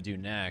we were gonna do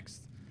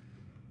next.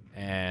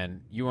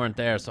 And you weren't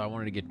there, so I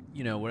wanted to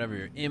get, whatever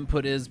your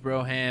input is,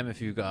 Broham.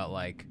 If you've got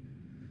like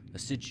a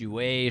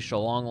situation, a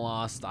long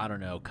lost, I don't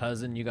know,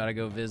 cousin you gotta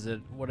go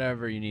visit,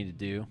 whatever you need to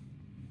do.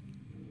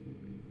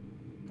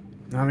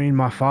 I mean,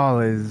 my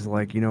father is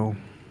like,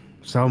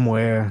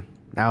 somewhere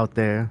out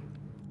there.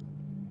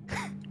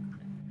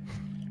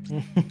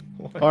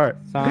 All right.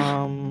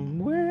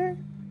 Somewhere.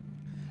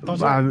 Those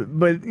But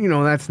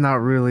are- that's not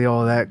really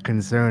all that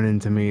concerning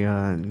to me.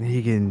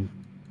 He can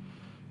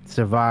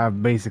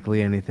survive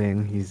basically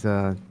anything. He's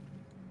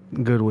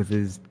good with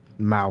his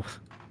mouth,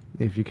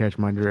 if you catch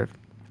my drift.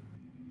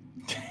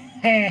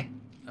 Heh.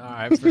 All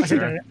right, for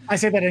sure. I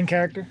say that in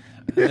character.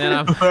 And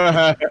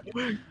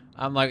then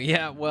I'm like,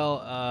 yeah,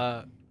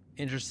 well,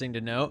 interesting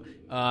to note.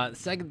 The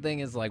second thing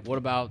is like, what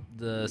about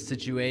the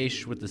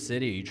situation with the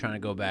city? Are you trying to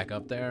go back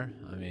up there?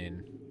 I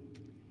mean,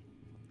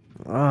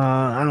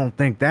 I don't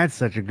think that's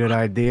such a good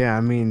idea.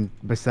 I mean,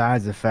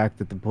 besides the fact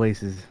that the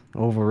place is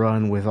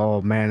overrun with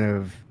all manner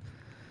of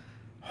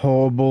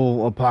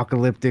horrible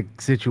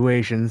apocalyptic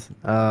situations,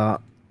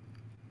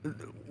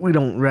 we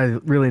don't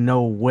really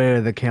know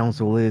where the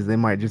council is. They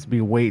might just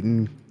be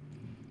waiting,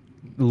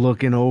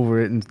 looking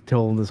over it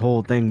until this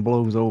whole thing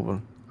blows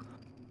over.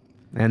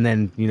 And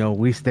then, you know,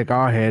 we stick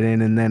our head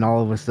in, and then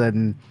all of a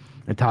sudden,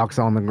 the talk's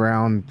on the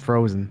ground,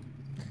 frozen.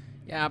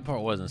 Yeah, that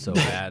part wasn't so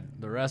bad.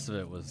 The rest of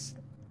it was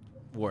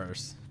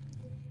worse.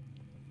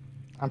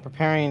 I'm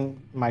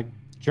preparing my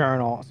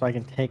journal so I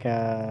can take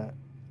a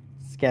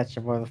sketch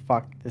of what the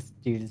fuck this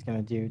dude is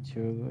gonna do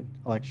to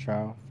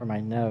Electro for my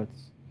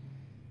notes.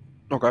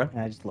 Okay. And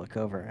I just look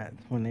over at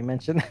when they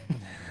mention.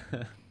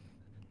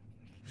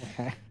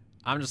 Okay.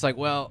 I'm just like,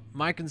 well,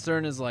 my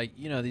concern is like,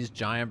 you know, these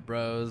giant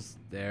bros,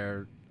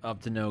 they're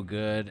up to no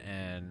good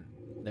and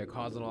they're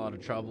causing a lot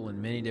of trouble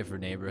in many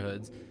different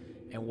neighborhoods.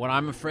 And what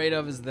I'm afraid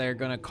of is they're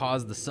going to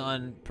cause the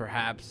sun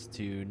perhaps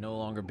to no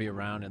longer be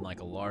around in like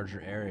a larger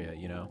area,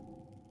 you know?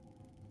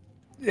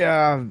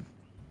 Yeah,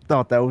 I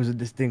thought that was a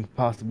distinct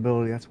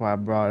possibility. That's why I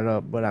brought it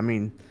up. But I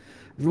mean,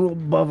 it's a little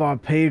above our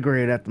pay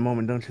grade at the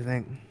moment, don't you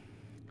think?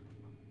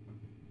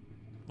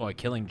 What,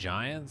 killing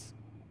giants?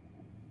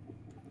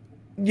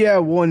 Yeah,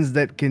 ones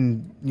that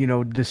can, you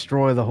know,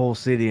 destroy the whole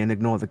city and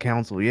ignore the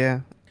council, yeah.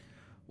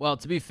 Well,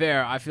 to be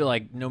fair, I feel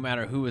like no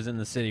matter who was in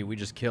the city, we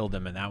just killed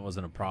them and that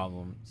wasn't a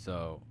problem.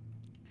 So,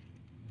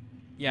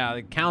 yeah,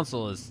 the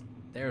council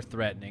they're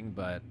threatening,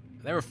 but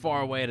they were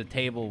far away at a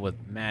table with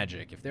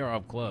magic. If they were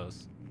up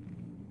close.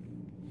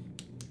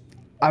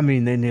 I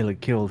mean, they nearly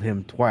killed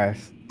him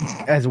twice,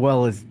 as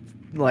well as,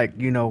 like,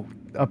 you know,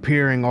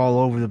 appearing all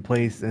over the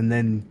place and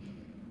then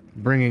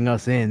bringing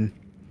us in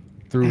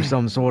through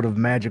some sort of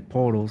magic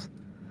portals.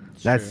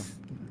 That's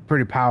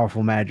pretty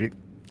powerful magic.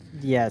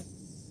 Yes,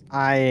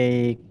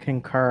 I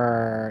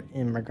concur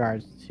in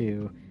regards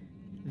to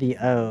the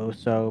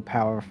so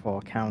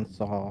powerful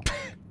council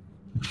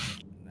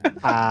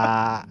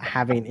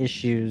having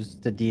issues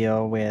to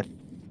deal with.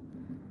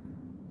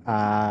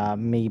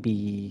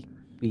 Maybe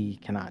we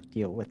cannot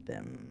deal with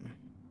them.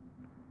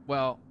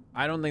 Well,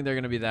 I don't think they're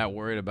going to be that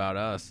worried about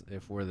us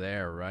if we're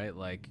there, right?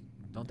 Like,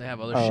 don't they have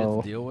other shit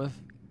to deal with?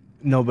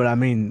 No, but I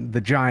mean, the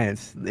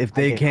giants. If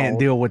they get can't cold.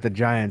 deal with the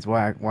giants,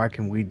 why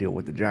can we deal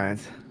with the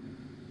giants?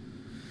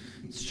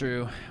 It's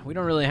true. We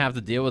don't really have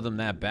to deal with them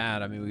that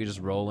bad. I mean, we can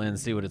just roll in,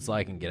 see what it's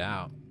like, and get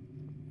out.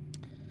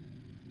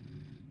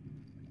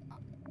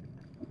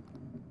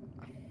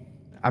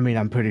 I mean,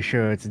 I'm pretty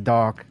sure it's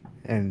dark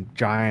and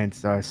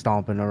giants are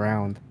stomping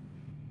around,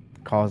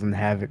 causing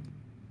havoc.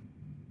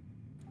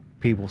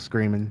 People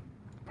screaming.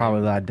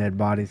 Probably a lot of dead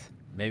bodies.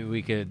 Maybe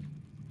we could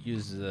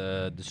use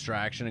the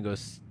distraction and go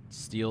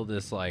steal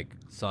this, like,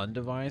 sun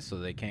device so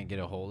they can't get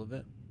a hold of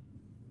it.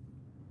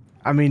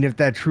 I mean, if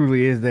that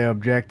truly is their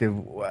objective,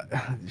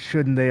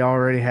 shouldn't they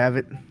already have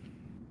it?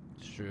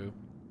 It's true.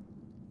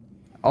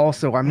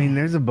 Also, I mean,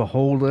 there's a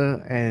beholder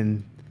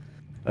and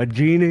a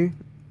genie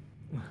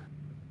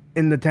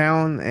in the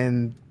town,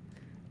 and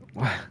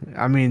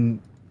I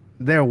mean,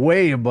 they're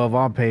way above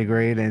our pay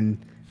grade, and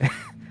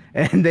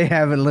and they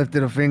haven't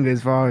lifted a finger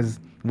as far as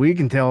we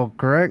can tell,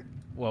 correct?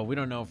 Well, we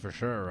don't know for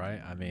sure,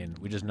 right? I mean,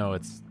 we just know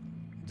it's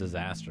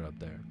disaster up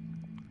there.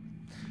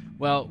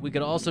 Well, we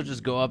could also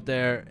just go up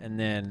there and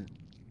then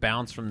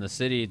bounce from the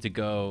city to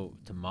go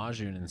to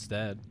Majun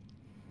instead.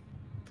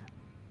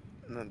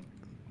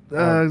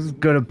 As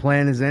good a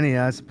plan as any,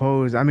 I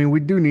suppose. I mean, we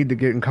do need to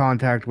get in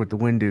contact with the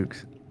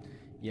Windukes.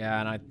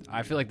 Yeah, and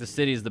I feel like the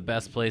city is the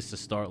best place to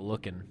start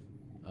looking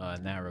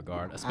in that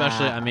regard.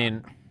 Especially, I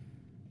mean,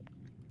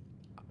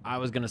 I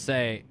was going to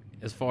say,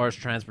 as far as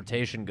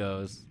transportation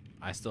goes,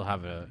 I still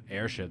have an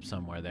airship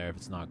somewhere there if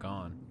it's not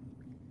gone.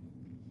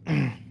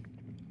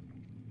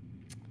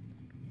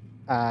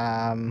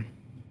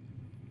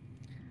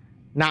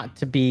 Not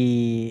to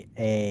be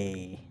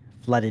a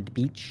flooded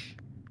beach,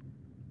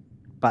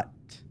 but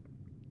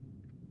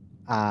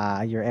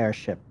your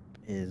airship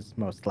is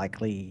most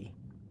likely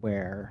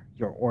where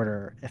your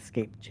order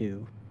escaped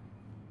to.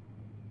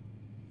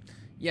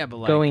 Yeah, but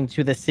like, Going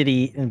to the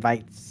city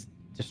invites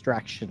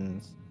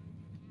distractions.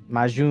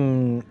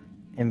 Majun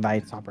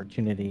invites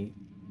opportunity.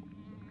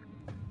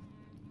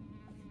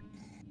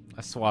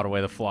 I swat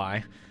away the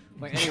fly.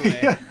 Like,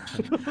 anyway.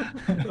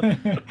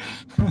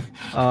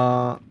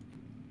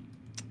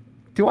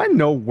 Do I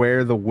know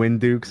where the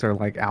Windukes are,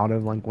 like, out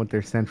of, like, what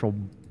their central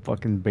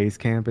fucking base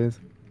camp is?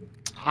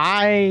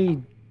 I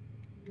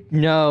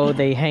know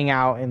they hang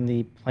out in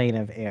the plane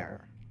of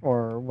air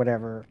or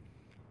whatever,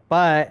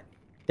 but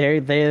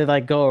they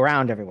like go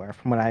around everywhere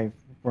from what I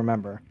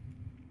remember.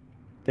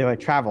 They like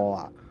travel a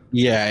lot.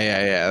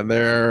 Yeah.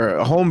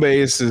 Their home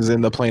base is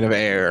in the plane of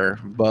air,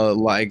 but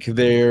like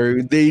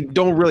they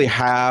don't really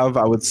have,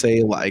 I would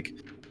say, like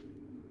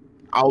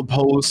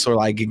outposts or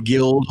like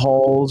guild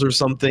halls or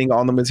something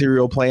on the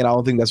material plane. I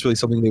don't think that's really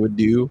something they would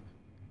do.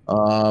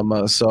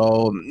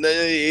 So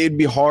it'd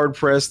be hard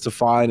pressed to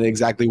find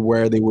exactly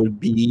where they would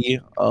be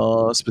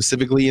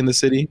specifically in the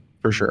city.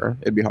 For sure,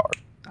 it'd be hard.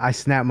 I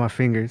snap my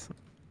fingers.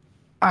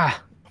 I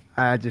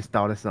just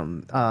thought of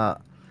something.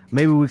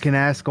 Maybe we can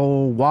ask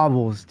old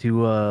Wobbles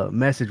to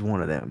message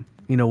one of them.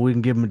 You know, we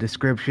can give him a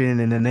description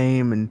and a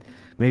name, and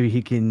maybe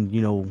he can,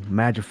 you know,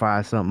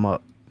 magify something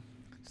up.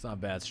 It's not a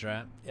bad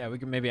strat. Yeah, we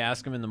can maybe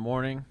ask him in the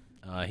morning.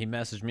 He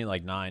messaged me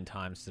like 9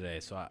 times today,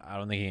 so I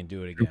don't think he can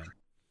do it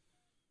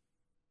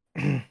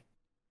again.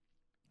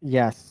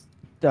 Yes.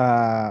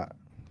 Does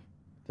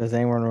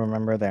anyone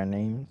remember their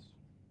names?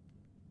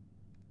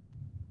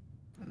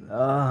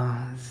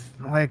 It's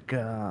like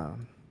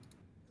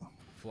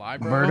Fly,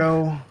 bro.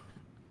 Birdo.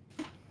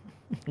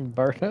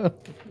 Berto?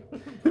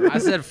 I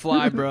said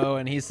fly, bro,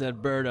 and he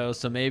said birdo,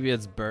 so maybe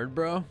it's bird,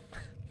 bro.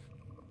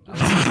 I like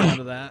the sound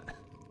of that.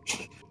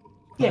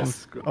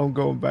 Yes. I'm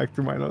going back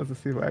through my notes to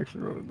see if I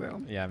actually wrote it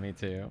down. Yeah, me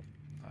too.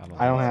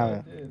 I don't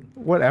have it.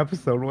 What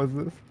episode was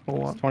this?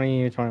 Hold It's on.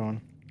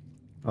 2021.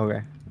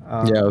 Okay.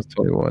 Yeah, it was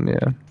 21. Yeah.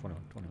 21.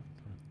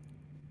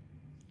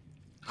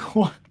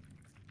 What?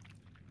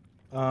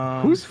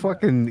 Who's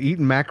fucking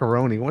eating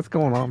macaroni? What's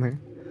going on here?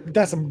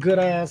 That's some good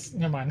ass.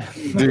 Never mind.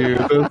 Dude,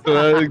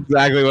 that's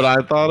exactly what I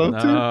thought of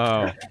too.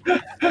 No.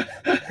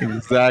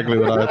 Exactly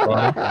what I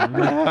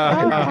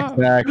thought.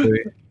 Exactly.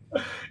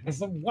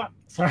 It's a what?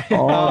 Sorry.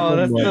 Oh,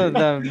 that's my-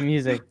 the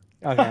music.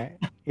 Okay.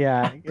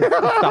 Yeah. It's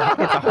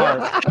a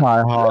harp.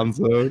 Hi,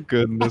 Hanzo.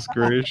 Goodness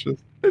gracious.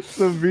 It's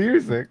the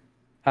music.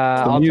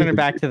 I'll turn music. it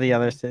back to the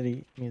other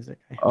city music.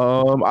 I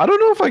don't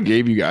know if I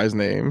gave you guys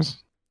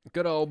names.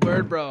 Good old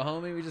bird, bro,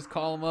 homie. We just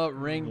call him up,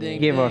 ring, ding,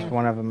 Give ding. us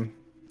one of them.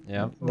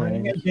 Yep.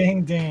 Ring a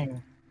ding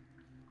ding.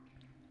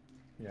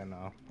 Yeah,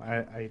 no,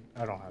 I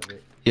don't have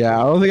it. Yeah,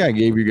 I don't think I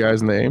gave you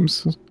guys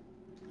names.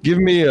 Give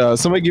me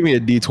somebody give me a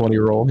D20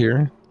 roll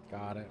here.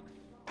 Got it.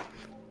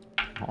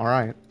 All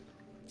right.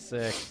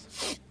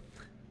 6.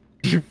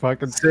 You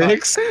fucking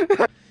suck. 6.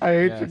 I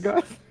hate Yes. you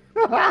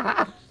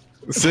guys.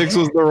 6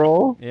 was the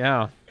roll.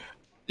 Yeah.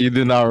 You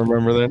did not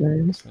remember their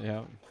names.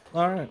 Yep.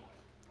 All right,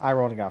 I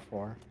rolled and got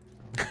 4.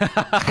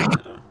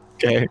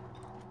 Okay.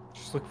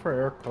 just look for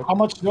Eric. Okay. How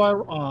much do I?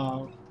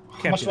 How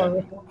Can't much do do I that.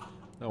 roll for?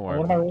 Don't What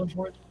am I worry. rolling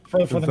for? For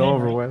It's the name,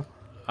 over right? with.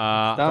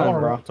 Done,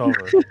 bro. It's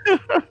over.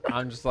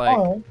 I'm just like,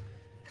 Oh,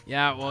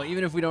 yeah, well,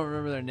 even if we don't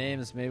remember their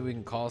names, maybe we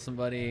can call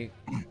somebody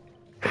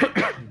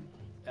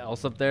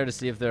else up there to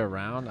see if they're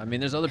around. I mean,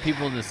 there's other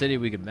people in the city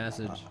we could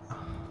message.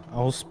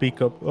 I'll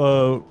speak up.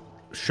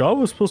 Shaw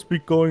was supposed to be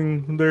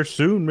going there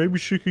soon. Maybe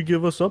she could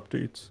give us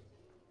updates.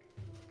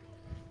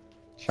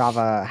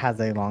 Shava has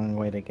a long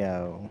way to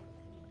go.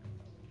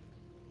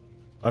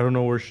 I don't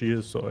know where she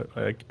is, so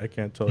I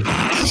can't tell you.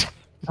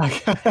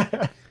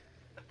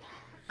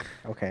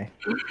 Okay.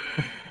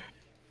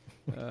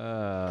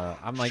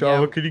 I'm like,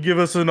 Shaw, yeah, could you give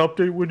us an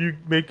update when you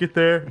make it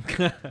there?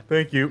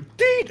 Thank you.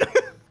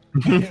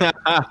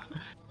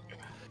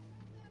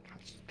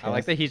 I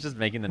like that he's just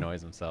making the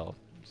noise himself.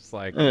 Just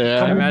like,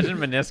 Yeah. I imagine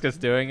Meniscus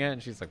doing it,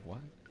 and she's like, what?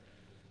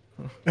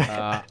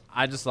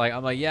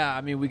 I'm like, yeah,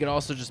 I mean, we could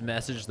also just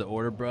message the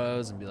Order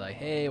Bros and be like,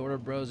 hey, Order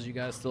Bros, are you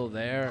guys still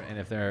there? And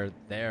if they're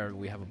there,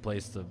 we have a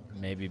place to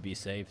maybe be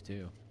safe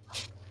too.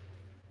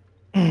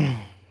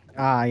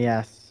 Ah,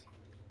 yes.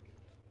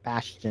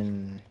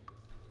 Bastion.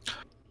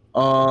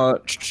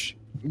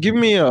 Give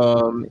me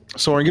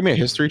Soren, give me a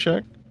history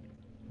check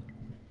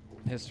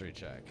History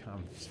check.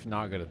 I'm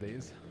not good at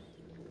these.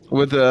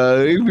 with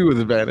it could be with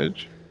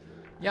advantage.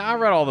 Yeah, I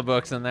read all the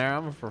books in there.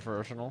 I'm a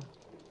professional.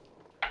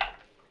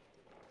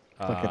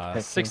 Look at the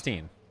picture.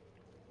 16.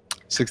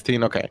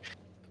 16. Okay.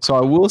 So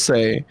I will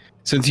say,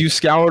 since you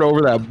scoured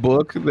over that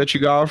book that you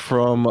got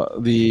from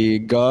the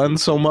gun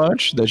so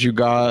much that you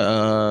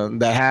got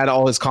that had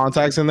all his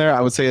contacts in there,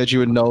 I would say that you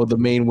would know the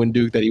main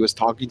Winduke that he was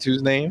talking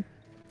to's name,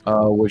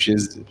 which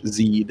is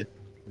Zeed.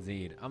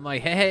 Zeed. I'm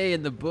like, hey,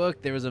 in the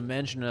book there was a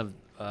mention of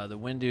the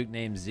Winduke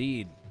named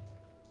Zeed.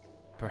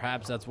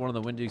 Perhaps that's one of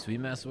the Windukes we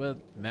met with.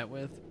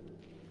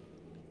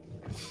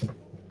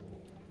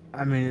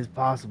 I mean, it's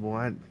possible.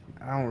 I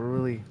don't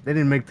really. They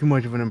didn't make too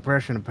much of an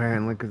impression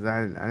apparently, because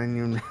I didn't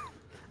even.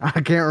 I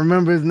can't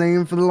remember his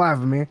name for the life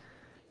of me.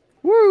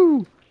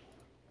 Woo!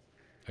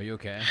 Are you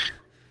okay?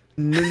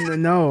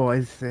 No,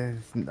 it's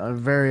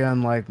very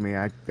unlike me.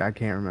 I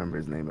can't remember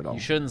his name at all. You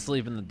shouldn't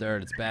sleep in the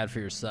dirt. It's bad for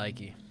your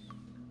psyche.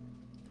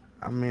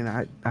 I mean,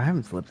 I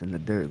haven't slept in the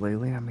dirt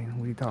lately. I mean,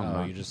 what are you talking Oh,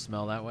 about? you just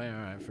smell that way? All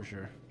right, for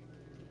sure.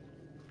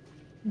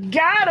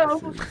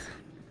 got him.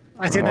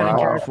 I say that in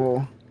character.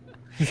 Powerful.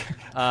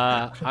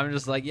 I'm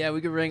just like, yeah,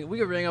 we could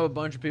ring up a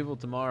bunch of people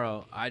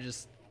tomorrow.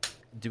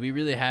 Do we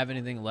really have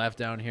anything left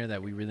down here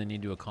that we really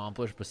need to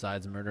accomplish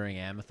besides murdering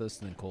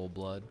Amethyst in cold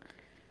blood?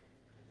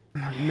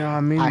 No, I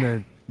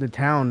mean the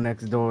town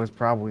next door is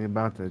probably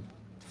about to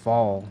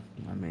fall.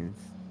 I mean,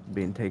 it's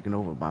being taken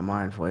over by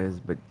mind flayers,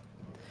 but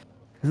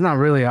it's not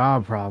really our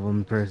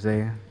problem per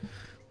se.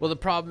 Well, the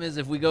problem is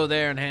if we go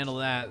there and handle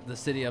that, the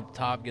city up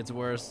top gets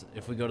worse.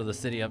 If we go to the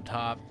city up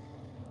top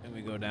and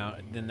we go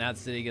down, then that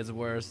city gets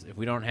worse. If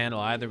we don't handle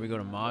either, we go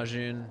to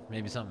Majin.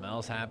 Maybe something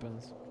else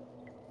happens.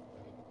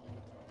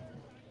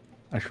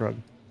 I shrug.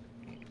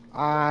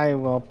 I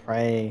will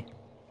pray.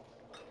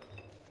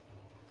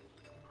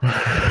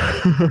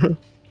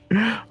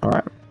 All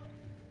right.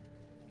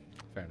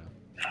 Fair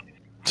enough.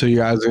 So you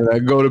guys are gonna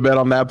go to bed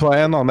on that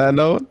plan. On that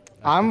note.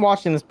 I'm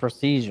watching this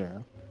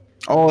procedure.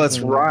 Oh, that's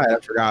right. I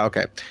forgot.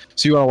 Okay.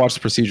 So you want to watch the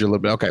procedure a little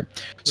bit. Okay.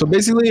 So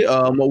basically,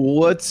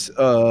 what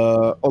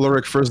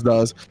Ulrich first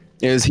does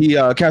is he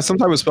casts some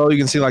type of spell. You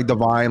can see like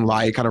divine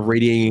light kind of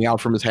radiating out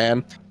from his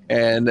hand.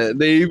 And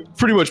they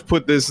pretty much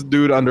put this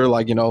dude under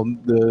like, you know,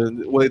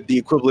 what the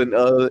equivalent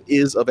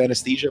is of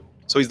anesthesia.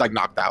 So he's like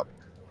knocked out.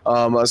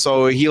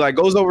 So he like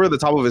goes over the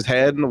top of his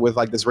head with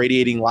like this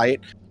radiating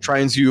light,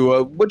 trying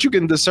to, what you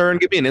can discern,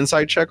 give me an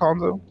insight check,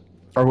 Hanzo,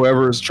 or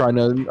whoever is trying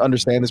to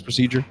understand this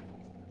procedure.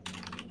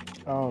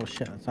 Oh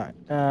shit, sorry.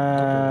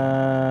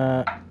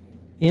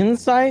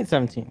 Insight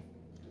 17.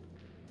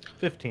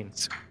 15.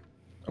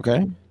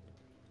 Okay.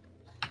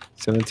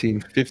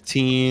 17,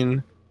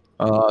 15.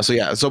 So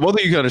yeah, so both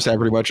of you can understand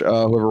pretty much,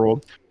 whoever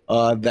rolled,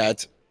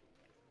 that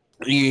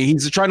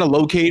he's trying to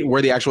locate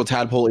where the actual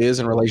tadpole is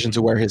in relation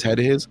to where his head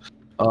is.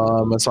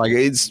 It's like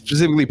it's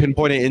specifically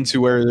pinpointed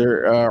into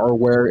where or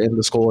where in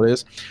the skull it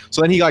is.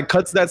 So then he like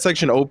cuts that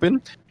section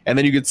open, and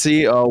then you could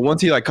see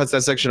once he like cuts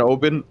that section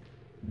open,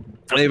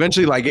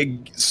 eventually like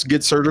it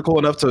gets surgical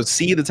enough to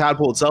see the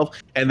tadpole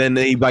itself, and then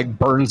he like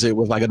burns it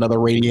with like another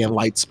radiant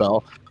light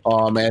spell,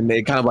 and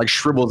it kind of like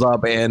shrivels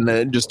up and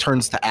it just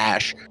turns to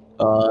ash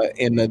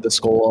in the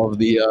skull of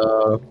the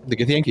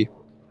Githyanki.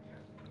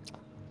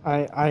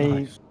 I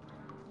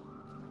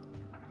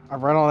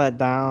write all that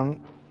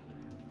down,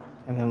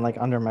 and then like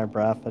under my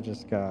breath, I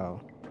just go,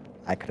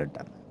 I could have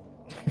done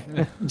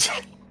that.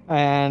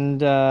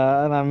 and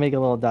I make a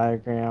little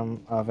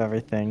diagram of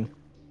everything,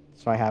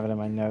 so I have it in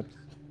my notes.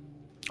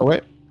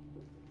 Okay.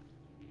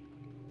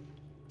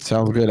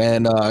 Sounds good.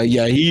 And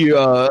yeah, he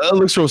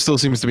Elixir still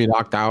seems to be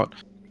knocked out.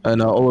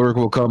 And Ulrich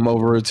will come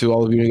over to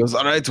all of you and he goes,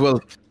 all right,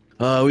 well,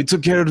 we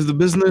took care of the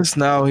business.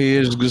 Now he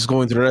is just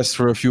going to rest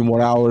for a few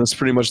more hours,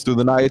 pretty much through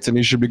the night, and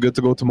he should be good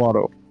to go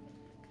tomorrow.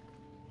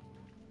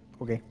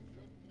 Okay.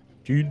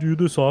 Do you do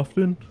this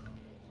often?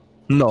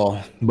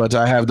 No, but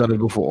I have done it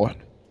before.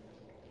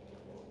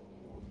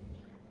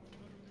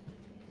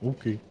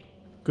 Okay.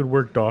 Good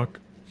work, Doc.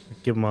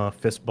 Give him a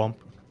fist bump.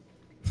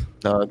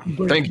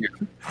 Thank you.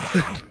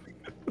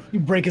 You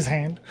break his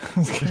hand.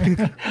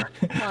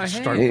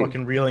 Start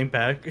fucking reeling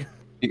back.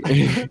 He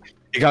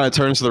kind of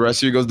turns to the rest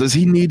of you and goes, does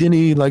he need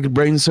any like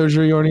brain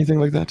surgery or anything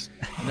like that?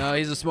 No,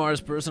 he's the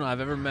smartest person I've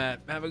ever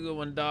met. Have a good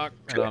one, Doc.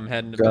 And I'm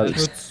heading to Got bed. it.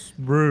 That's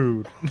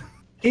rude.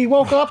 He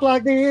woke up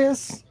like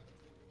this.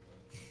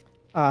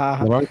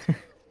 All right.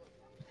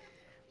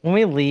 When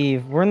we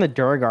leave, we're in the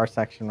Durgar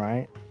section,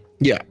 right?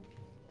 Yeah.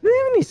 Do they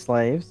have any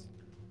slaves?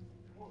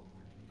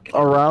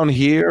 Around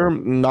here,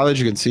 not that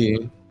you can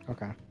see.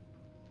 Okay.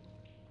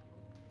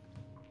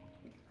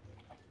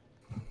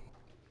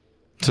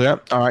 So yeah,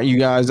 all right, you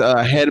guys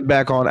head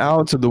back on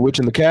out to the Witch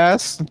in the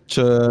Cast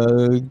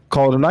to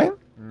call it a night.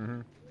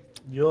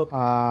 Yup.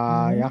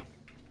 Yeah.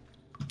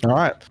 All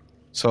right,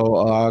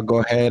 so go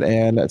ahead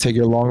and take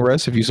your long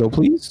rest if you so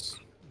please.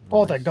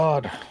 Oh, thank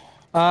God.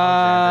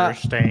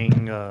 Alexander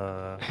staying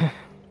on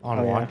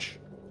yeah. watch.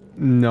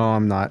 No,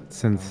 I'm not.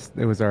 Since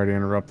it was already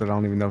interrupted, I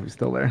don't even know if he's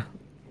still there.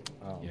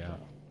 Yeah.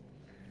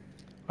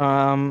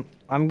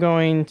 I'm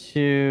going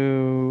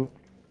to,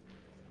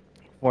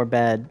 for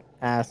bed,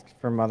 ask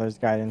for Mother's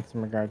guidance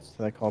in regards to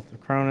the cult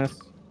of Cronus,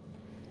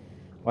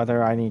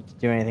 whether I need to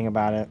do anything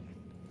about it.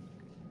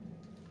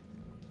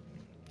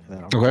 And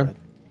then I'll go to Okay.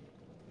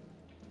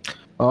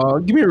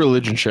 bed. Give me a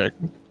religion check.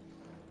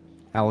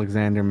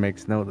 Alexander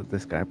makes note that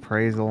this guy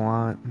prays a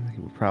lot.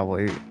 He would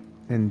probably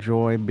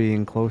enjoy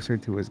being closer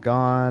to his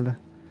god.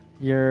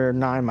 You're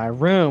not in my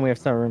room. We have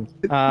several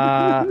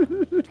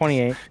rooms.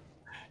 28.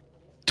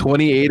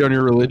 28 on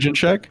your religion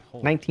check.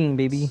 19,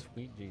 baby.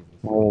 Sweet Jesus.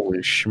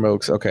 Holy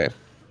smokes. Okay.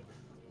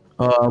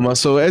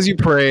 So as you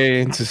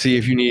pray to see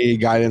if you need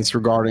guidance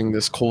regarding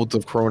this cult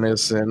of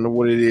Cronus and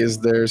what it is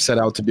they're set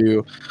out to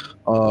do,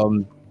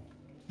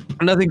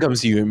 nothing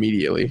comes to you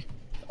immediately.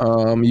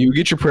 You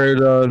get your prayer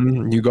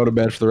done, you go to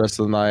bed for the rest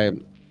of the night.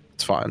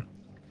 It's fine.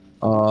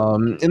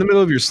 In the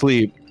middle of your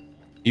sleep,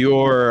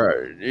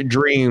 your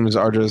dreams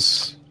are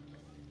just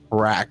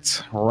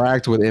racked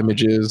with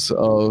images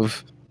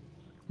of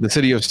the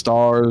city of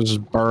stars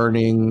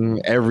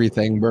burning,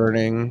 everything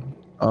burning.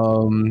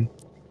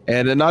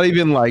 And not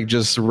even like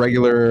just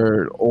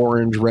regular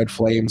orange, red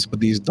flames, but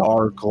these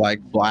dark, like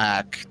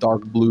black,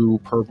 dark blue,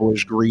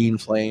 purplish, green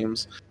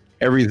flames.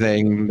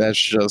 Everything that's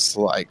just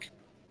like,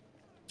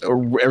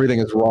 everything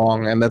is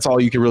wrong. And that's all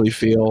you can really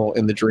feel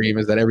in the dream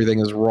is that everything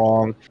is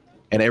wrong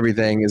and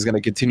everything is going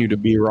to continue to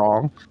be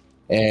wrong.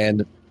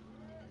 And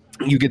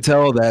you could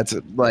tell that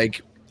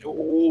like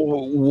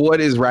what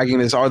is racking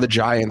this are the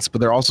giants, but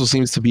there also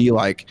seems to be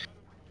like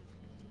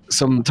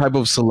some type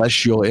of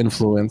celestial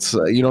influence.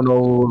 You don't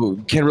know,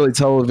 can't really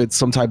tell if it's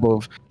some type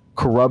of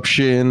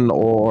corruption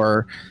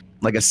or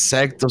like a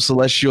sect of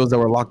celestials that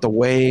were locked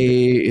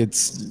away.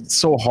 It's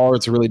so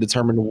hard to really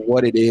determine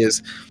what it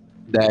is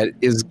that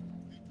is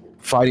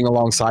fighting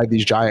alongside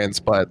these giants,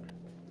 but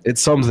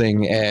it's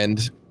something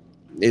and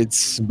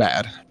it's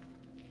bad.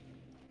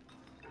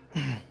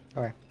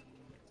 Okay.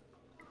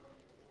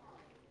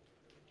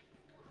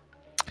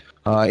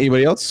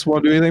 Anybody else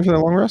want to do anything for the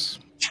long rest?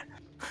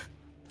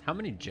 How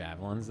many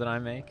javelins did I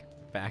make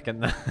back in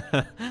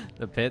the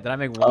the pit? Did I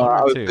make one I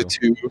or was two? the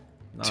two.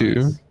 Two.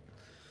 Nice.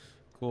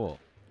 Cool.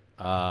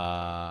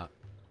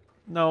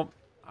 No,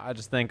 I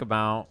just think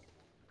about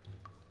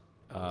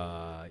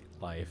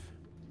life.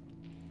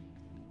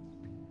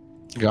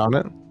 Got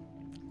it.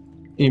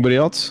 Anybody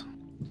else?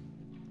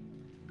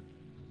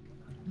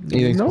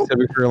 Anything Nope.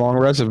 specific for your long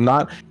rest? If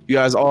not, you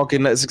guys all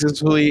can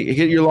successfully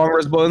hit your long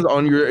rest buttons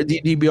on your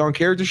D&D Beyond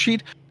character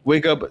sheet.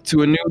 Wake up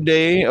to a new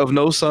day of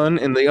no sun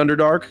in the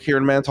Underdark here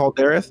in Mantal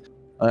Dareth,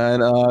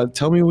 and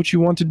tell me what you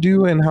want to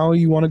do and how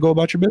you want to go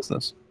about your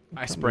business.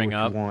 I spring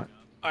up. Want.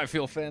 I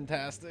feel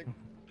fantastic.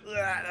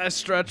 I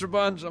stretch a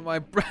bunch. I'm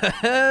like,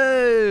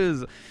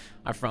 bros.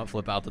 I front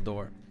flip out the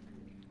door.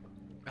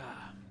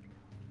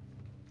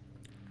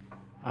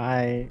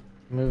 I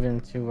move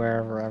into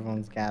wherever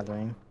everyone's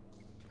gathering,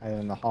 either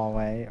in the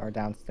hallway or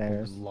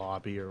downstairs.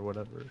 Lobby or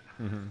whatever.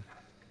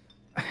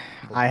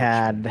 I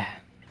had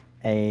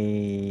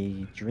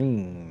a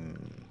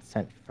dream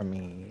sent for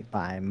me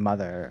by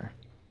Mother.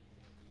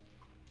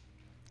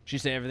 She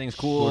say everything's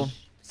cool.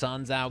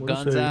 Sun's out, what'd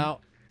guns say?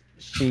 out.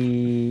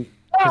 She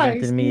Nice,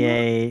 presented me Mother.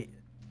 a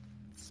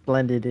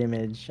splendid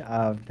image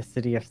of the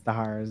City of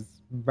Stars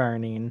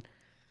burning,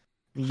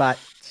 but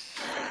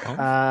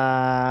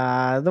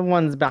the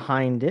ones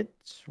behind it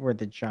were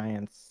the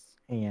giants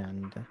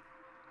and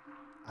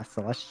a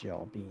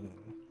celestial being.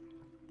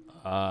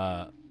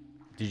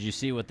 Did you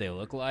see what they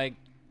look like?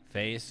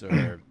 Face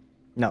or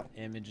No.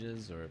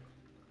 images or?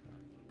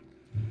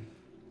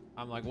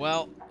 I'm like,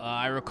 well,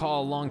 I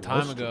recall a long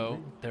time ago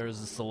there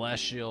was a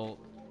celestial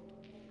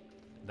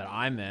that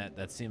I met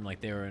that seemed like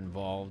they were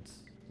involved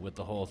with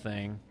the whole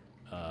thing,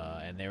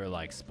 and they were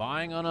like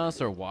spying on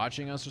us or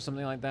watching us or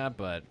something like that.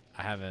 But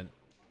I haven't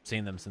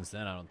seen them since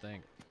then. I don't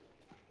think.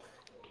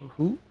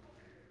 Who?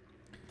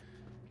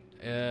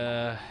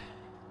 It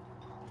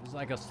was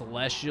like a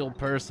celestial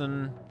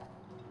person.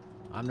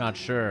 I'm not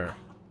sure.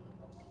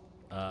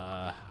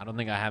 I don't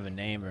think I have a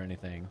name or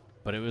anything.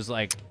 But it was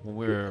like when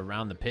we were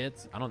around the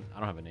pits. I don't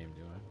have a name,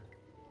 do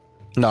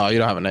I? No, you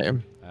don't have a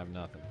name. I have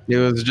nothing. It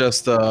was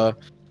just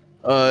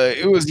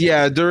it was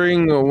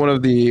during one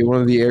of the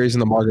areas in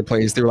the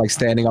marketplace. They were like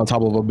standing on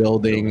top of a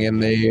building,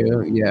 and they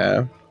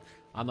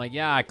I'm like,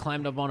 yeah, I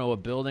climbed up onto a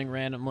building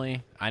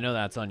randomly. I know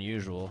that's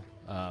unusual.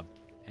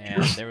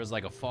 And there was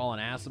like a fallen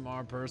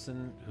Aasimar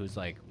person who's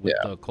like with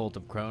the cult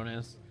of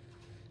Cronus.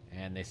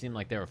 And they seemed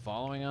like they were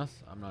following us.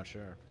 I'm not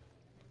sure.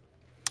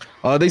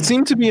 They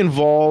seem to be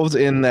involved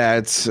in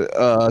that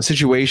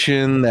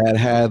situation that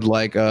had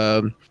like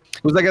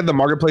it was like at the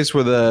marketplace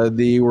where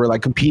they were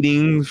like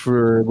competing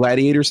for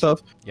gladiator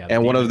stuff, Yeah,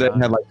 and one of them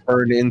had like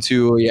turned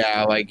into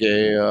like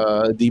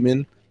a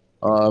demon,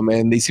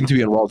 and they seem to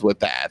be involved with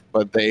that,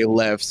 but they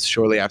left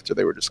shortly after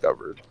they were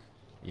discovered.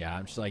 Yeah,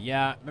 I'm just like,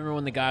 yeah, remember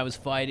when the guy was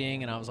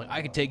fighting and I was like,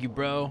 I could take you,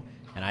 bro.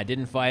 And I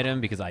didn't fight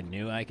him because I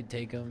knew I could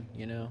take him,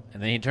 you know?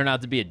 And then he turned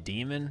out to be a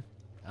demon.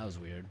 That was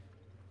weird.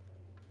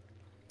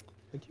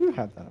 I do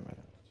have that in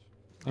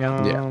my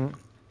notes. Yeah.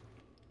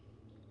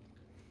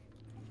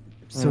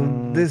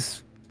 So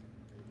this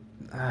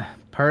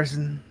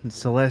person,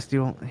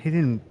 Celestial, he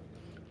didn't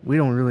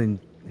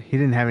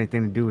have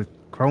anything to do with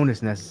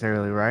Cronus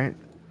necessarily, right?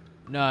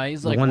 No,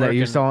 he's The like one that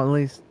you working- saw at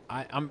least.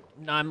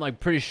 I'm like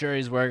pretty sure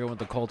he's working with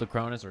the Cult of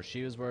Cronus, or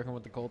she was working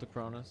with the Cult of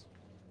Cronus.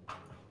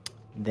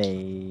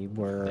 They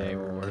were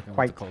working with the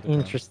quite Cult of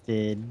Cronus.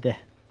 interested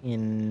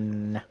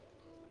in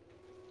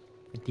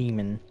the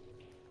demon.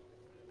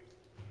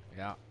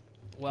 Yeah.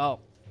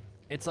 Well,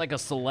 it's like a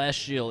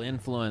celestial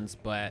influence,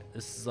 but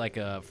this is like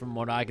a, from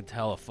what I could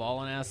tell, a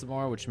fallen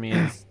Aasimar, which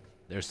means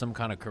there's some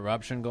kind of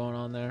corruption going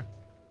on there.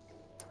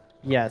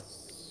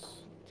 Yes.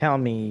 Tell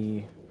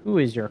me, who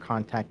is your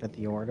contact at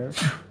the Order?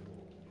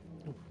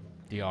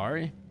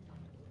 Diari?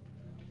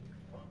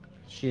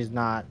 She's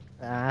not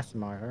an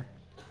Asmar,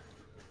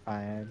 if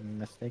I'm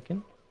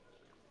mistaken.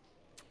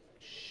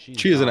 She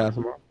is an not-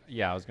 Aasimar.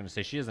 Yeah, I was gonna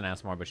say she is an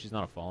Aasimar, but she's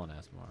not a fallen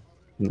Aasimar.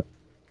 No.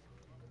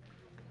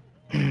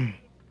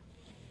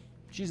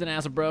 She's an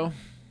Aasimar, bro.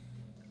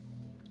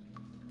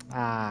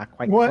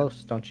 Quite What?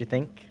 close, don't you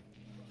think?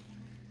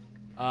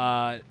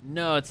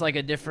 No, it's like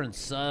a different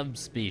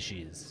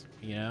subspecies,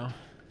 you know?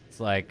 It's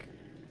like,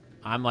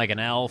 I'm like an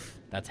elf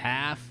that's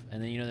half,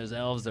 and then, you know, there's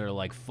elves that are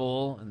like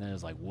full, and then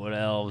there's like wood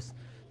elves,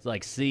 there's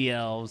like sea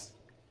elves,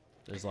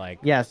 there's like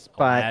Yes,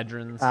 but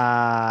Eladrins.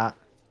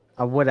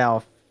 a wood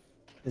elf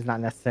is not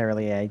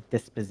necessarily a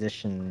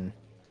disposition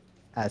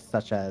as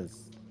such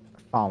as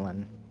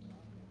fallen.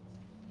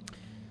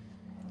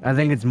 I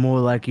think it's more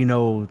like, you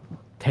know,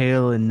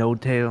 tail and no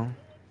tail.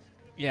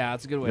 Yeah,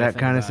 that's a good way to That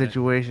think kind of about it.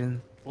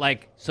 situation.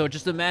 Like, so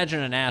just imagine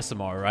an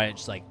Aasimar, right?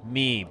 Just like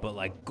me, but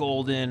like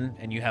golden,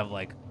 and you have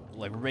like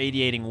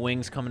radiating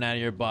wings coming out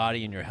of your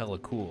body, and you're hella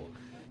cool.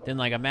 Then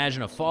like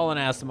imagine a fallen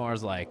Aasimar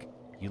is like,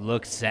 you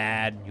look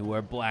sad, you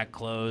wear black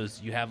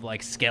clothes, you have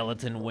like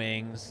skeleton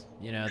wings.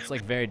 You know, it's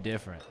like very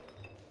different.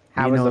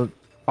 How You is know- a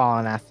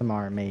fallen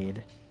Asimar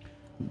made.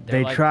 They're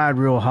They like- tried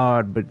real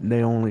hard, but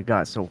they only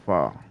got so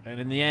far. And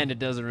in the end, it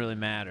doesn't really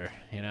matter.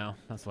 You know,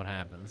 that's what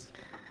happens.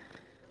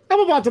 I'm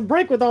about to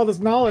break with all this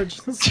knowledge.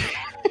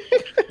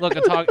 Look,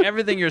 Atok,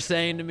 everything you're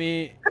saying to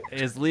me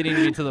is leading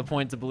me to the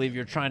point to believe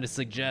you're trying to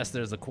suggest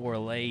there's a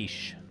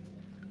correlation.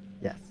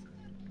 Yes.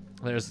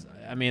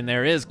 I mean,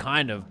 there is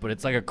kind of, but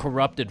it's like a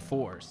corrupted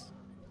force.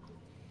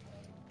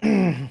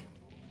 I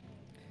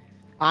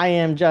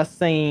am just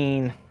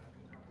saying.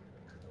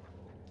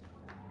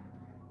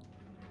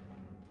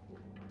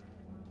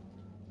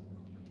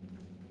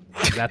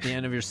 Is that the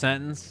end of your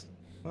sentence?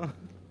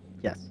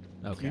 Yes.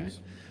 Okay.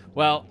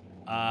 Well,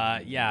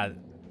 yeah,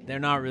 they're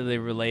not really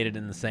related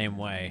in the same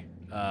way,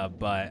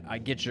 but I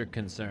get your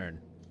concern.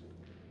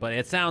 But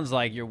it sounds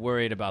like you're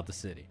worried about the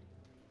city.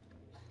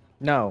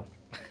 No.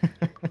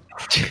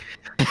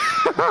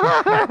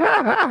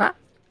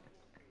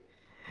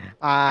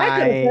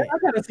 I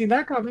could have seen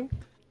that coming.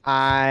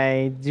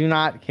 I do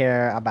not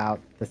care about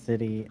the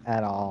city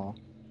at all.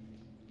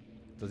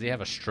 Does he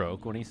have a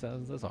stroke when he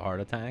says this? A heart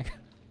attack?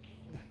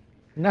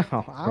 No.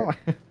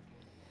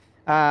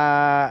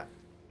 I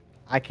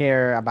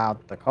care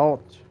about the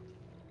cult.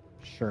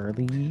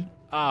 Surely.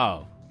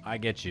 Oh, I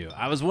get you.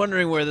 I was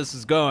wondering where this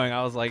is going.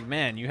 I was like,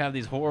 man, you have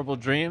these horrible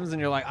dreams,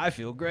 and you're like, I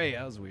feel great.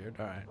 That was weird.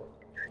 All right.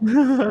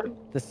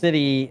 The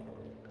city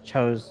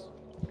chose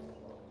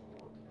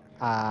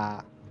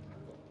a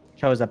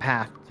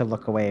path to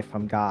look away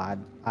from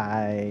God.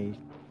 I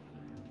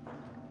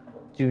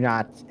do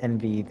not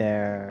envy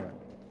their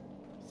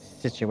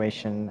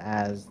situation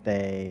as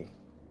they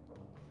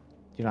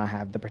do not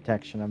have the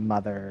protection of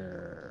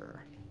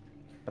Mother,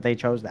 but they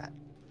chose that.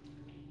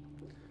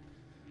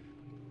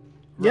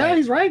 Yeah, Right.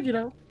 he's right. You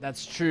know.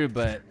 That's true,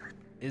 but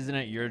isn't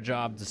it your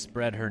job to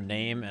spread her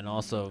name and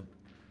also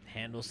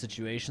handle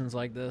situations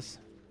like this?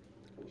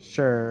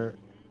 Sure,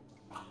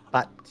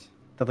 but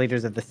the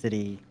leaders of the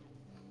city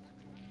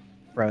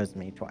froze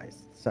me twice,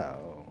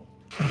 so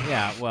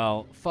Yeah,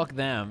 well, fuck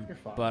them,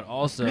 but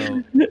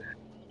also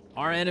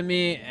our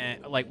enemy,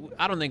 and like,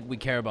 I don't think we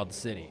care about the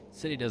city. The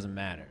city doesn't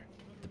matter.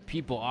 The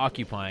people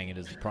occupying it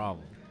is the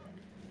problem.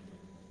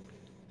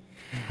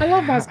 I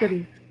love my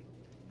city.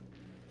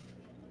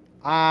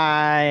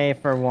 I,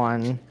 for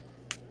one,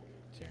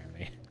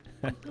 Jeremy.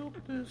 I Yeah, that's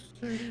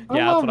love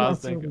what I my was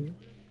thinking. city.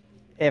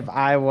 if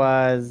I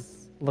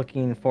was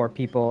looking for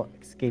people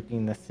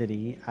escaping the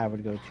city, I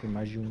would go to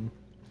Majun.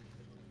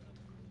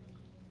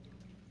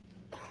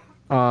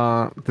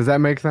 Does that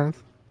make sense?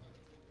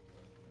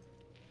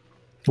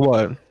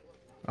 What?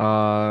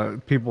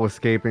 People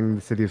escaping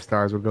the City of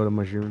Stars would go to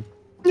Majun.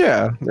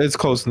 Yeah, it's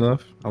close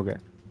enough. Okay.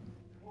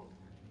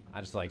 I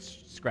just like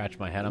scratch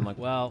my head. I'm like,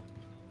 well,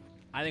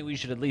 I think we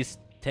should at least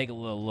take a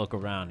little look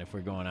around if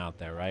we're going out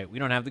there, right? We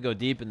don't have to go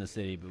deep in the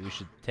city, but we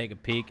should take a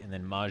peek and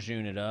then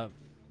Majun it up.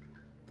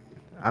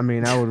 I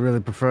mean, I would really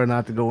prefer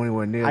not to go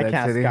anywhere near I that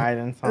cast city.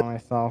 guidance on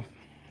myself.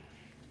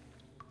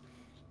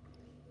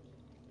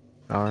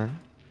 All right.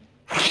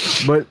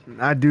 But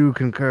I do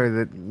concur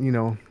that, you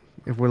know,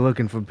 if we're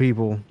looking for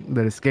people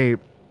that escape,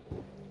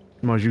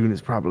 Majun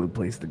is probably the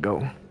place to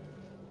go.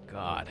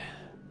 God.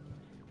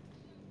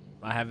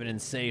 I have an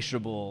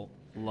insatiable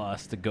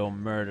lust to go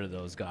murder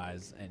those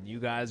guys, and you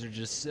guys are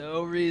just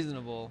so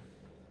reasonable.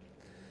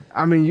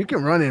 I mean, you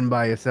can run in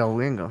by yourself.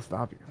 We ain't gonna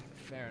stop you.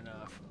 Fair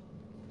enough.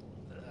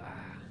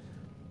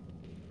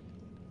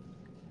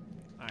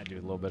 I do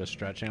a little bit of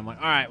stretching. I'm like,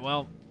 all right,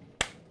 well,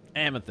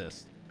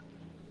 Amethyst.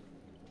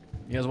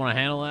 You guys want to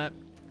handle that?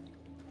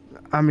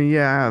 I mean,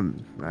 yeah,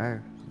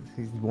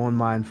 he's one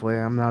mind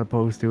flare. I'm not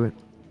opposed to it.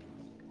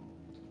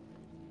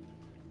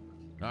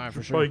 All right,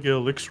 for Probably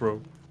sure. get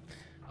Elixro.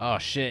 Oh,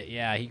 shit.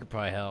 Yeah, he could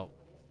probably help.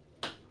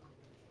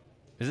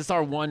 Is this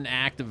our one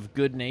act of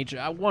good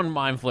nature? One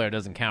mind flare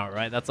doesn't count,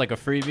 right? That's like a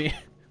freebie.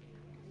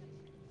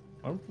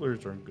 Arm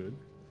flares aren't good.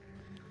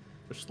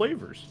 They're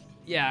slavers.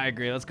 Yeah, I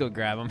agree. Let's go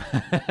grab him.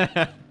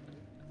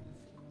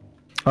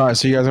 All right,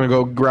 so you guys gonna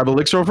go grab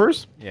Elixir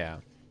first? Yeah.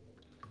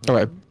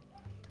 Okay.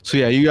 So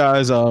yeah, you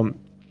guys come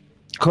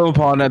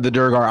upon at the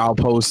Durgar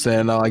outpost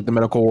and like the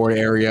medical ward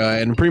area,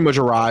 and pretty much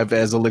arrive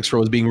as Elixir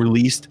was being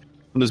released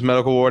from this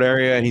medical ward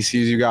area, and he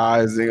sees you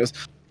guys. And he goes,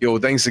 "Yo,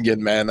 thanks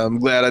again, man. I'm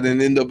glad I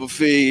didn't end up with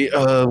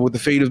the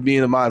fate of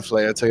being a mind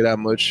flayer. I'll tell you that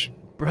much."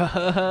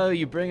 Bro,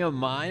 you bring up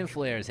mind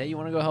flares. Hey, you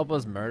want to go help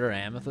us murder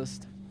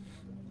Amethyst?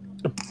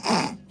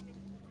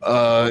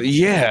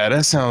 Yeah,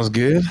 that sounds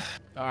good.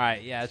 All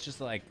right, yeah, it's just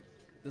like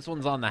this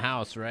one's on the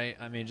house, right?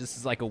 I mean, just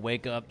as like a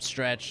wake up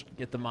stretch,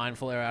 get the mind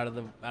flare out of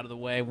the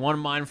way. One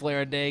mind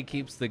flare a day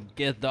keeps the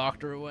get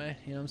doctor away.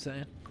 You know what I'm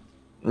saying?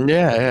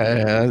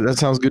 Yeah, that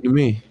sounds good to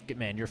me.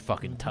 Man, you're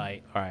fucking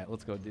tight. All right,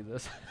 let's go do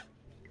this.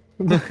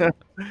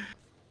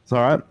 It's all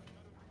right.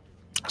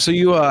 So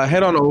you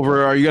head on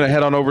over. Are you gonna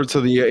head on over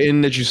to the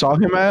inn that you saw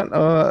him at,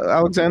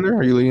 Alexander?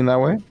 Are you leading that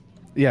way?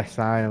 Yes,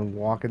 I am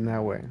walking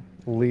that way,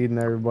 leading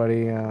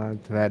everybody to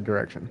that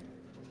direction.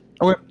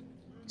 Okay.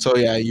 So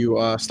yeah, you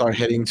start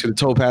heading to the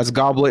Topaz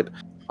Goblet.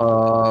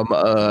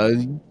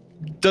 Doesn't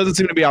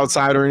seem to be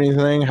outside or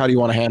anything. How do you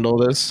want to handle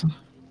this?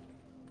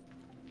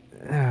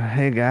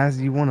 hey guys,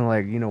 you want to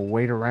like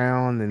wait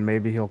around and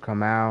maybe he'll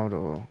come out,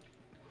 or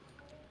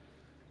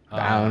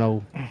I don't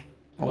know,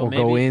 well, or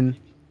go maybe- in.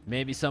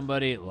 Maybe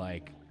somebody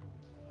like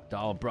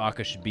Donald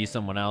Brocka should be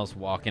someone else,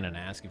 walk in and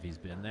ask if he's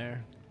been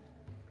there.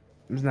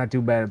 It's not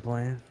too bad a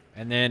plan.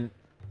 And then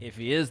if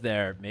he is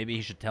there, maybe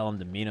he should tell him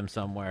to meet him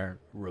somewhere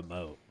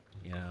remote,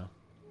 you know?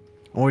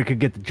 Or we could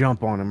get the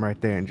jump on him right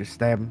there and just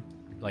stab him.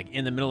 Like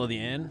in the middle of the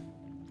inn?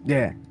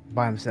 Yeah,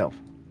 by himself.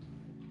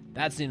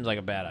 That seems like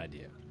a bad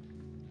idea.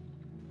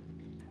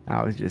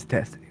 I was just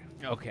testing you.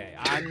 Okay,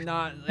 I'm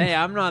not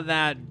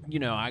that,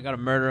 I gotta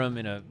murder him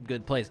in a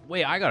good place.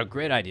 Wait, I got a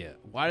great idea.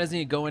 Why doesn't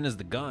he go in as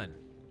the gun?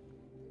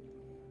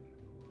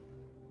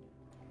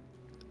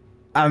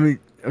 I mean,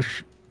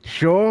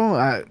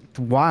 sure.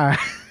 Why?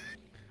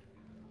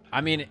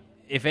 I mean,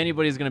 if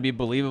anybody's gonna be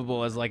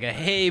believable as like a,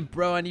 hey,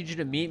 bro, I need you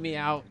to meet me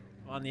out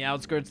on the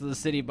outskirts of the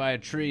city by a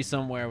tree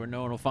somewhere where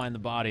no one will find the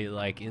body,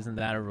 like, isn't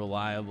that a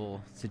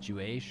reliable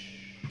situation?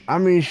 I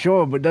mean,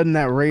 sure, but doesn't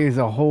that raise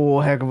a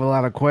whole heck of a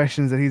lot of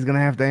questions that he's gonna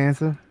have to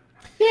answer?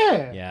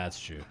 Yeah. Yeah, that's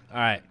true. All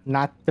right.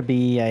 Not to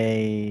be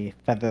a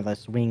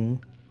featherless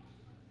wing,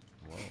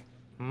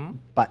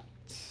 but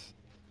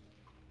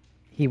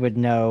he would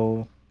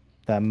know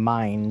the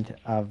mind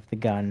of the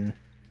gun.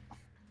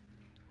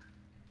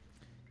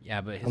 Yeah,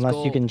 but his Unless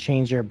goal, you can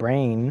change your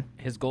brain.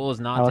 his goal is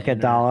not I to look at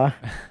enter- Dala.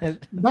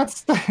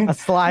 That's A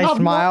sly No,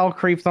 smile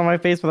creeps on my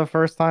face for the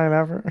first time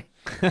ever.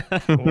 I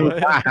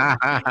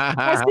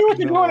see what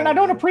you're doing, and I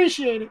don't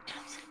appreciate it.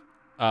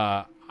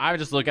 I would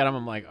just look at him.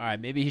 I'm like, all right,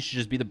 maybe he should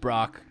just be the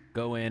Brock.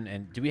 Go in,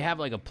 and do we have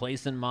like a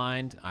place in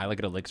mind? I look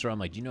at Elixir. I'm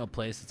like, do you know a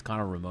place that's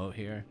kind of remote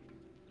here?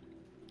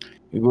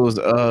 He goes,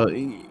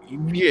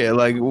 yeah,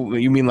 like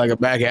you mean like a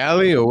back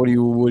alley, or what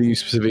are you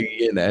specifically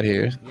getting at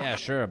here? Yeah,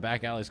 sure. A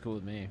back alley's cool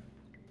with me.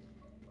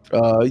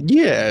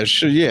 Yeah,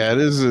 sure, yeah,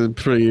 there's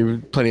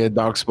plenty of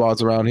dark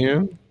spots around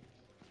here.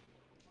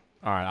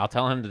 All right, I'll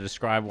tell him to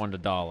describe one to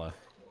Dala,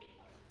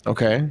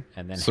 Okay,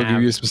 and then so have...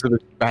 give you a specific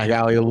back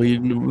alley to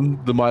lead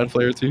the mind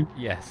flayer to.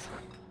 Yes.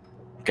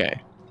 Okay.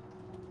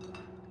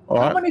 All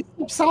How right. many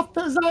steps south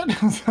is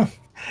that?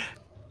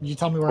 Did you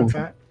tell me where it's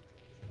at?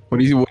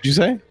 What'd you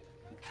say?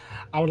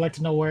 I would like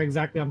to know where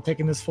exactly I'm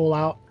taking this fool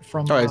out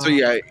from. All right, so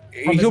yeah,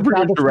 from he'll his pretty much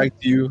establishment?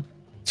 direct you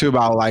to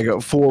about like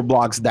 4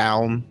 blocks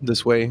down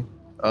this way,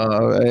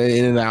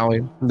 in an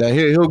alley. That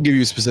he'll give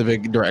you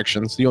specific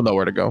directions. You'll know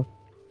where to go.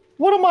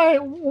 What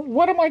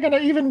am I gonna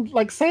even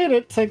like say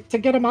to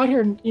get him out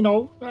here and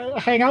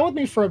hang out with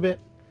me for a bit?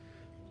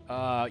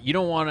 You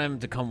don't want him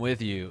to come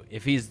with you.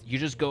 If you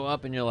just go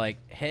up and you're like,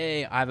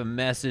 hey, I have a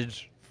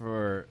message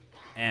for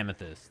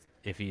Amethyst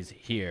if he's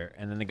here.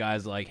 And then the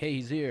guy's like, hey,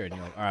 he's here. And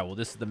you're like, all right, well,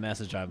 this is the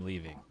message I'm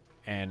leaving.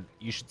 And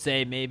you should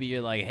say, maybe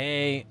you're like,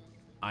 hey,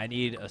 I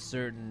need a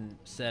certain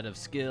set of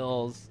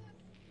skills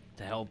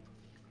to help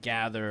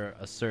gather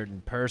a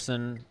certain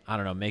person. I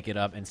don't know, make it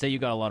up. And say you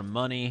got a lot of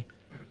money,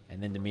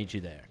 and then to meet you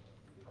there.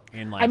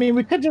 And like, I mean,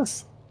 we could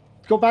just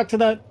go back to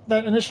that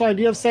initial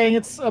idea of saying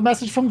it's a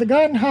message from the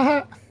gun.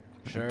 Haha.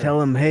 sure.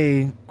 Tell him,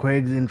 hey,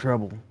 Quaig's in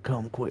trouble.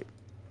 Come quick.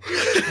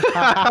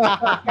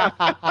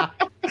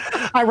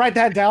 I write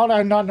that down.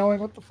 I'm not knowing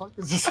what the fuck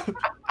is this.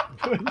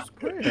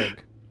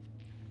 Greg.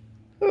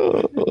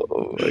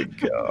 Oh my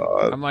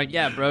god. I'm like,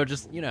 yeah, bro,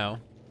 just, hit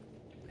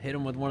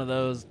him with one of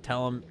those.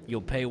 Tell him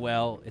you'll pay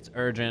well. It's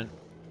urgent.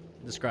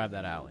 Describe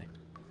that alley.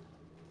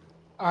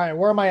 All right,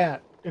 where am I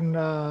at? In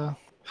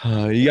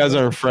You guys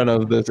are in front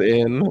of this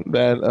inn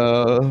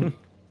that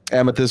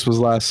Amethyst was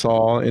last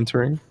saw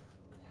entering.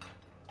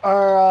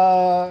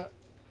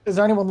 is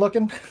there anyone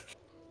looking?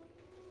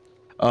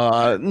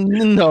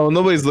 No,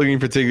 nobody's looking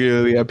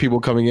particularly at people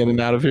coming in and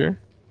out of here.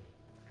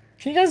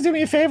 Can you guys do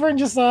me a favor and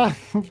just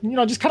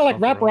just kind of like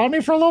wrap around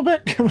me for a little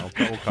bit?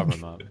 We'll cover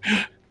him up.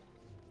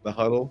 The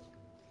huddle.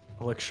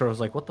 Electro was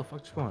like, what the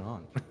fuck's going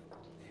on?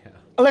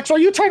 Alexa,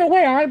 you turn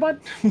away, all right, bud?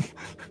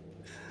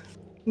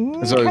 So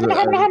is it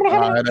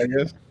alright, I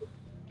guess.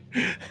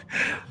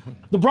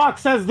 The Brock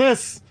says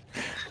this.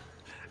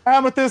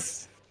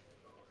 Amethyst,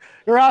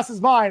 your ass is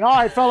mine. All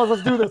right, fellas,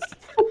 let's do this.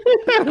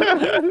 Send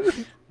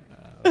him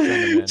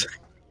in.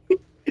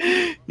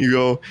 You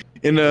go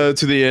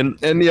to the inn,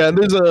 and yeah,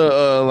 there's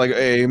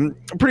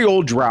a pretty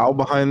old drow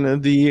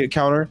behind the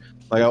counter,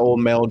 like an old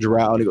male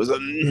drow, and he goes,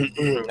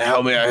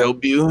 "How may I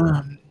help you?"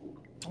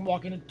 I'm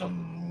walking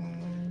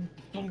in,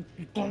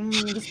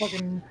 just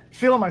fucking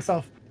feeling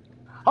myself.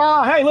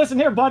 Hey, listen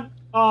here, bud.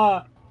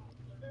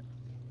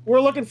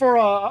 We're looking for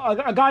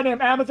a guy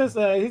named Amethyst.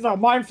 He's a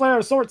mind flayer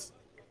of sorts.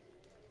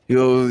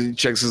 He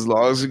checks his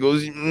logs. He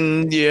goes,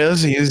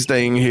 "Yes, he is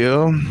staying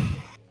here."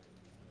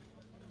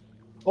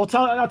 Well,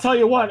 I'll tell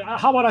you what.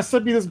 How about I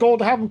slip you this gold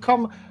to have him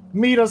come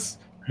meet us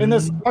in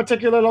this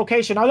particular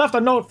location? I left a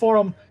note for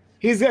him.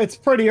 It's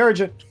pretty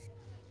urgent.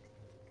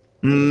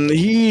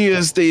 He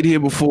has stayed here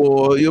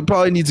before. You'll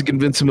probably need to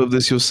convince him of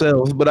this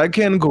yourself, but I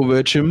can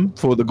convert him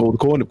for the gold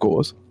coin, of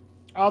course.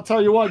 I'll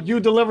tell you what. You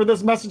deliver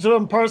this message to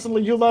him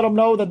personally. You let him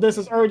know that this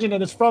is urgent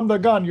and it's from the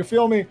gun. You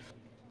feel me?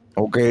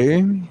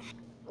 Okay.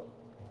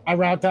 I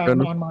wrote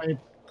down on my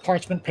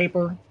parchment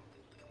paper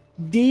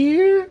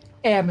Dear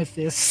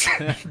Amethyst,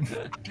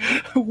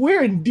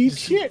 we're in deep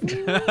shit.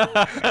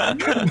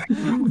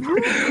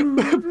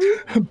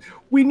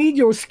 We need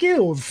your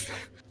skills.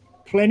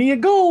 Plenty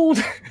of gold.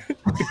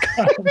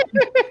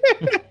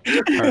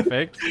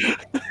 Perfect.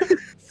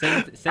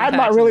 I'm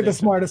not really the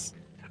smartest.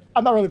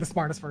 I'm not really the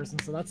smartest person,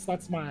 so that's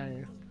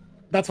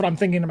what I'm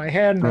thinking in my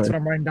head, and that's what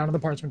I'm writing down on the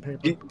parchment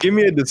paper. Give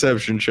me a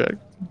deception check.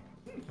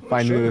 If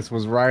I knew this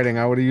was writing,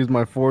 I would have used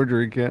my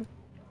forgery kit.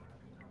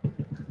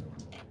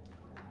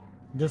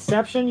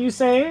 Deception, you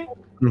say?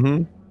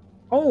 Mm-hmm.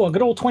 Oh, a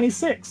good old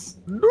 26.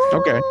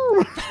 Okay.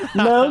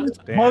 Loves,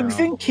 Damn. hugs,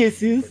 and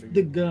kisses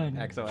the gun.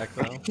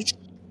 XOXO.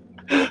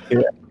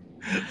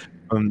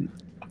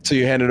 So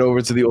you hand it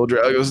over to the old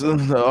dragon. Goes,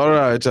 all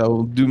right, I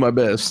will do my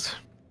best.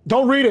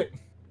 Don't read it.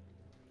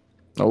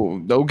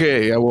 Oh,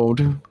 okay, I won't.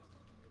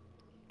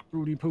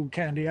 Rudy Poo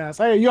candy ass.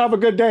 Hey, you have a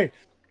good day.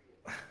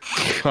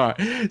 All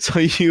right. So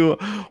you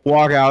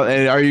walk out,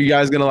 and are you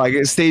guys gonna like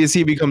stay to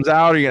see if he comes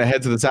out? Or are you gonna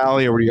head to the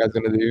tally, or what are you guys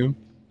gonna do?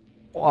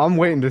 Well, I'm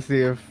waiting to see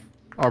if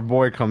our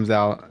boy comes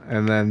out,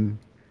 and then,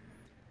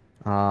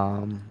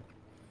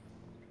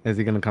 is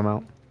he gonna come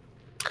out?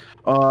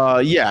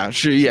 Yeah,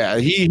 sure, yeah.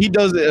 He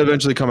does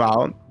eventually come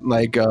out,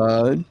 like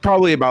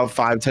probably about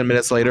 5-10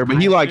 minutes later.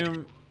 But he I like,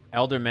 assume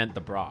Elder meant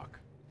the Brock.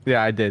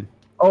 Yeah, I did.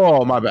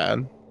 oh my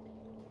bad.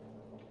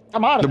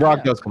 I'm out of The there.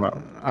 Brock does come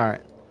out.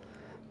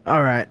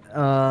 All right.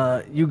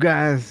 You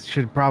guys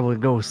should probably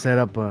go set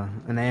up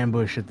an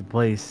ambush at the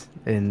place,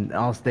 and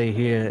I'll stay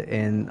here,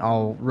 and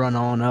I'll run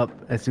on up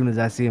as soon as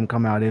I see him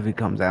come out, if he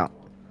comes out.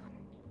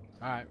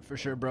 All right, for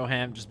sure,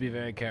 Broham. Just be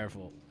very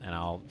careful, and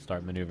I'll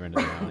start maneuvering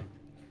to the alley.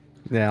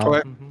 Yeah,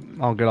 Okay.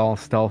 I'll get all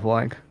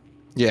stealth-like.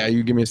 Yeah,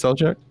 you give me a stealth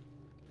check.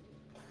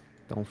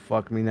 Don't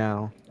fuck me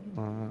now.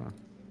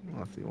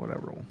 Let's see,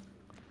 whatever.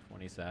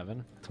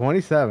 27.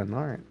 27.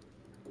 All right.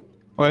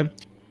 Okay.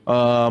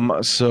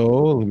 So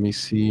let me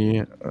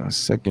see a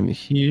second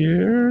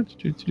here.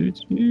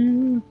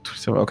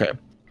 Okay.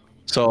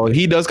 So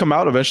he does come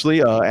out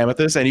eventually,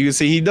 Amethyst, and you can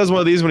see he does one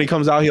of these when he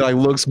comes out. He like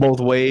looks both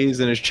ways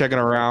and is checking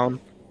around,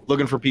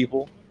 looking for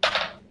people.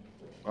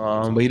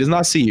 But he does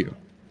not see you.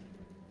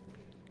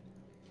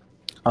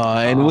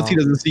 And once he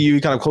doesn't see you,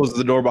 he kind of closes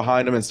the door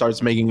behind him and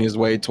starts making his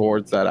way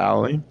towards that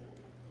alley.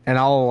 And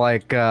I'll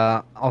like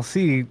I'll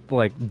see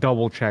like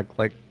double check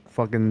like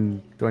fucking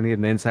do I need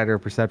an insider or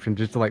perception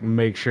just to like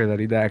make sure that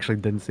he actually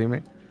didn't see me?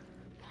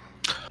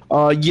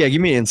 Yeah,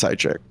 give me an insight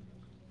check.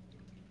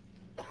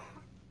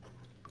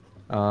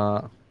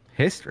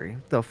 History?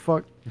 The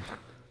fuck?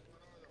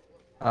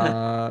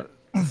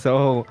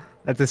 So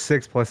that's a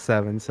 6 plus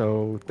 7,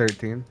 so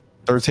 13.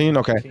 13.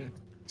 Okay.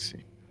 Let's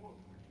see.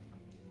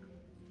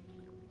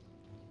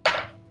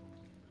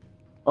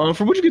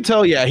 From what you can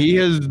tell, yeah, he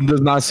does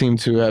not seem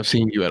to have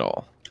seen you at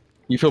all.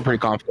 You feel pretty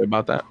confident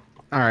about that.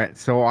 All right,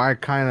 so I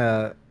kind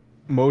of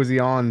mosey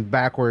on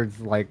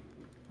backwards, like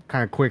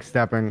kind of quick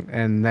stepping,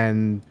 and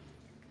then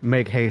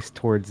make haste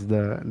towards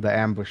the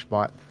ambush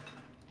spot.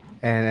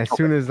 And as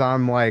soon as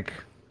I'm like,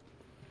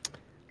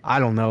 I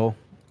don't know,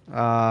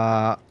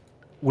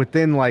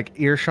 within like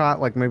earshot,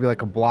 like maybe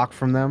like a block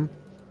from them,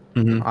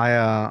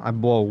 I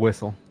blow a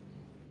whistle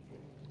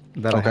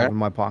that I have in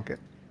my pocket.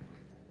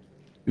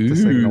 It's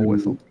a signal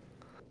whistle.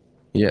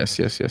 Yes.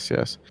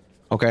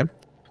 Okay.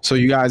 So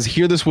you guys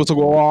hear this whistle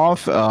go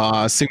off,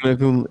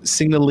 signaling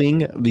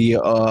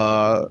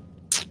the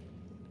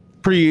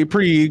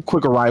pretty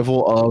quick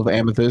arrival of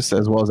Amethyst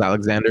as well as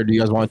Alexander. Do you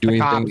guys want to do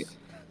anything? Cops.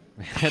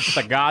 It's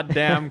the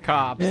goddamn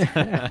cops.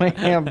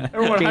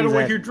 Everyone hide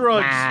away your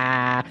drugs.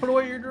 Ah. Put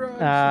away your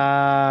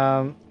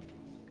drugs.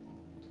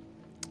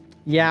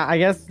 Yeah, I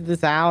guess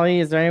this alley.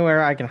 Is there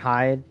anywhere I can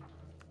hide?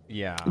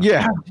 Yeah.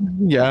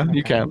 Yeah,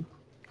 you can.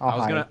 I'll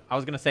hide. I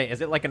was gonna say,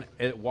 is it like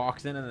it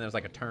walks in and there's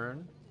like a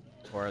turn,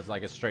 or it's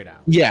like a straight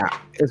out? Yeah,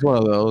 it's one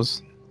of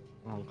those.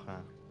 Okay.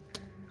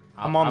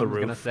 I'm on the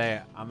gonna roof.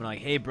 say, I'm like,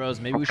 hey bros,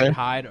 maybe we Okay. should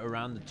hide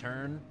around the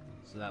turn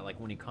so that like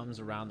when he comes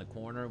around the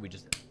corner, we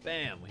just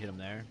bam, we hit him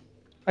there.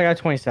 I got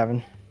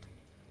 27.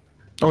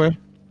 Okay.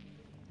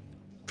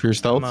 For your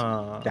stealth.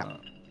 Yeah.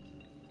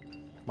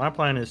 My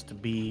plan is to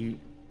be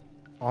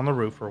on the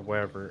roof or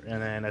wherever,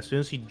 and then as soon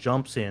as he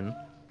jumps in,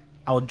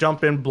 I'll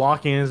jump in,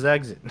 blocking his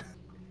exit.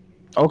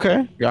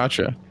 Okay,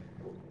 gotcha.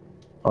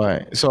 All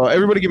right, so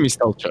everybody give me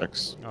stealth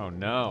checks. Oh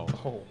no.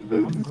 Oh,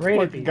 I'm great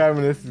at Fucking these. guy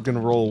when this is gonna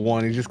roll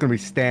 1. He's just gonna be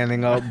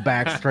standing up,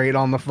 back straight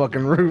on the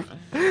fucking roof.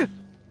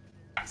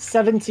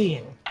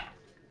 17.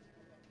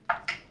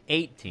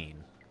 18.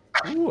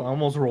 ooh, I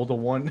almost rolled a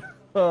 1.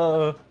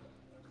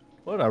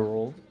 What I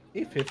rolled?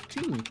 A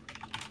 15.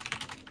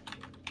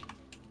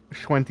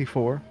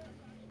 24.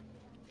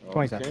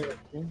 27.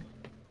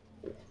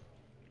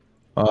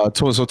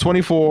 So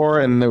 24,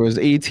 and there was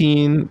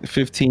 18,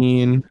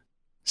 15,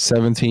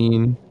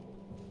 17,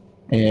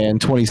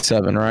 and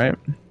 27, right?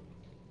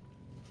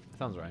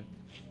 Sounds right.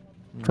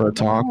 For a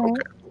talk.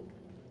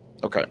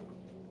 Okay.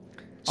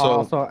 So I'll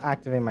also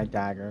activate my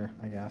dagger,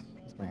 I guess.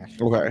 That's my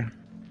action. okay.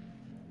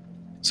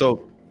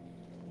 So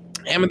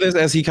Amethyst,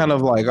 as he kind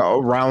of like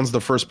rounds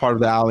the first part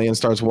of the alley and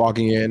starts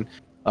walking in,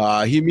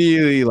 He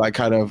immediately like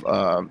kind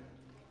of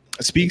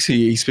speaks.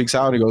 He speaks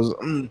out. And he goes,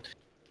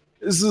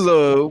 "This is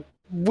a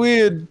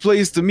weird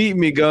place to meet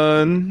me,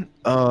 gun."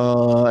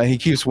 And he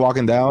keeps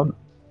walking down,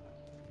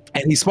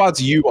 and he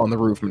spots you on the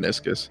roof,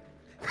 Meniscus.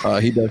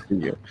 He does see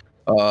you,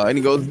 and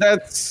he goes,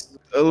 "That's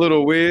a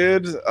little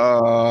weird."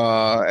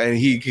 And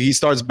he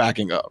starts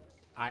backing up.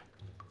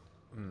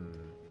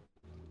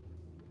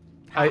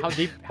 How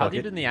deep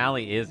in the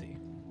alley is he?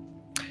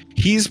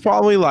 He's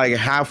probably like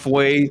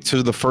halfway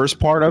to the first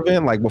part of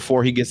it, like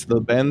before he gets to the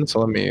bend. So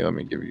let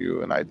me give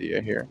you an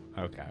idea here.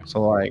 Okay.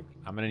 So like,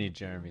 I'm gonna need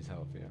Jeremy's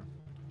help here.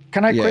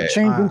 Can I quick Yeah.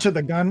 change into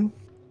the gun?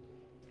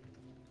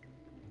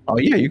 oh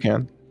yeah, you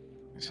can.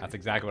 That's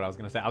exactly what I was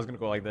gonna say. I was gonna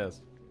go like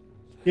this.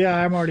 Yeah,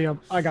 I'm already up.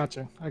 I got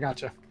you.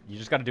 You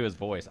just gotta do his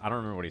voice. I don't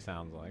remember what he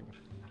sounds like.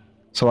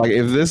 So like,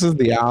 if this is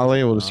the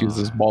alley, we'll just use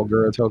this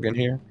Bulgura token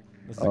here.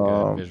 This is a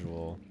good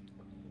visual.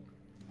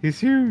 He's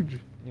huge.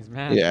 He's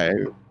mad. Yeah,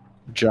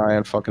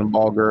 giant fucking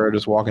Bulgura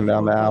just walking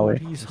down the alley.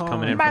 He's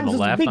coming in from Man's the just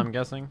left, big. I'm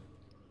guessing.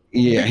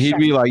 Yeah, he'd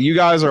be like, you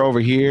guys are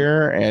over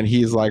here, and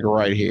he's like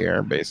right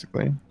here,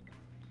 basically.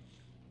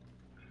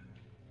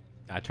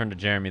 I turn to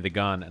Jeremy the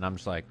gun, and I'm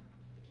just like,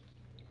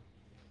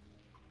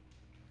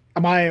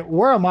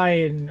 Where am I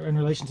in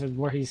relation to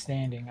where he's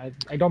standing?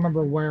 I don't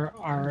remember where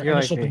our You're,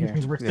 like, initial right here.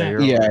 positions were Yeah, set.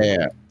 you're-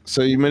 Yeah.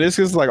 So Meniscus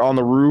is like on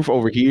the roof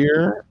over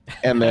here,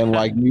 and then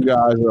like you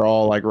guys are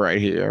all like right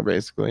here,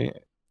 basically.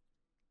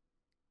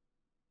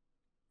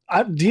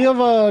 Do you have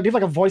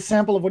like a voice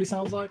sample of what he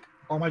sounds like,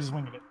 or am I just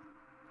winging it?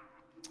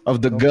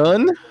 Of the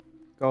gun,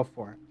 Go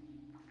for it.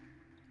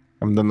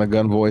 I'm done the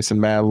gun voice in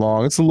mad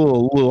long. It's a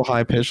little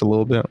high pitched, a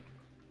little bit.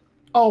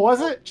 Oh, was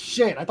it?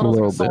 Shit, I thought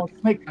it was like a little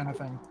Solid Snake kind of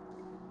thing.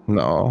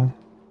 No,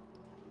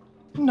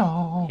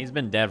 No. he's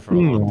been dead for a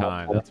long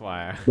time. That's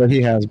why. but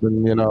he has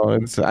been. You know,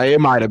 it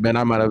might have been.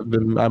 I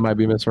might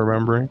be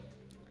misremembering.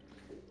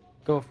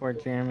 Go for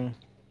it, Jeremy.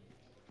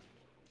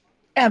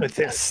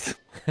 Amethyst.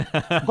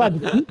 Glad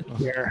to be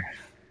here.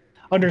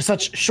 Under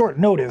such short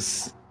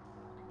notice.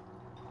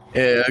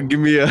 Yeah, give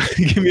me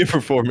a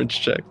performance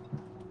check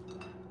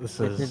This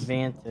With is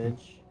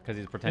advantage. Because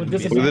he's pretending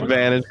With to be. with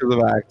disadvantage? advantage because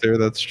of actor.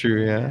 That's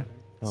true. Yeah.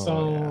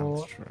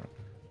 So,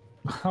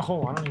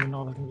 oh, I don't even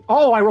know.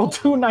 Oh, I rolled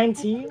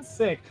 219.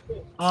 Sick.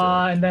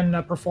 And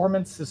then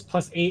performance is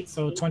 +8,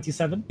 so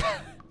 27.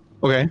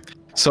 Okay.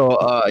 So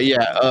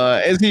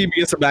as he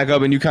begins to back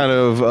up and you kind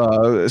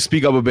of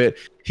speak up a bit,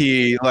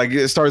 he like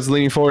starts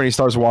leaning forward and he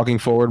starts walking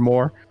forward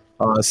more.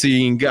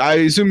 Seeing, I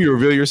assume you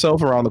reveal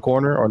yourself around the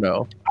corner or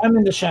no? I'm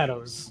in the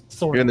shadows.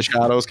 Sort You're in of. the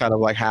shadows, kind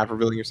of like half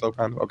revealing yourself,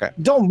 kind of. Okay.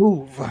 Don't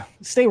move.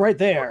 Stay right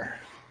there.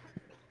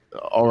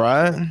 All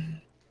right.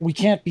 We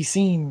can't be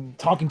seen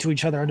talking to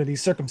each other under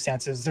these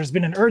circumstances. There's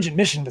been an urgent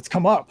mission that's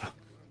come up.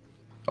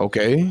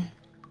 Okay.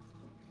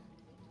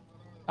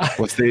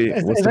 What's the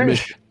Is there-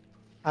 mission?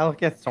 I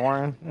look at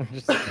Soren.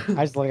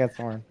 I just look at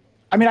Soren.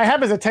 I mean, I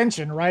have his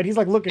attention, right? He's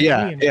like looking Yeah,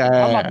 at me. And yeah, I'm yeah,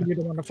 not yeah. gonna be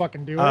the one to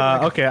fucking do it.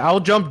 Like, Okay, I'll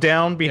jump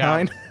down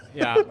behind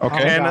Yeah.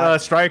 Okay. and God.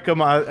 strike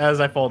him as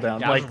I fall down,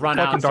 Yeah, like just run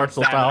fucking out and Dark start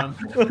Souls style.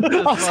 stabbing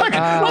him. I was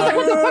like,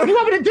 what the fuck do you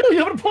want me to do?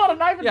 You want me to pull out a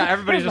knife? And Yeah,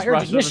 everybody here's just my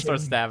rushes urgent him and mission.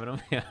 starts stabbing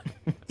him. Yeah.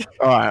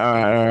 All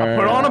right.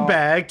 Put on a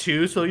bag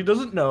too, so he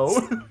doesn't know.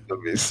 Let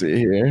me see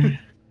here.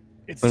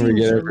 It Let me seems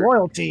get your it.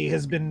 loyalty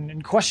has been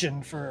in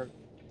question for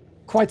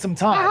quite some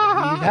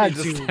time. We've had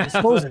to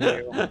dispose of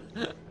you.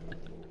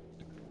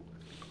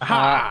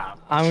 I'm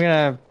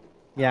gonna.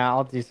 Yeah,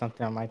 I'll do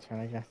something on my turn,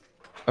 I guess.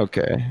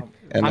 Okay.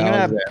 And I'm that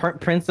gonna was it.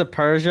 Prince of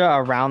Persia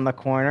around the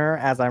corner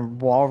as I'm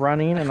wall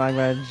running, and I'm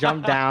gonna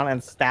jump down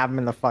and stab him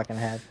in the fucking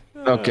head.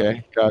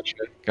 Okay.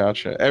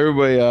 Gotcha.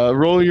 Everybody,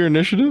 roll your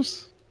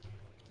initiatives.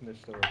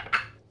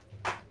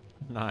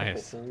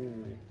 Nice.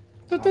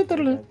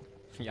 Du-du-du-du-du.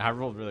 Yeah, I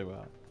rolled really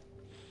well.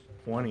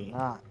 20.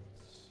 Ah,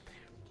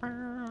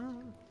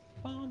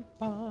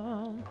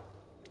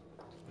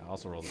 I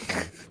also rolled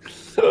a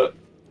 20.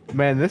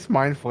 Man, this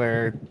mind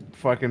flare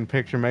fucking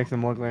picture makes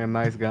him look like a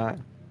nice guy.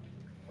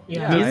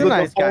 Yeah, he's This a is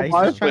nice the guy. He's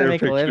whole just trying to Mind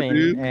make a Flayer living,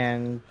 picture, dude.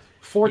 and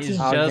 14. He's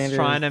Alexander just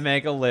trying is- to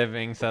make a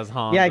living, says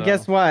Hanzo. yeah,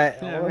 guess what?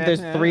 Yeah,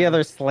 There's yeah. 3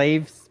 other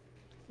slaves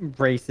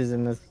races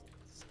in this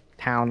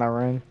town that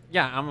we're in.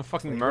 Yeah, I'm a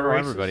fucking murder racist.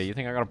 everybody. You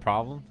think I got a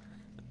problem?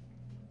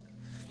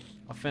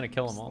 I'm finna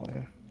kill them all.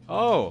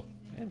 Oh,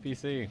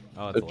 NPC.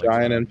 Oh, it's The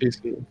giant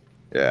Elixir. NPC.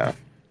 Yeah.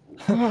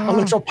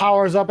 Electro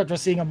powers up after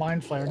seeing a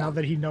mind flare now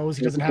that he knows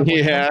he doesn't have one.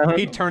 Yeah.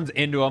 He turns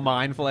into a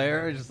mind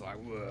flayer. It's just like,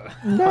 "Whoa."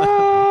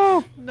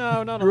 No.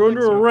 No, not You're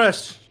under Elixir.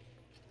 arrest.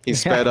 He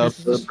sped up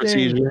this the is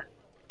procedure.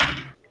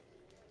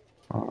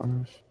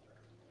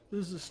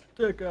 This is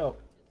stick out.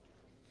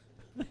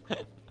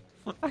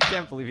 I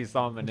can't believe he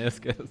saw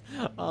meniscus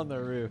on the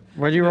roof.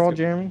 Where'd you roll,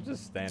 Jeremy?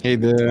 Just standing. He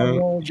did.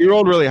 He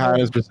rolled really high in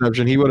his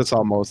perception. He would have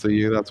saw most of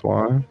you. That's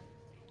why.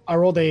 I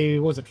rolled a,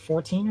 what was it,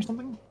 14 or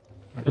something?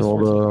 He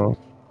rolled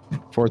a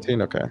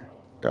 14. Okay.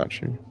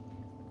 Got you.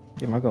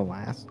 Dude, I'll go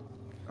last.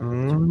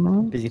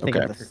 Mm, Busy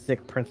thinking okay. of the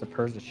sick Prince of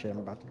Persia shit I'm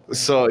about to do.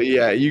 So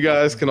yeah, you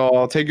guys can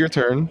all take your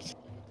turns.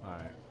 All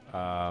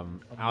right.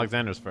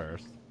 Alexander's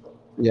first.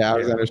 Yeah,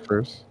 Alexander's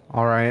first.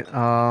 All right.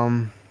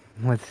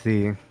 Let's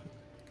see.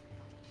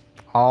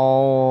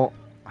 I'll.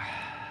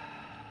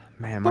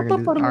 Man, am I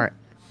gonna do... All right.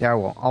 Yeah, I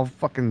will. I'll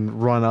fucking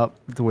run up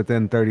to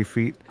within 30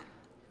 feet,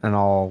 and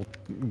I'll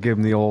give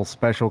him the old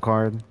special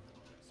card.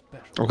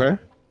 Okay.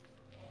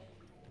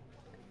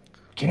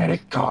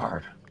 Kinetic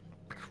card.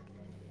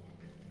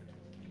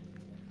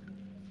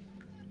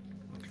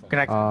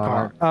 Connect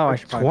card. Oh, I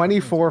should probably-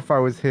 24 if I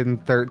was hidden,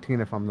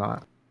 13 if I'm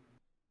not.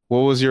 What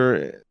was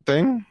your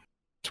thing?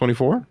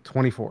 24?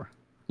 24.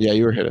 Yeah,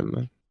 you were hitting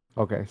then.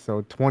 Okay,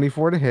 so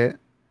 24 to hit,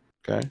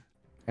 Okay.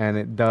 and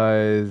it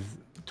does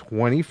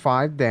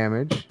 25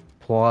 damage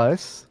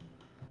plus.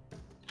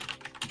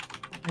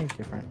 I think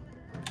different.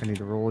 I need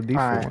to roll a d4.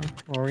 Alright.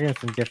 Well, we're getting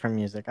some different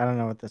music. I don't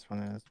know what this one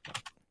is.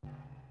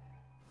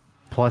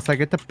 Plus, I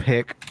get to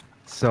pick,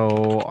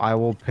 so I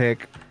will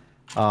pick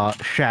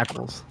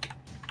Shackles.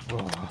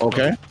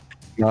 Okay.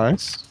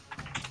 Nice.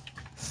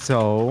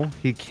 So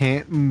he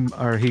can't,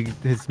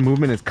 his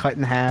movement is cut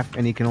in half,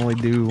 and he can only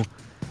do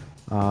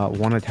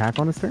one attack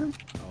on his turn.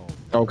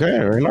 Okay,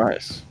 very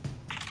nice.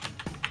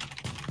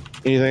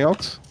 Anything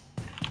else?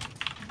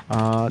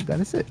 That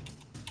is it.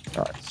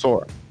 All right,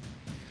 Sora.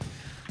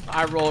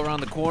 I roll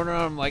around the corner.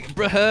 I'm like,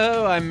 bro,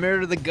 I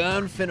murdered the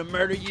gun, finna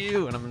murder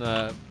you. And I'm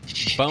gonna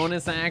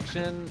bonus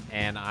action,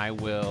 and I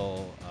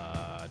will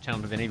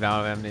channel Divinity,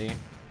 Vow of Enmity,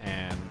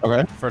 and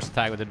Okay. first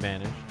attack with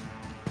advantage.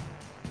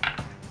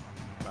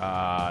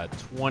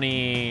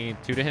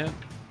 22 to hit.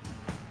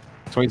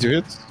 22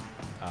 hits.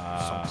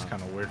 Sounds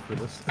kind of weird for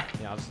this.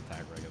 Yeah, I'll just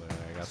attack regularly,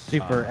 I guess.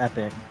 Super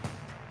epic.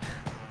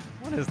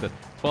 What is this?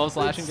 12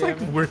 slashing It's like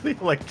damage. weirdly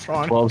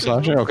electronic. 12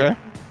 slashing. Okay.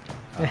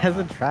 It has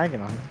a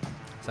dragon on it.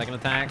 Second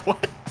attack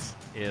What?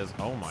 is,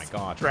 oh my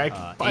god, Drag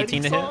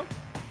 18 to hit.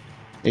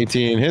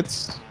 18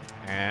 hits.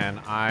 And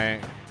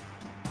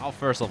I'll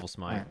first level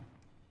smite.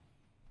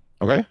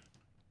 Okay.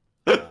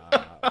 For,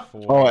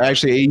 Oh,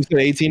 actually, you said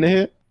 18 to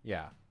hit.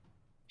 yeah.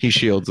 He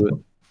shields it.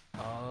 Oh,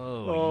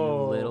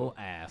 Oh. you little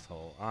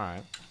asshole. All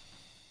right.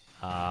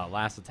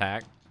 Last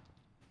attack.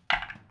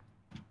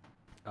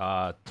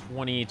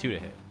 22 to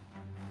hit.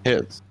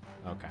 Hits.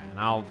 Okay, and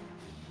I'll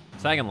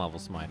second level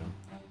smite him.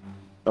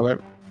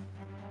 Okay.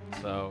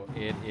 So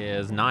it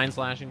is 9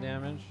 slashing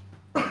damage.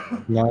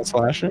 9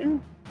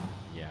 slashing.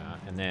 Yeah,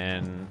 and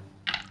then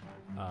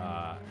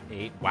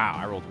 8. Wow,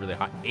 I rolled really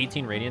high.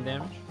 18 radiant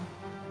damage.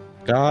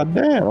 God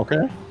damn.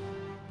 Okay.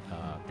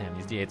 Damn,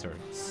 these d8s are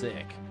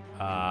sick.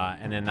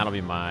 And then that'll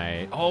be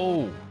my.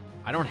 Oh,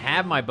 I don't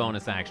have my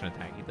bonus action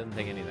attack. He doesn't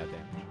take any of that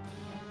damage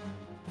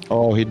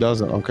Oh, he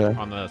doesn't. Okay.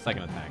 on the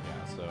second attack.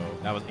 Yeah, so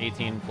that was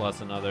 18 plus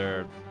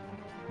another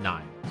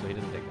 9. So he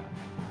doesn't take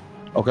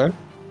that. Okay.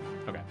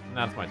 Okay, and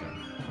that's my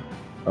turn.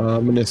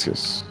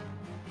 Meniscus.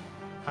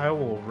 I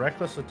will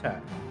reckless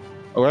attack.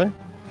 Okay.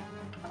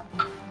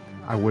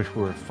 I wish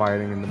we were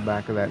fighting in the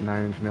back of that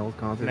 9 Inch Nails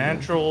concert.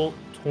 Natural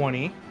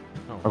 20.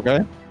 Okay.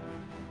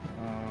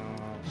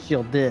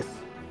 Shield this.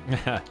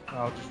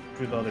 I'll just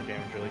do the other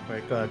damage really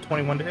quick.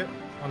 21 to hit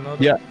on the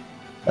other. Yeah.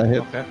 That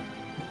hit. Okay.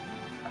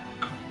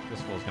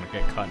 This fool's gonna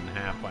get cut in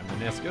half by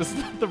meniscus.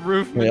 The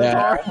roof Yeah,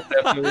 minotaur.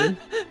 definitely.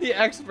 The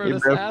expert He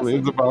definitely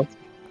is assassin. about.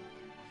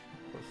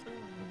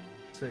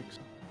 6.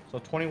 So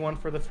 21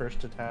 for the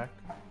first attack.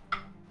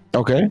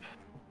 Okay.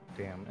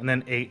 Damn. And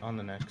then 8 on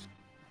the next.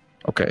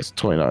 Okay, it's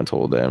 29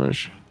 total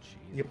damage.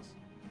 Yep.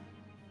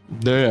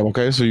 Damn.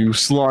 Okay, so you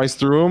slice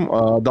through him.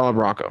 Dollar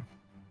Brocco.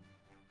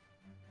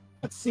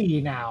 Let's see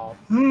now.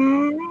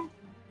 I'm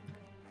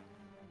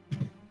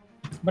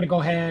gonna go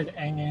ahead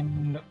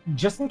and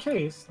just in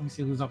case, let me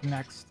see who's up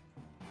next.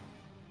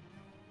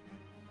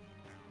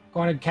 Go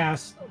ahead and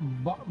cast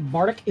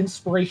Bardic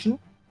Inspiration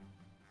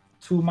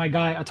to my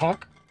guy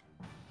Atok.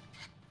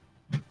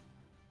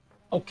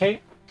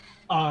 Okay.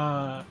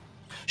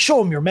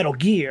 Show him your Metal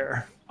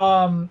Gear.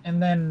 And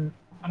then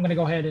I'm gonna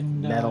go ahead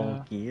and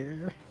Metal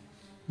Gear.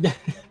 the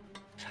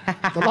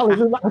Lolly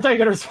I thought you were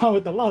gonna respond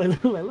with the Lolly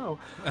Low.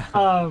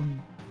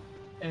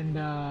 And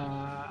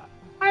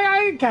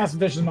I cast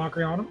Vicious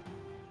Mockery on him.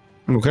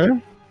 Okay.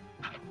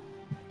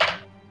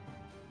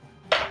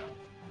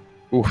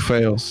 Ooh,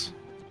 fails.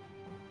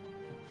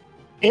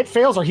 It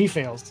fails or he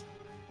fails.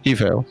 He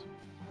fails.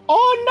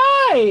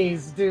 Oh,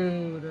 nice,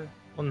 dude.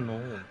 Oh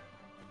no.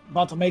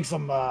 About to make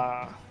some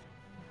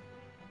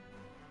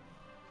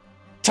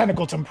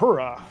tentacle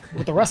tempura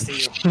with the rest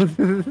of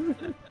you.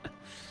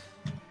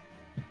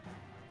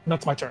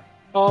 That's my turn.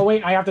 Oh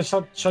wait, I have to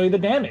show you the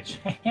damage.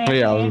 Oh,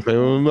 yeah, I was gonna say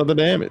what about the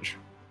damage.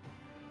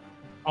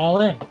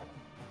 All in.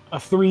 A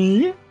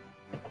 3,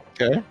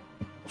 Okay.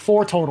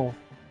 4 total.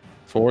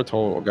 4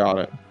 total. Got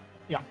it.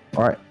 Yeah.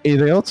 All right.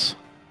 Anything else?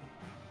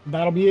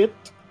 That'll be it.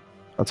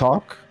 A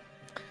talk?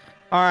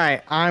 All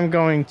right, I'm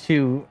going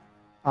to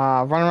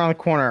run around the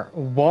corner,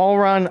 wall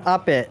run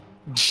up it,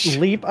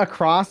 leap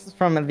across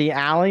from the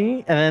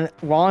alley, and then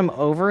while I'm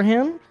over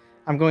him,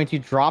 I'm going to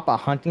drop a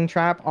hunting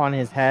trap on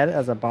his head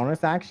as a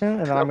bonus action,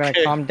 and then I'm going to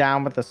Okay. come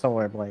down with the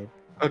solar blade.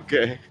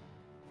 Okay.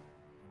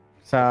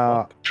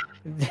 So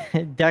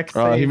Dex He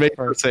save makes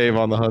for- a save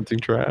on the hunting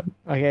trap.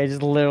 Okay, it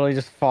just literally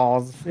just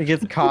falls. It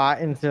gets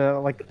caught into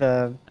like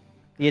the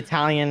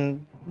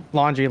Italian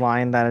laundry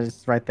line that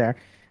is right there.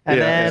 And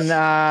Yeah, then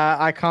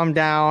I come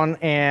down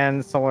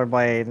and Solar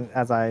Blade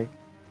as I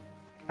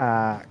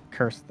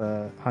curse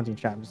the hunting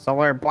trap.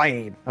 Solar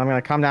Blade. I'm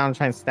gonna come down and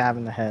try and stab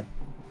in the head.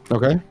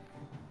 Okay.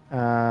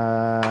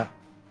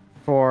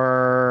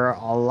 For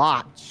a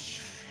lot.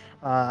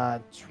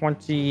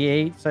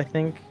 28, I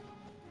think.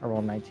 I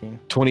rolled 19.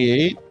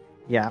 28.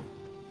 Yeah.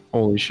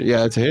 Holy shit.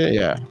 Yeah, it's a hit.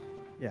 Yeah.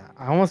 Yeah.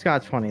 I almost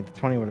got 20. The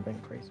 20 would have been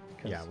crazy.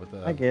 because Yeah, with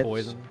the I get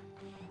poison.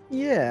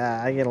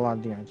 Yeah, I get a lot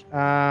of damage.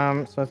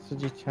 So it's a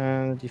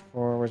D10,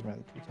 D4. Where's my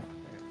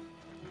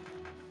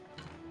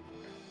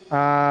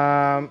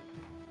D10?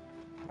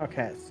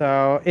 Okay,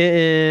 so it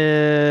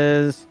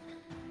is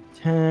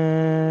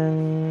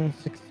 10,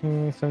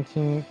 16,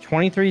 17,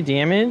 23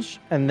 damage,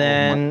 and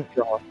then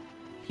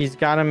he's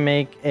got to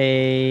make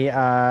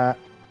a.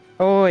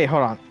 Oh wait,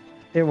 hold on.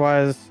 It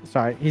was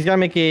he's got to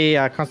make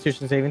a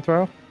Constitution saving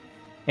throw,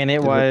 and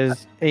it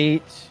was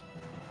 8,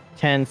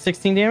 10,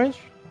 16 damage.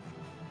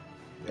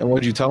 And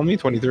what did you tell me?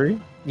 23?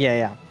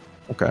 Yeah.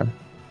 Okay.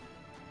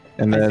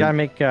 And He's got to then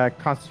make a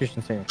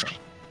Constitution saving throw.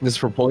 this is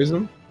for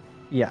poison?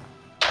 Yeah.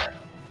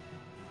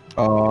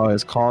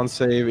 His con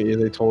save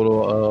is a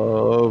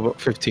total of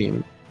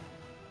 15.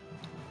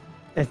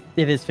 It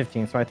is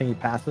 15, so I think he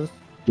passes.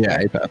 Yeah,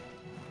 he passed.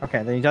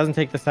 Okay, then he doesn't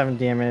take the 7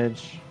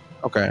 damage.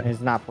 Okay. And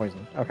he's not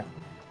poisoned. Okay.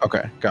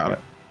 Okay, got it.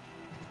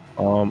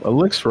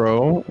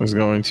 Elixro is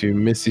going to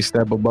Misty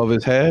Step above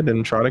his head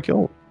and try to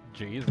kill him.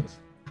 Jesus.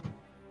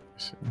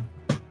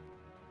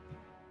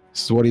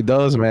 This is what he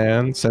does,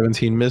 man.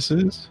 17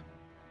 misses,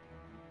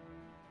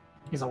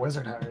 He's a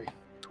wizard, Harry.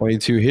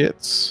 22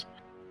 hits.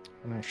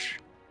 Nice.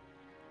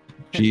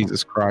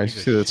 Jesus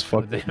Christ, Jesus, dude, that's shit,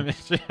 the fucking damage.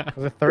 Yeah.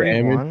 Was it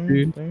 31?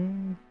 dude.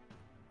 thing?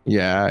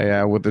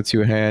 yeah, with the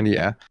 2 hand,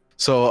 yeah.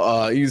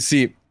 So you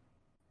see,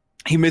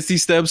 he Misty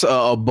Steps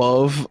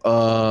above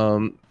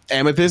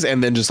Amethyst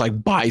and then just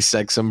like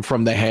bisects him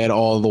from the head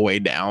all the way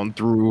down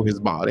through his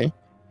body.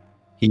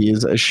 He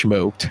is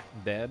smoked.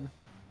 Dead.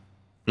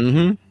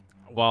 Mm-hmm.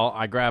 Well,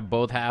 I grab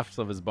both halves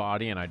of his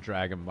body and I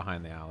drag him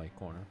behind the alley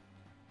corner.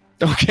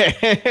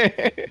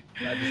 Okay.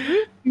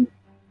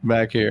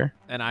 Back here.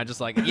 And I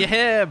just like,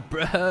 yeah,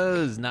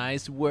 bros,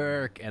 nice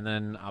work. And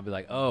then I'll be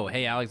like, oh,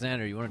 hey,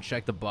 Alexander, you want to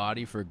check the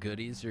body for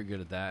goodies? You're good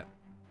at that.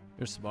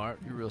 You're smart.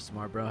 You're real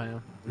smart, bro.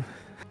 I'm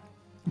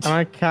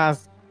gonna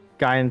cast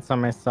guidance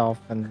on myself,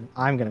 and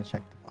I'm gonna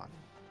check the body.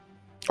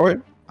 All right.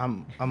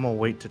 I'm gonna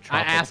wait to chop.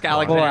 I up ask the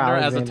body. Alexander as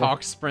the Alexander.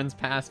 talk sprints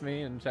past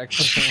me and checks.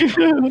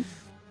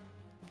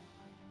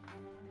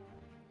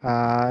 The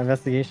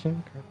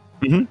Investigation.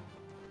 Mhm.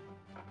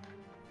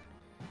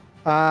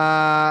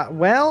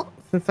 Well,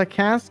 since I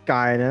cast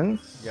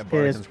guidance, Yeah, it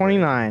Bardic is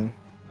Inspiration. 29.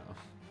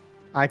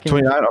 I can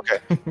 29. Okay.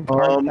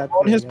 bardic that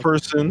On thing, his I guess.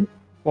 person.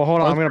 Well,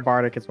 hold on. I'm gonna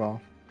bardic as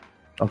well.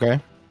 Okay.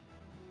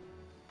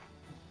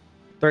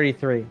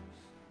 33.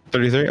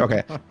 33.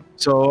 Okay.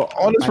 So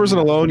on this person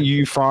alone,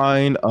 you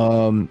find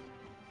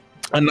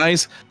a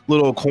nice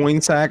little coin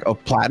sack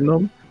of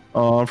platinum.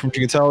 From what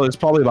you can tell, there's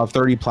probably about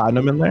 30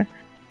 platinum in there.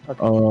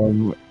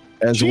 Okay.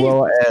 As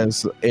well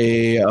as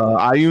a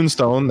Ioun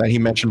stone that he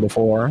mentioned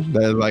before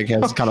that like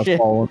has kind of shit.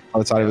 fallen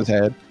on the side of his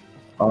head.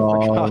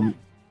 forgot.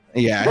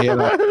 Yeah, he had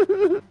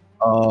that.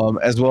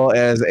 As well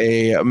as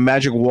a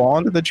magic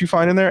wand that you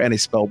find in there and a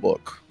spell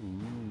book,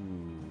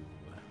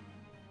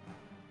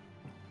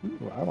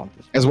 Ooh, I want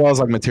this. as well as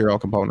like material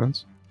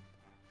components.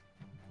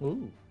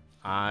 Ooh.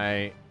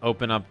 I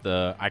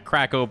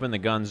crack open the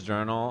gun's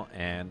journal,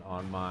 and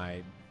on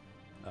my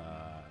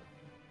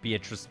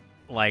Beatrice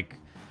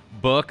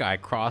book, I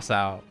cross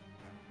out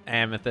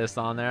Amethyst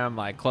on there. I'm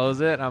like,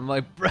 close it. I'm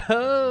like,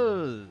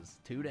 bros,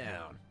 2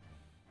 down.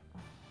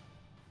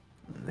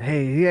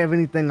 Hey, do you have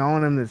anything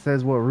on him that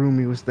says what room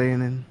he was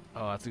staying in?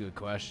 Oh, that's a good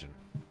question.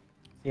 Do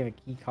you have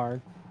a key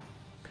card?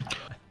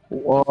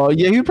 Well,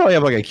 yeah, he'd probably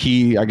have like a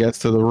key, I guess,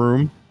 to the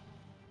room.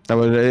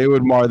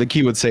 The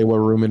key would say what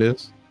room it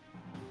is.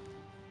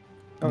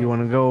 You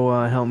want to go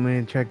help me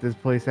and check this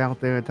place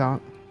out there,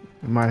 Top?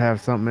 We might have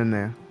something in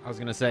there. I was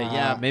gonna say,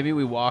 yeah, maybe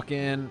we walk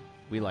in,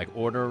 we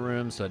order a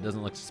room so it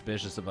doesn't look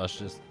suspicious of us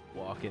just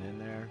walking in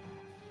there.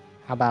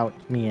 How about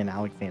me and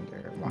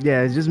Alexander?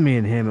 Yeah, it's just me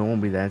and him. It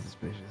won't be that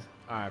suspicious.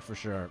 All right, for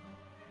sure. I'm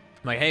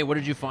like, hey, what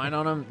did you find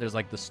on him? There's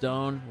the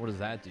stone. What does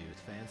that do?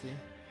 It's fancy.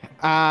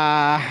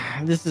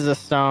 This is a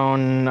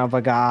stone of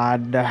a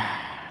god,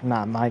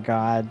 not my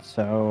god,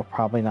 so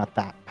probably not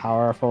that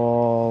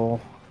powerful.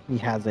 He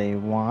has a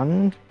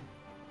wand.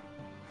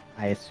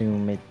 I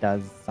assume it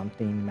does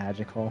something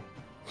magical.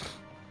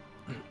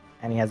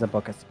 And he has a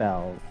book of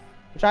spells,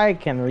 which I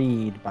can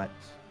read, but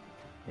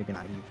maybe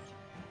not use.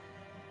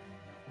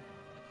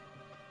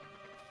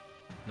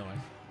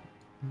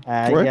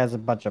 Nice. He Right. has a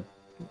bunch of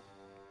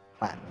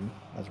platinum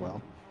as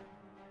well.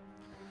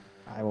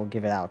 I will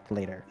give it out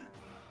later.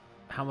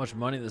 How much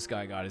money this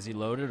guy got? Is he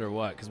loaded or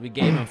what? Because we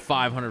gave him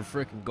 500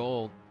 freaking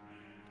gold.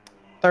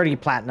 30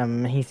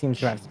 platinum. He seems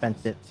to have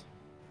spent it.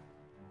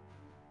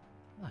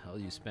 How the hell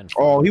do you spend?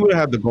 Oh, he would have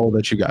had the gold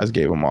that you guys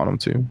gave him on him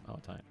too. Oh,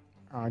 tight.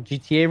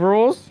 GTA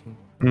rules.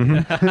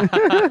 Mhm.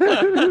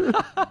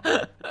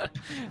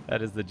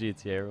 That is the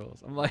GTA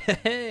rules. I'm like,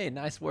 hey,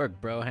 nice work,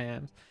 bro,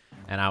 hams.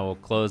 And I will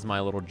close my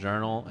little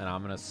journal, and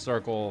I'm gonna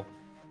circle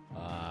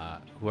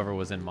whoever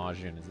was in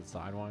Majin. Is it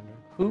Sidewinder?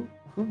 Who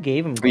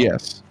gave him gold?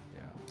 Yes,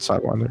 Yeah.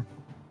 Sidewinder.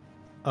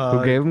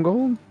 Who gave him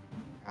gold?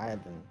 I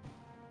didn't.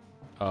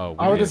 Oh,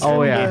 I would didn't- assume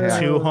Oh, yeah, they're- yeah.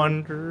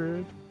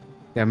 200.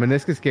 Yeah,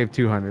 Meniscus gave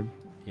 200.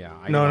 yeah.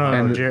 I No, gave no,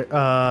 100,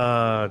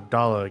 no.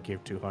 Dala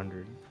gave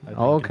 200. I think,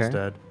 Oh, okay.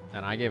 Instead,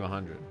 And I gave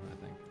 100. I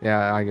think.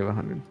 Yeah, I give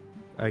 100.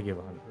 I gave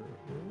 100.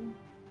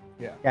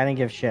 Yeah, I didn't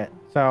give shit.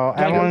 So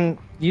Can I go? everyone,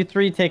 you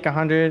three take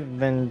 100,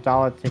 then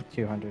Dollar take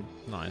 200.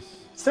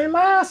 Nice. Say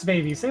less,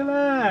 baby. Say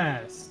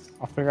less.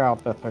 I'll figure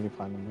out the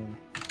 35 number.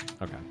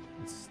 Okay.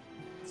 It's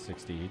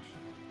 60 each.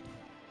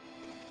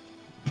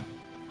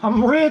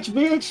 I'm rich,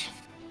 bitch.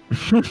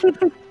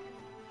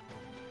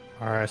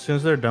 All right. As soon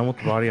as they're done with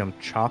the body, I'm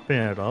chopping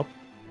it up,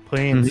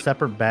 putting it in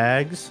separate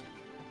bags.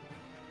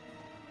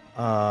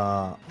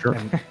 Sure.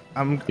 and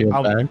I'm. You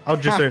have a bag? I'll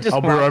just. I just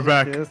I'll be right wanted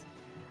back. to do this.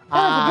 Oh,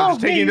 Ah, go.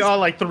 Just taking please.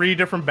 like 3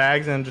 different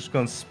bags and just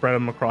gonna spread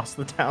them across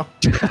the town.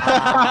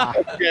 ah.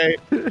 Okay.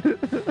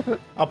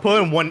 I'll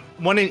put in one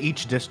in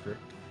each district.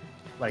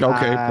 Like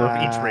Okay, for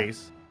each Ah.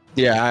 race.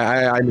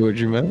 Yeah, I knew what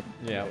you meant.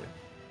 Yeah.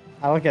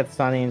 I look at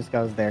Sunny and just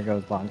goes, "There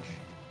goes lunch."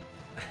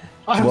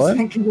 I was What?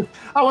 thinking.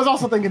 I was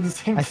also thinking the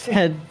same I thing.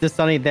 said to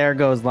Sunny, "There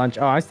goes lunch."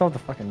 Oh, I still have the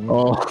fucking.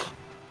 Oh,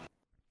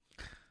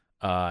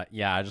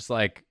 Yeah. I just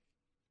like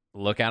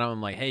look at him.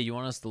 I'm like, hey, you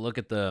want us to look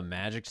at the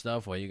magic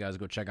stuff while you guys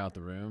go check out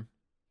the room?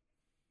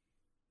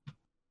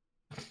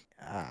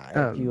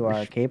 If you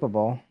are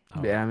capable.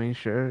 Oh, Yeah, I mean,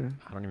 sure.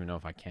 I don't even know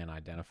if I can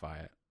identify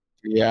it.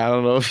 yeah. I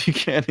don't know if you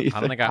can either. I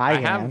don't think I I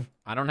have. can.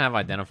 I don't have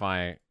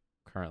identify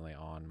currently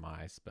on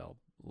my spell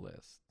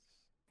list.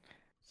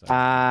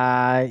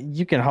 So,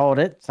 You can hold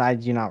it. So I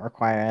do not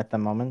require it at the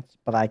moment,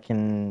 but I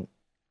can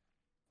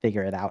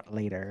figure it out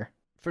later.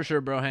 for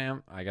sure,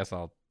 Broham. I guess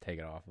I'll take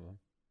it off of him.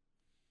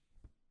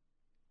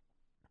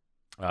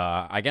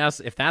 I guess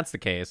if that's the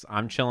case,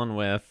 I'm chilling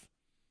with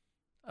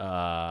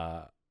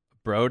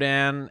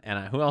Brodan,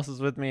 and who else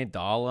is with me?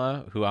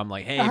 Dala, who I'm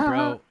like, hey,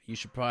 bro, you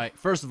should probably,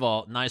 first of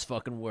all, nice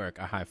fucking work.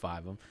 I high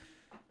five him.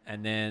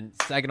 And then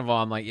second of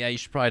all, I'm like, yeah, you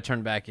should probably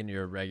turn back into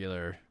your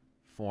regular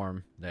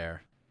form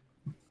there.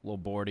 Little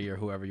Bordy or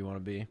whoever you want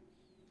to be.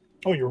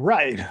 Oh, you're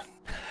right.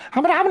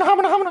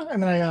 Hamana.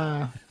 And then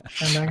I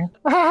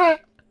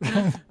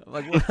I'm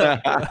like,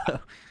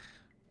 what?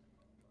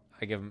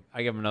 I give him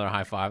another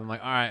high five. I'm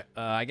like, all right,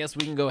 I guess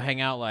we can go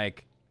hang out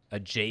like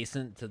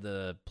adjacent to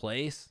the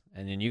place,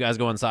 and then you guys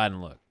go inside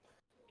and look.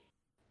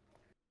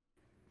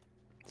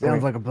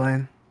 Sounds like a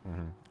plan.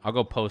 I'll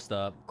go post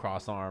up,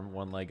 cross arm,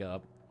 one leg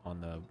up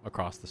on the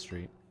across the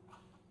street.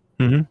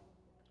 All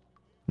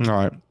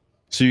right.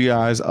 So you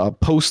guys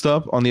post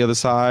up on the other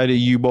side.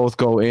 You both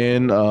go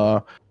in.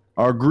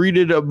 Are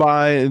greeted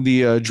by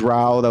the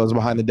drow that was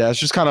behind the desk,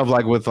 just kind of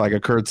like with like a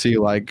curtsy,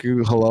 like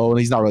hello, and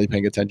he's not really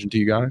paying attention to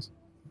you guys.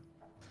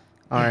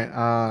 All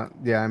right.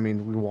 Yeah, I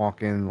mean, we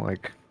walk in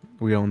like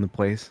we own the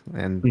place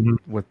and Mhm.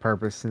 with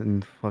purpose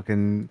and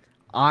fucking.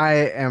 I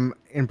am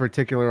in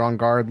particular on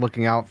guard,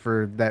 looking out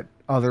for that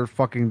other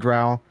fucking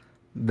drow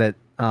that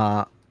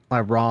I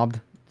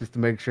robbed, just to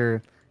make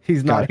sure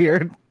he's Got not it.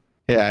 here.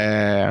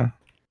 Yeah.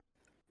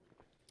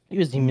 He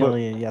was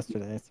humiliated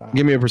yesterday, so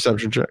Give me a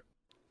perception check.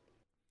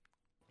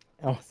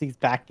 unless he's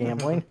back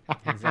gambling.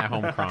 He's at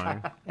home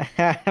crying.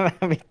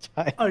 That'd be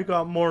tight. I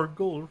got more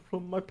gold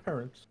from my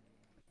parents.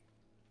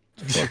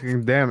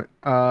 Fucking damn it.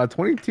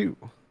 22.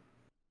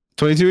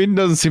 22. He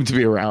doesn't seem to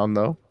be around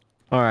though.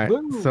 All right.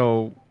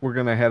 So we're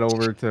gonna head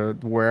over to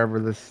wherever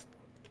this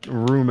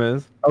room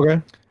is.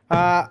 Okay.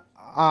 I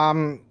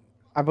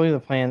believe the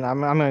plan. I'm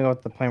gonna go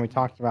with the plan we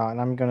talked about, and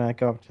I'm gonna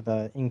go up to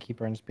the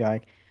innkeeper and just be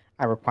like,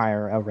 "I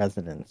require a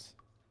residence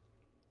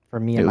for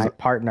me and Is my it-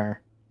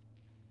 partner."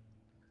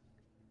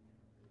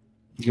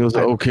 He goes,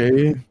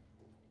 okay.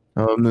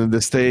 The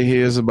stay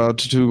here is about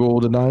 2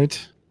 gold a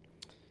night.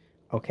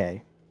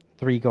 Okay,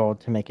 3 gold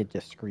to make it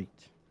discreet.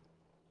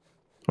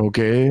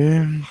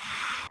 Okay.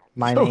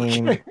 My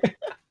Okay. name.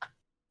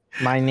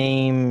 My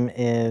name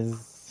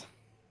is.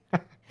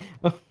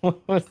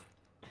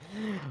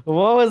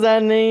 What was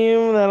that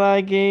name that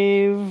I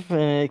gave?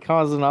 And it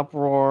caused an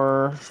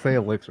uproar. Say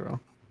Elixir.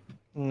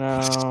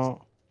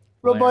 No.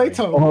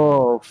 Roboito.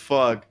 Oh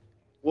fuck.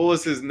 What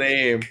was his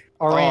name?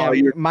 Aram.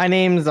 you're- My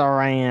name's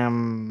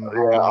Aram.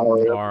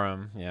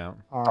 Aram, yeah.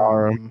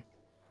 Aram.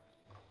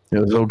 It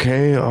was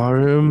okay,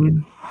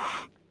 Aram.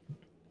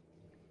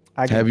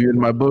 I Have you in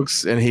my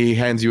books? And he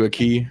hands you a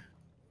key.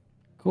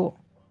 Cool.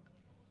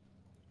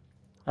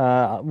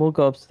 We'll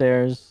go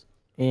upstairs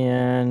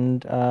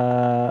and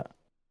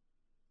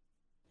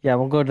yeah,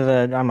 we'll go to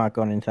the. I'm not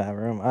going into that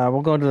room.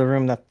 We'll go to the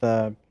room that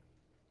the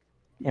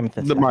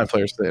amethyst. The has. mind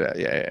players say that.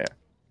 Yeah.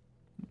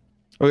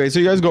 Okay, so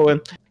you guys go in,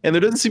 and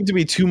there doesn't seem to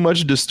be too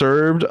much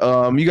disturbed.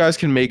 You guys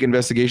can make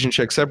investigation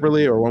checks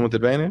separately or one with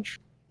advantage.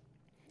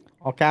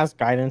 I'll cast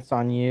guidance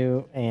on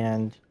you,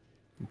 and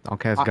I'll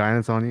cast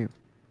guidance on you.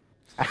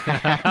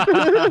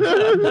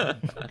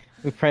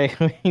 we pray.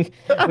 We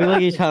look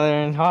at each other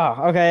and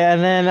okay,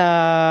 and then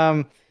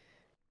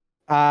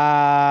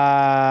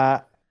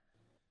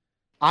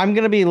I'm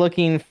gonna be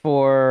looking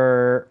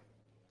for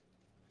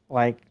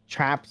like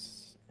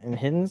traps and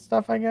hidden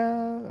stuff, I guess,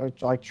 or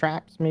like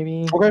traps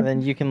maybe. Okay. And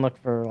then you can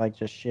look for like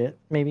just shit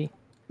maybe.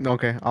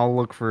 Okay, I'll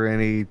look for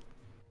any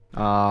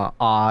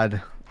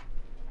odd,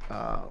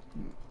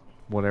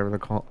 whatever they're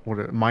called,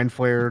 mind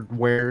flare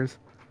wares.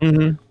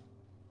 Mm-hmm.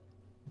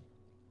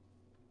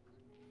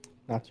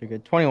 Not too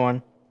good.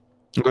 21.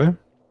 Okay.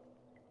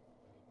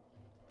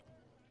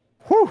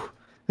 Whew.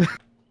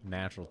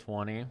 Natural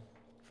 20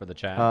 for the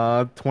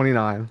chat.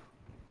 29.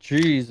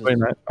 Jesus. Wait a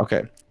minute.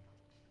 Okay.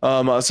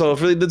 So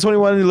for the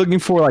 21, you're looking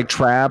for like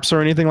traps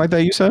or anything like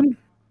that, you said?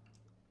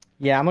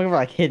 Yeah, I'm looking for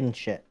like hidden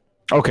shit.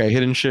 Okay,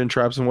 hidden shit and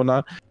traps and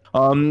whatnot.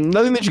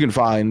 Nothing that you can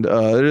find.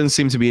 There doesn't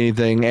seem to be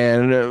anything.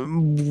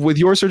 And with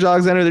your search,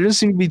 Alexander, there doesn't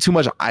seem to be too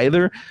much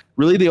either.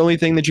 Really, the only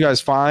thing that you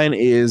guys find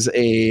is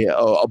a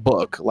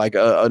book, like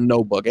a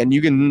notebook. And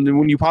you can,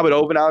 when you pop it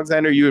open,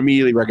 Alexander, you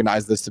immediately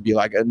recognize this to be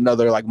like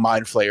another like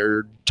mind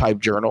flayer type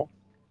journal.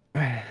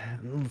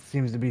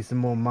 Seems to be some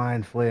more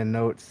mind flare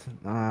notes.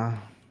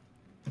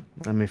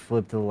 Let me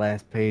flip to the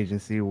last page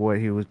and see what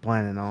he was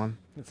planning on.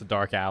 It's a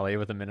dark alley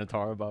with a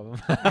minotaur above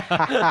him.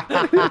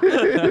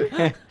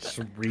 Just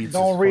reads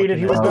Don't his read it.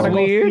 He was fucking gonna go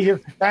Weird. see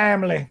his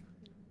family.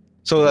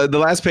 So the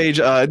last page,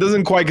 it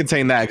doesn't quite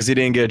contain that because he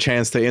didn't get a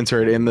chance to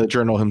enter it in the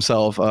journal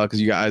himself because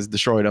you guys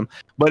destroyed him.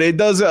 But it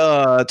does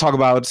talk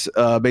about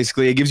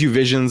basically it gives you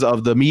visions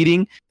of the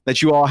meeting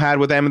that you all had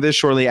with Amethyst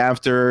shortly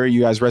after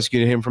you guys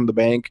rescued him from the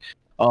bank.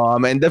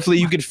 And definitely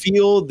you could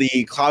feel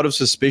the cloud of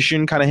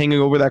suspicion kind of hanging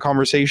over that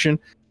conversation.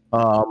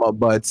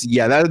 But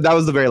yeah, that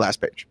was the very last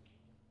page.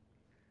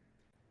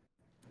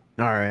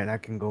 All right, I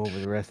can go over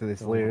the rest of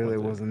this later.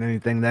 There wasn't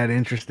anything that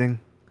interesting.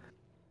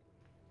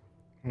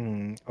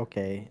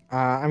 Okay.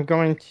 I'm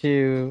going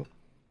to.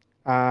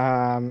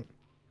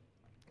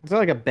 Is there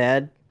like a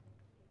bed?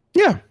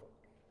 Yeah.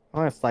 I'm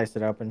gonna slice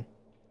it open.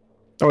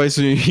 Oh, wait,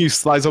 so you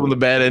slice open the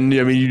bed and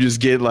I mean you just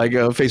get like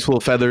a face full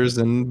of feathers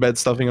and bed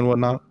stuffing and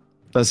whatnot.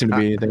 Doesn't seem to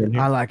be anything in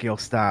here. I like your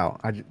style.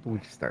 We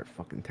just start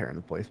fucking tearing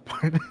the place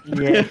apart.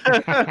 Yeah.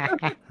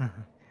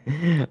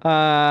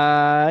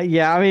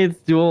 Yeah. I mean, it's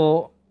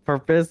dual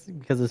purpose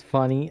because it's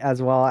funny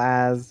as well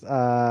as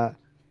it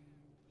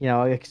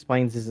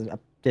explains his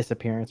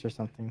disappearance or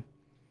something.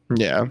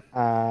 Yeah.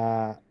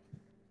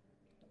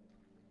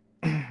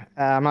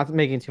 I'm not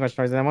making too much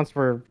noise. And then once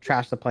we're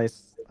trashed the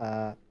place,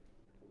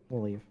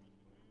 we'll leave.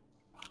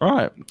 All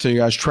right. So you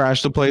guys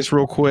trash the place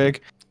real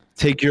quick.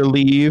 Take your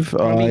leave.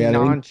 I want Yeah,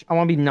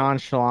 to be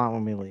nonchalant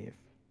when we leave.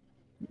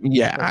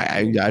 Yeah,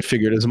 I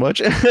figured as much.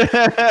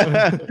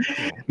 The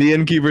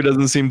innkeeper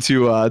doesn't seem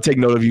to take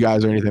note of you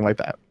guys or anything like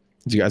that.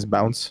 Did you guys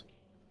bounce?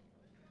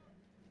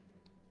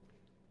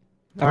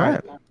 All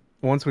right.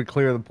 Once we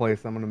clear the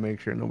place, I'm gonna make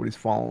sure nobody's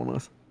following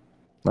us.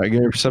 All right,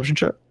 give me a perception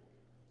check.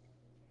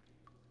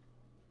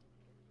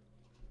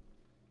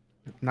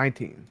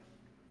 19.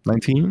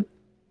 19.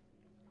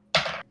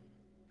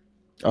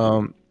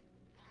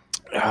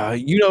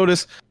 You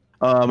notice,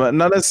 not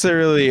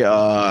necessarily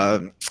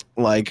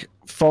like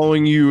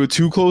following you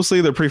too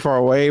closely. They're pretty far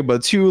away,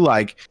 but two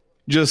like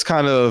just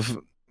kind of.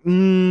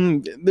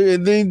 They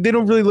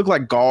don't really look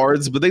like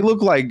guards, but they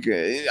look like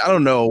I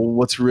don't know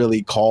what's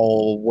really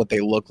called what they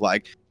look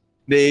like.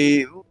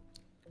 They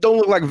don't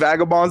look like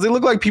vagabonds. They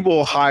look like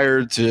people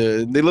hired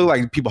to. They look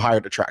like people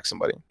hired to track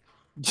somebody.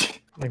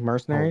 Like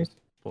mercenaries.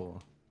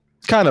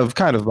 Kind of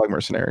like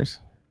mercenaries.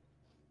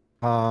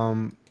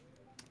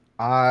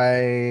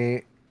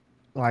 I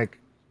like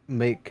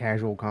make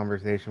casual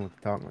conversation with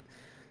the talk. It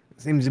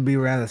seems to be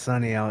rather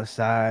sunny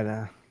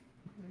outside.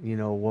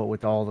 What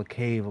with all the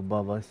cave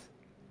above us,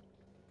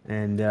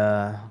 and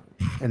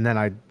then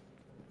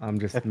I'm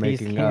just That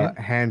thieves making can't?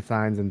 hand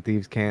signs and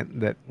thieves can't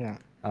that Yeah.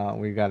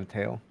 we got a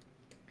tail.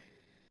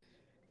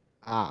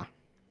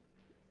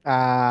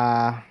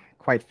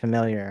 Quite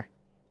familiar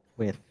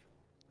with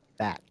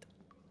that,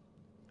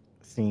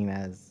 seeing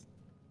as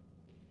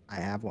I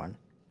have one.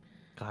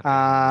 God,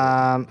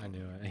 Um, I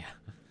knew it. Yeah.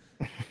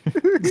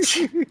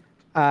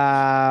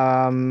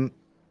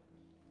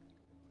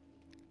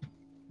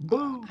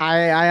 I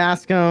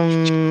ask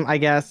him, I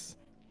guess,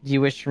 do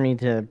you wish for me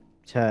to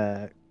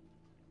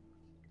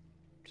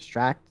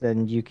distract,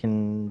 then you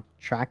can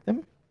track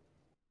them?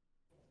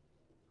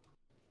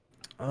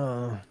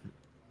 I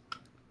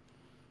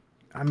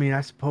mean,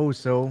 I suppose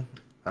so.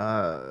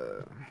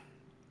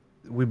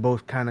 We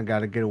both kind of got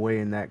to get away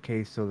in that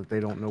case so that they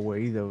don't know where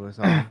either of us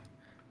are.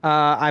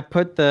 I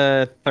put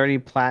the 30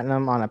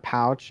 platinum on a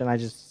pouch and I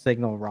just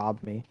signal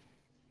rob me.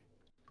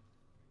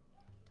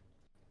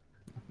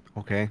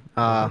 Okay.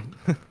 I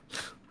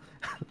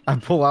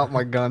pull out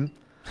my gun.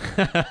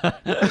 I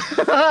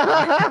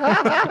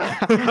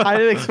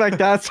didn't expect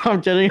that, so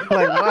I'm genuinely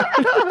like,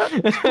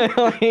 what?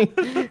 Like,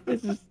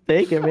 just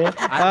take it, man. We're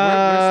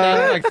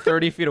standing like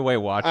 30 feet away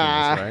watching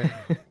this,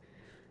 right?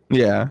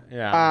 Yeah.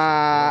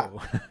 Yeah. I'm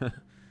just like,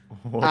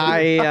 whoa.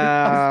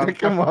 I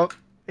Pick him up.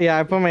 yeah,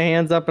 I put my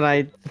hands up and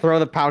I throw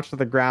the pouch to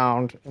the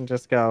ground and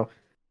just go,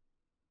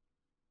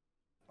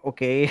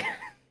 okay.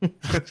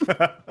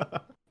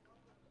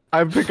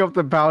 I pick up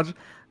the pouch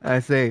and I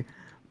say,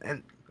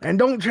 and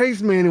don't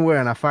chase me anywhere.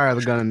 And I fire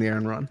the gun in the air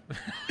and run.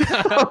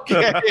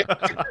 Okay.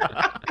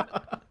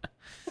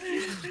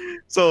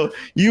 So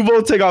you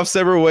both take off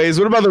separate ways.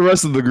 What about the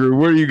rest of the group?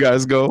 Where do you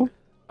guys go?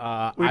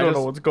 We don't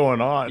know what's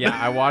going on. Yeah,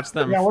 I watched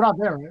them. Yeah, we're not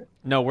there, right?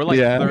 No, we're like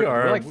Yeah. 30, We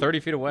are. we're like 30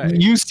 feet away.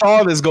 You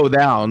saw this go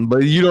down,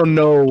 but you don't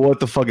know what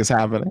the fuck is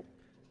happening.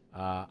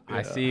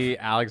 I see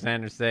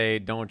Alexander say,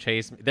 "Don't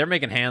chase me." They're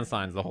making hand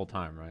signs the whole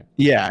time, right?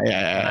 Yeah, And I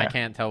yeah.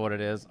 can't tell what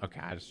it is. Okay,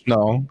 I just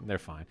No. they're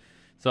fine.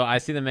 So I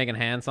see them making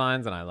hand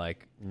signs, and I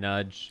like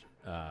nudge.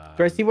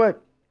 Do I see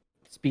what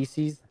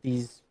species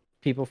these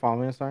people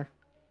following us are?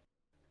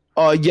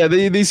 Yeah,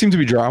 they seem to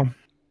be drow.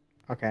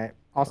 Okay.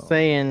 I'll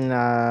say in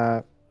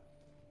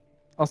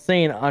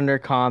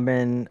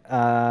undercommon,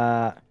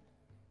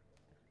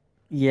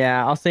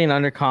 yeah, I'll say in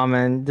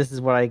undercommon, this is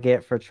what I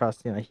get for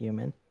trusting a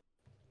human.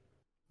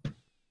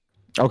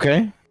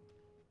 Okay.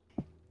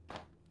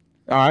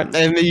 All right,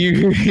 and then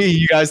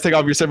you guys take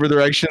off your separate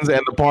directions, and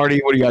the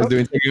party. What are you guys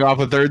doing? Taking off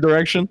a third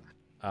direction?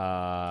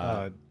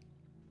 I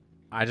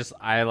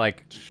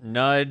like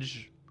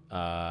nudge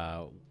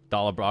Dollar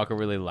Brocco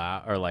really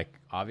loud, or like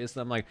obviously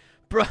I'm like,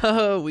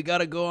 bro, we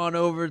gotta go on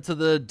over to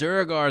the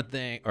Duragar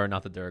thing, or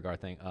not the Duragar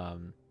thing.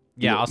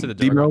 Yeah, I'll say the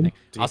Deep Duragar Gnome? thing.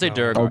 I'll say Deep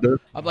Duragar. Gnome. Oh, there-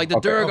 I'm like the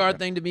Okay, Duragar okay.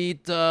 thing to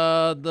meet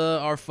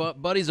our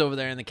buddies over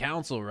there in the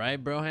council,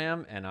 right,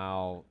 Broham? And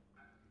I'll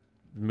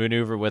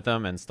maneuver with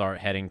them and start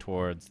heading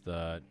towards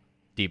the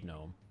Deep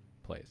Gnome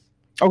place.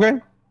 Okay.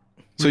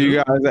 So you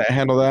guys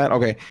handle that.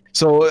 Okay.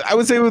 So I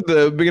would say with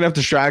the big enough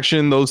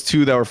distraction, those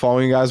two that were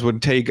following you guys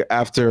would take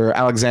after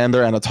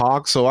Alexander and a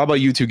talk. So how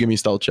about you two give me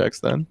stealth checks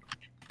then?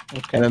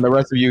 Okay. And then the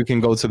rest of you can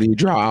go to the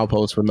draw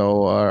outpost with no,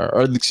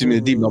 or excuse me,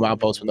 the deep gnome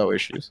outpost with no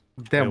issues.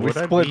 Damn, Yeah, we would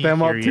I split be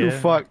them up here too.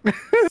 yet? Fuck.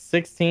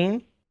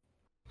 16.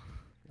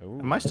 Ooh.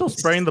 Am I still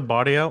spraying the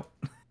body out?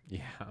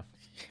 Yeah.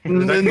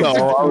 No,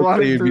 I would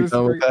say you'd be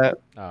done with that.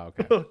 Oh,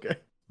 okay. Okay.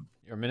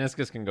 Your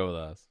meniscus can go with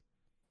us.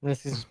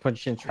 This is just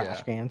putting in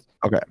trash cans.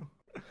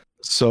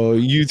 So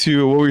you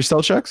two, what were your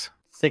stealth checks?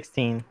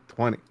 16.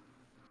 20.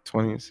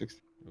 20 and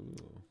 60. Ooh.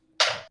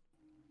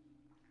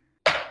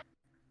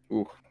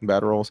 Ooh,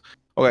 bad rolls.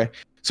 Okay.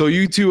 So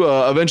you two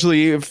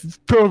eventually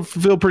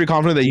feel pretty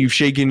confident that you've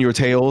shaken your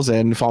tails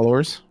and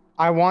followers.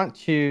 I want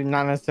to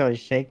not necessarily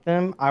shake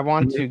them. I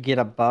want to get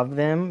above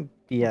them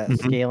via Mhm.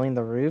 scaling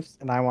the roofs,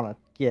 and I want to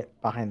get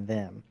behind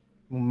them.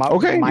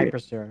 Okay. My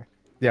pursuer.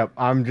 Yep,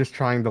 I'm just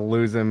trying to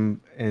lose him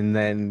and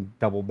then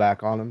double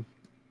back on him.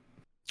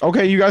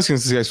 Okay, you guys can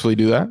successfully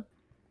do that.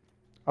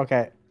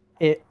 Okay.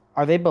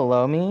 Are they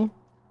below me?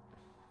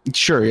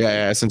 Sure,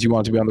 yeah, since you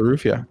want to be on the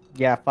roof, yeah.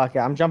 Yeah, fuck it.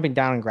 I'm jumping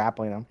down and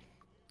grappling them.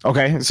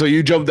 Okay, so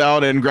you jump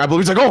down and grapple.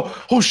 He's like,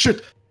 oh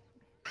shit.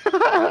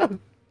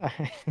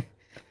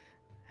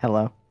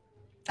 Hello.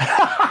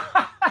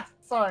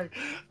 Sorry,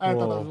 I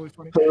thought that was really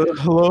funny.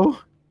 Hello?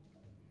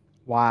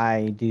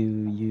 Why do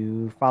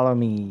you follow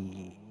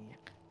me?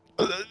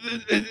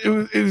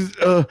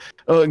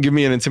 Give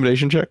me an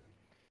intimidation check.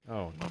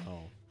 Oh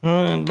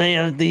no. They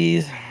have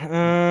these.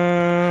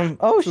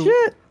 Oh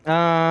shit.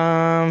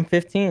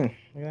 15.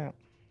 Yeah.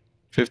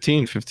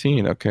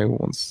 15. Okay,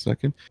 1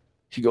 second.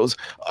 He goes,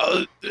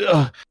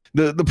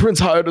 the prince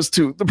hired us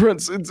too. The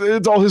prince,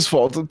 it's all his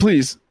fault.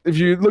 Please, if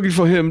you're looking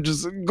for him,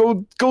 just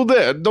go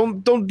there.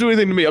 Don't do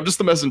anything to me. I'm just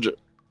the messenger.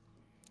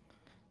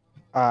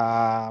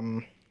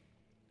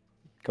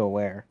 Go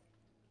where?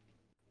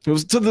 It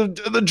was to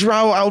the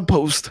drow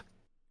outpost.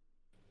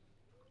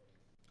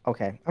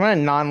 Okay. I'm gonna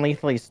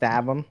non-lethally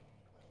stab him.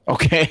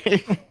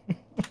 Okay.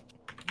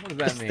 What does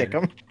that mean? Stick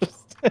him.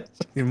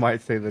 You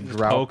might say the Just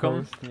drought. poke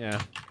 'em? post. Yeah.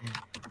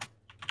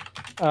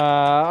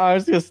 I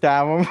was gonna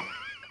stab him.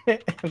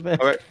 and, then,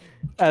 Okay.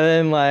 and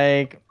then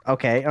like,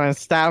 okay, I'm gonna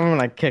stab him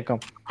and I kick him.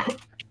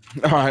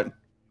 All right.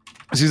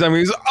 She's like,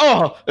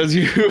 as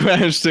you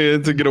manage to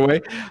get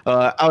away.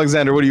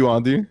 Alexander, what do you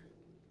want to do?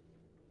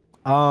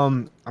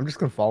 I'm just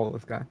gonna follow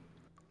this guy.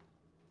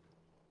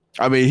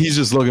 I mean, he's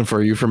just looking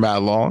for you for mad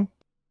long.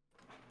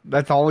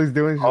 That's all he's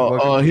doing. Is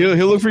just looking.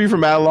 He'll look for you for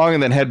mad long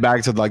and then head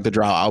back to like the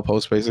drow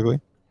outpost, basically.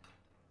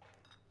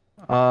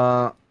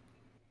 All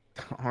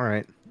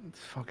right. It's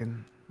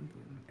fucking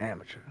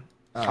amateur.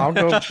 I'll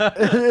go.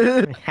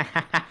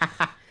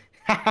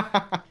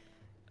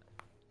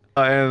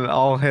 And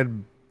I'll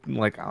head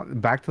like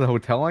back to the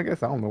hotel. I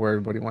guess I don't know where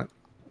everybody went.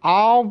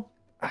 I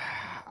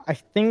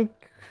think,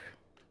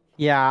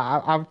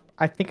 yeah,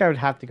 I think I would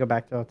have to go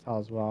back to the hotel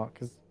as well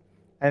because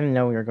I didn't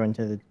know we were going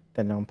to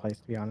the gnome place,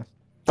 to be honest.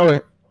 Okay.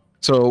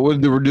 So, what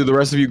do the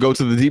rest of you go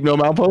to the deep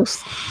gnome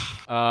outpost?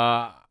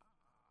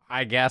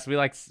 I guess we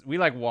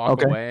walk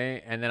Okay.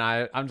 away, and then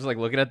I'm just like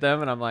looking at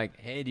them, and I'm like,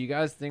 hey, do you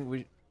guys think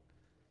we?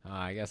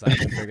 I guess I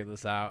can figure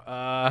this out.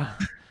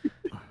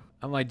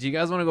 I'm like, do you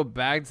guys want to go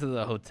back to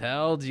the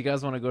hotel? Do you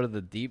guys want to go to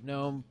the Deep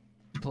Gnome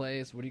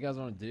place? What do you guys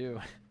want to do?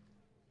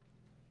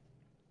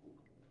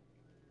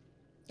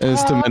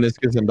 It's to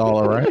meniscus and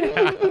dollar, right?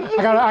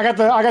 I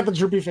got the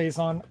droopy face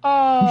on.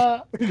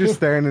 Just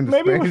staring into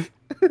maybe space.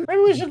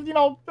 maybe we should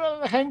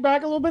hang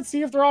back a little bit,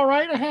 see if they're all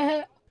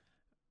right.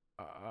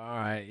 All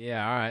right,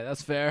 yeah, all right,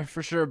 that's fair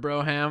for sure,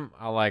 Broham.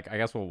 I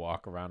guess we'll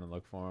walk around and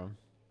look for him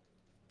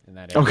in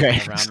that area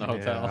Okay. around the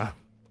hotel. Yeah.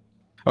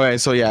 Okay,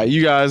 so yeah,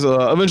 you guys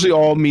eventually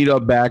all meet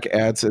up back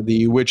at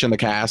the Witch and the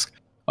Cask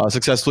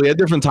successfully at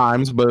different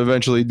times, but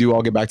eventually do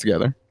all get back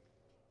together.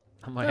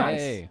 I'm like, Nice.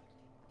 hey,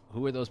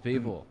 who are those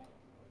people?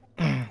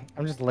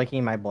 I'm just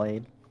licking my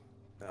blade.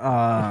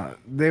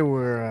 They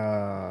were,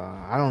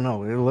 I don't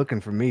know, they were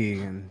looking for me,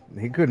 and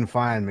he couldn't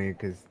find me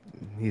because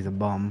he's a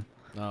bum.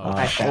 No,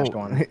 I stashed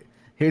one.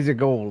 Here's your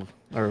gold,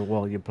 or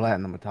well, your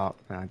platinum atop,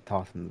 and I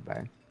toss in the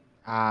bag.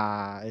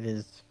 It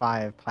is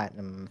 5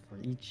 platinum for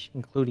each,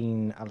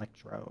 including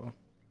Electro.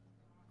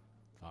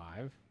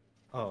 5.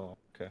 Oh,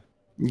 okay.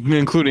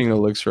 Including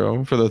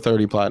Elixro for the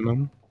 30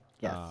 platinum.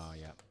 Yes. Oh,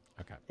 yeah.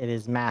 Okay. It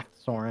is Math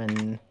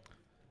Soren.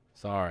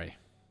 Sorry.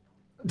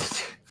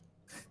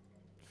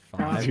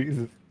 5.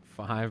 Jesus.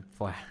 5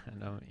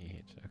 platinum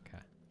each.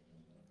 Okay.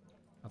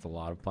 That's a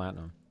lot of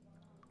platinum.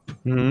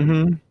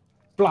 Mm-hmm.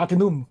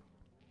 Platinum.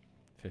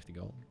 50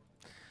 gold.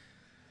 I'm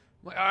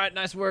like, all right,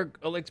 nice work,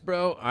 Elix,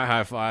 bro. I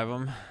high five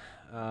him.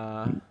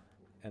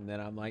 And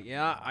then I'm like,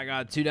 yeah, I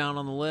got 2 down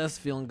on the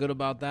list. Feeling good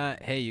about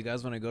that. Hey, you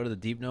guys want to go to the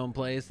Deep Gnome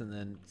place and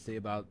then see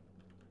about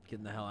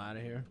getting the hell out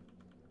of here?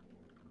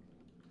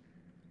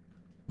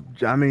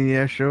 I mean,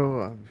 yeah,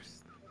 sure.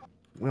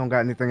 We don't got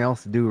anything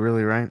else to do,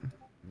 really, right?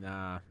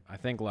 Nah, I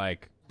think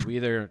we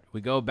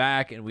go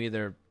back and we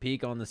either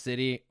peek on the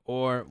city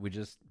or we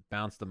just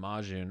bounce to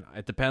Majun.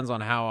 It depends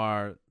on how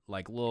our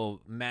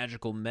little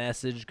magical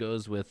message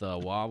goes with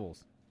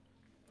Wobbles.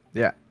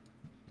 Yeah.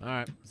 All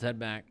right, let's head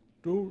back.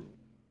 Dude.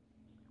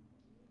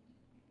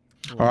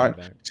 We'll All head right.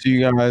 back. So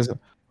you guys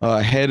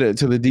head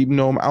to the Deep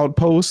Gnome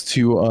outpost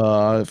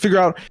to figure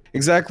out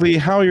exactly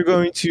how you're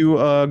going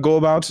to go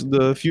about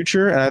the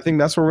future, and I think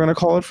that's what we're going to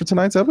call it for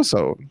tonight's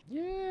episode.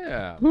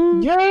 Yeah.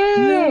 Yeah.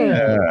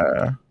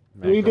 Yeah.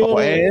 We Magical.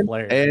 did Oh,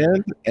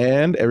 it.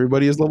 and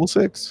everybody is level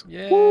 6.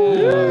 Yeah.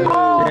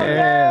 Oh,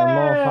 Yeah, I'm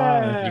all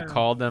fine. You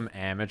called them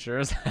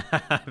amateurs.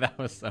 That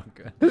was so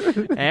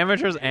good.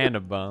 Amateurs and a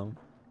bum.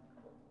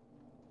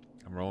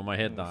 I'm rolling my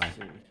hit die.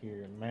 Let's see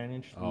here.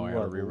 Manage Oh, I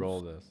gotta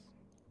re-roll this.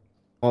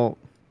 Well,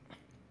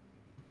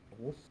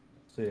 We'll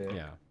see.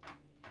 Yeah.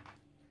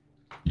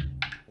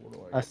 What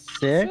do I A get? 6?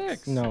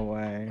 6. No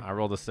way. I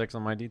rolled a 6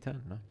 on my D10.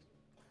 No.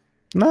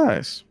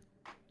 Nice.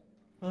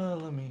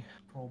 Let me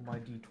roll my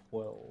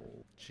d12.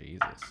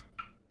 Jesus.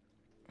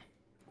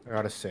 I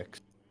got a 6.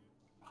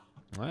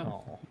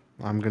 Wow. Oh,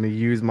 I'm going to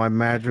use my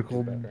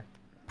magical better.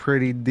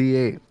 pretty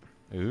D8.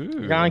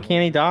 Ooh. Got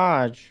uncanny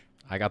dodge.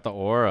 I got the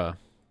aura.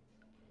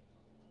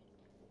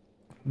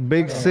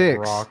 Big Oh, 6.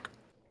 Rock.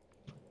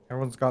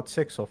 Everyone's got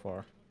 6 so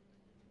far.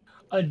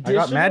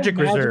 Additional magic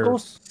magical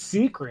reserves.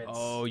 secrets.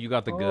 Oh, you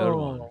got the good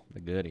one. Oh.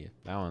 The goodie.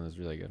 That one is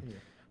really good.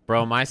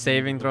 Bro, my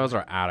saving throws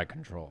are out of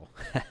control.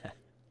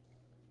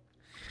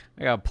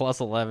 I got plus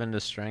 11 to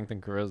strength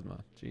and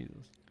charisma.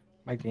 Jesus.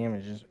 My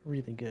damage is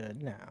really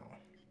good now.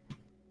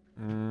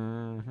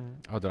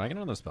 Oh, did I get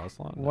another spell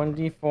slot? No.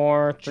 1d4,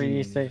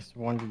 3d6,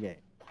 1d8.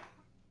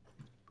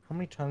 How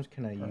many times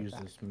can I Or use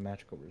that. this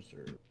magical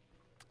reserve?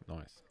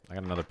 Nice. I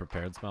got another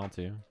prepared spell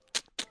too.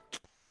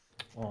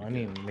 Oh, I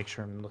need to make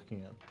sure I'm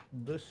looking at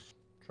this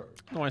chart.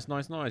 Nice,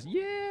 nice, nice.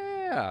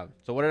 Yeah.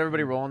 So what did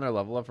everybody roll on their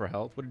level up for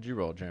health? What did you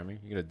roll, Jeremy?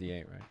 You get a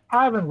D8, right?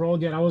 I haven't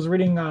rolled yet. I was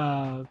reading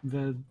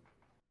the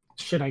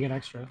shit I get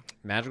extra.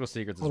 Magical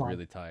Secrets is Hold on.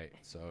 really tight.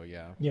 So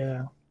yeah.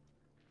 Yeah.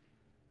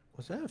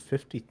 Was that a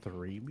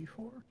 53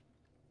 before?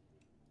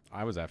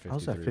 I was at 53 I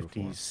was at before.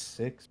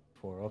 56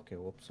 before. Okay,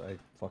 whoops. I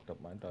fucked up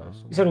my dice. Oh.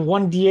 You said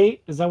 1d8.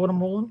 Is that what I'm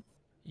rolling?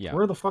 Yeah.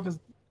 Where the fuck is?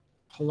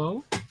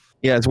 Hello?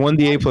 Yeah, it's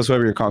 1d8 plus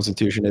whatever your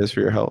constitution is for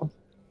your health.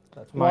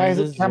 That's Why Mine is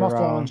is it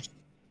camouflage?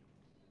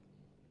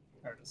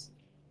 There it is.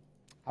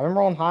 I've been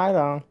rolling high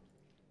though.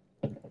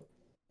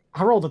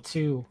 I rolled a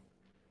 2.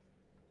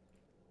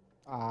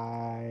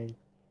 I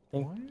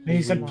think. And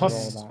you said we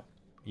plus- roll that.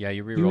 Yeah, you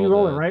You re-roll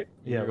re-roll it, right?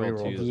 You Yeah, re-roll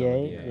re-roll twos it. on the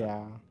D8? D8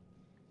 Yeah.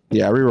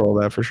 Yeah,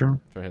 reroll that for sure.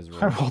 for his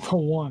I roll. rolled a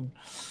 1.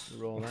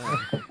 Roll that.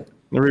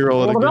 Reroll it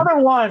Rolled again. another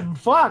 1.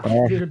 Fuck.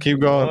 Oh, Dude. keep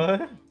going.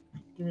 What?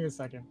 Give me a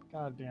second.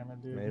 God damn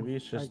it, dude. Maybe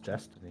it's just I-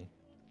 destiny.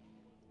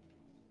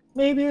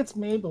 Maybe it's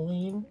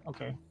Maybelline.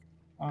 Okay.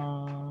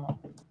 A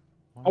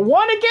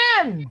 1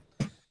 again.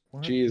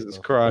 What Jesus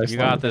the Christ. You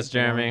got this,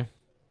 Jeremy.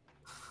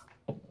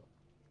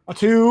 A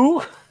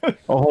 2.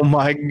 Oh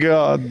my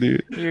god,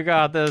 dude. You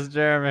got this,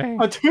 Jeremy.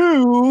 A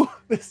 2.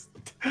 This,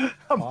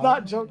 I'm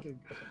not joking.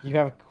 You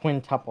have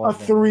quintuple. A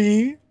advantage.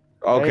 3.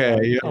 Okay,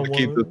 Right. you A have to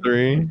keep the one.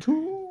 3.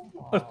 2.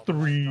 A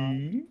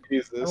 3.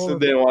 Jesus, Oh,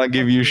 they didn't want to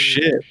give you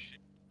shit.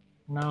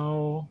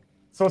 No.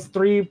 So it's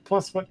 3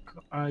 plus what?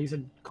 You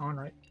said con,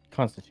 right?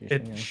 Constitution.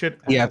 It yeah. should.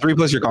 Yeah, add 3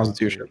 plus to your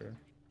constitution.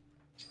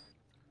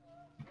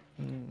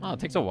 Oh, it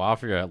takes a while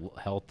for your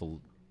health to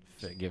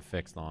get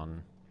fixed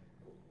on.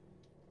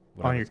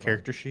 On whatever your it's called.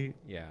 character sheet.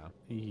 Yeah.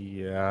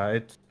 Yeah,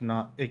 it's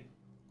not. It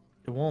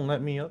it won't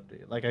let me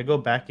update. Like I go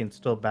back and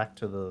still back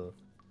to the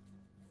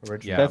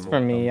original. Yeah, That's for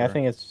me. I number.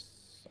 think it's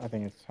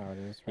how it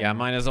is. for Yeah, me.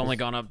 mine has only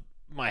gone up.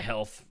 My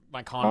health,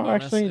 my con Oh,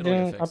 bonus. actually, it it'll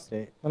get didn't fixed.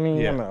 update. Let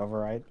me. Yeah. I'm gonna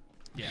override.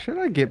 Yeah. Should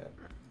I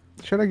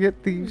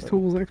get these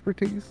tools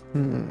expertise?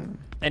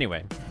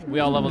 Anyway, we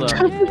all leveled up.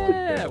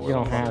 Yeah, You we're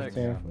don't level have 6.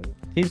 to.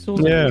 These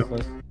tools Yeah. are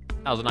useless.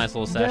 That was a nice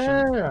little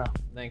session. Yeah.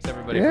 Thanks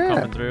everybody Yeah. for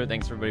coming through.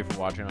 Thanks everybody for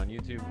watching on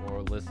YouTube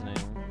or listening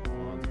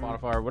on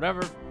Spotify or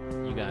whatever.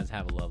 You guys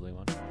have a lovely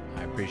one.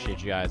 I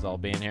appreciate you guys all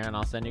being here, and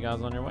I'll send you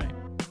guys on your way.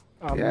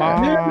 Yeah.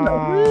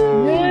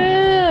 Bye.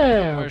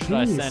 Yeah. Where should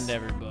I peace. send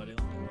everybody?